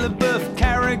 Frank Leboeuf,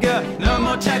 Carragher, no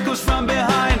more tackles from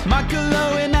behind. Michael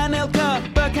Owen, Anelka,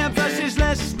 Bergkamp versus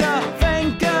Leicester.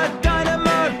 Wenger,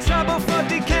 Dynamo, trouble for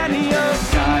Di Canio.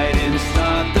 Sky didn't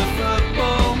start the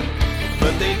football,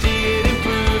 but they did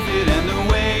improve it, and the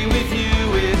way we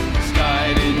view it.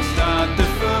 Sky didn't start the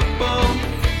football,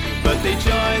 but they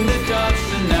joined the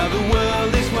dots, and now the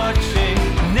world is watching.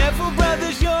 Neville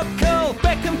Brothers, York Cole,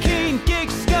 Beckham, Keane,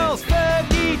 Giggs, Skulls,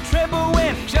 Fergie, treble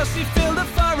win, Chelsea filled a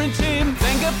foreign team.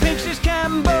 Wenger pinches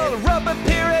Campbell, Robert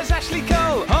Pires, Ashley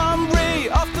Cole, Henry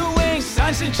off the wing,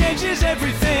 signs and changes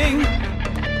everything.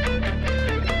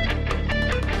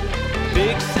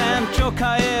 Big Sam,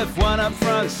 Chokayev, one up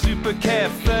front, Super Kev,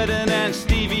 Ferdinand,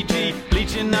 Stevie G,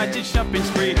 Leeds United shopping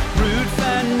spree, Rude,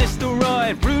 Van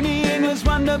Nistelrooy, Rooney, England's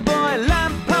wonder boy,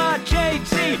 Lampard,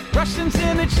 JT, Russians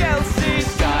in the Chelsea.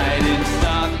 Sky didn't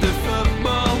start the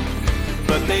football,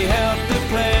 but they helped the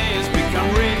players become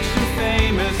rich and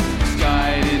famous.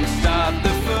 Sky didn't start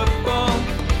the football,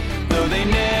 though they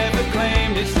never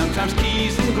claimed it, sometimes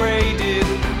Keys and Gray did.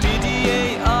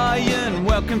 Didier,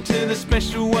 with a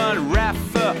special one.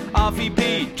 Rafa,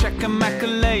 RVP, Checker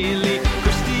Makalele.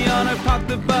 Cristiano parked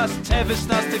the bus, Tevez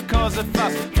starts to cause a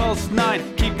fuss. False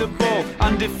 9, keep the ball,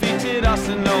 undefeated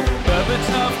Arsenal.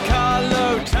 Berbatov,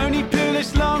 Carlo, Tony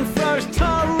Pulis, long throws,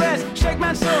 Torres, Sheikh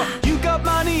Mansour. You got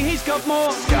money, he's got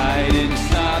more. Sky didn't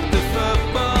start the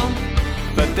football,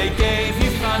 but they gave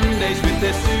you fun days with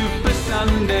their Super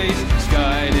Sundays.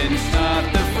 Sky didn't start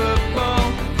the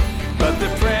football, but the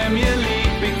Premier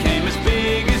League became as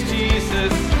big as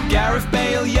Jesus. Gareth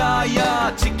Bale,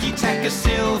 Yaya, Tiki-Taka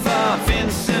Silva,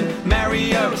 Vincent,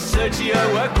 Mario, Sergio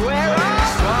Aguero,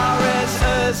 Suarez,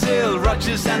 Ozil,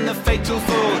 Rodgers and the fatal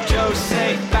four.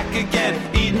 Jose, back again,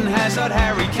 Eden Hazard,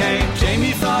 Harry Kane.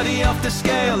 Jamie Vardy off the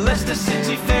scale, Leicester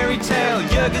City fairy tale.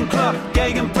 Jurgen Klopp,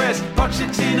 Gegenpress,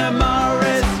 Pochettino,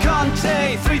 Mahrez,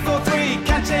 Conte, 3-4-3,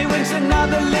 Kante wins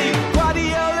another league.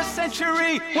 Guardiola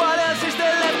century, what else is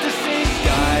there left to see?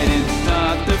 Sky didn't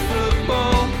start the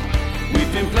football,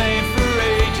 we've been playing for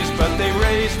ages, but they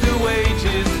raised the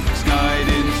wages. Sky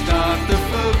didn't start the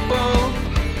football,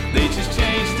 they just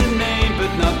changed the name,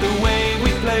 but not the way we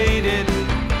played it.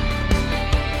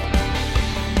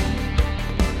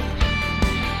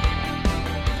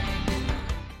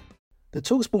 The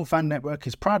TalkSport Fan Network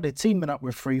is proudly teaming up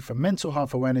with Free for Mental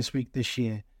Health Awareness Week this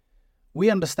year. We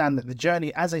understand that the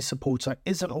journey as a supporter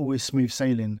isn't always smooth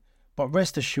sailing, but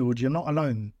rest assured you're not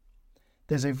alone.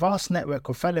 There's a vast network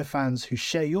of fellow fans who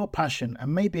share your passion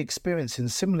and may be experiencing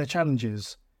similar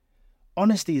challenges.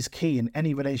 Honesty is key in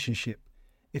any relationship.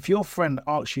 If your friend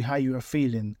asks you how you are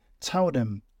feeling, tell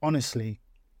them honestly.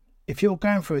 If you're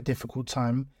going through a difficult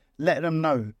time, let them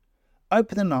know.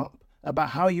 Opening up about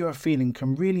how you are feeling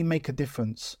can really make a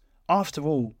difference. After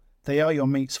all, they are your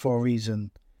mates for a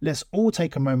reason. Let's all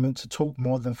take a moment to talk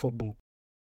more than football.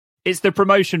 It's the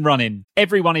promotion run-in.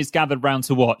 Everyone is gathered round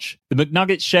to watch. The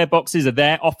McNuggets share boxes are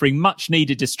there offering much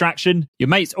needed distraction. Your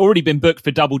mate's already been booked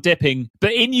for double dipping,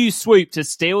 but in you swoop to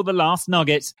steal the last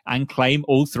nugget and claim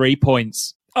all 3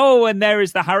 points. Oh, and there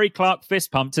is the Harry Clark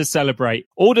fist pump to celebrate.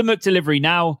 Order McDelivery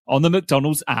now on the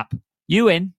McDonald's app. You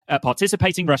in at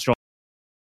participating restaurants.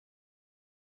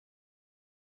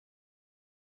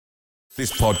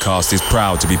 This podcast is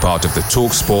proud to be part of the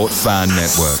TalkSport Fan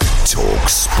Network.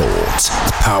 TalkSport.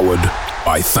 Powered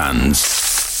by fans.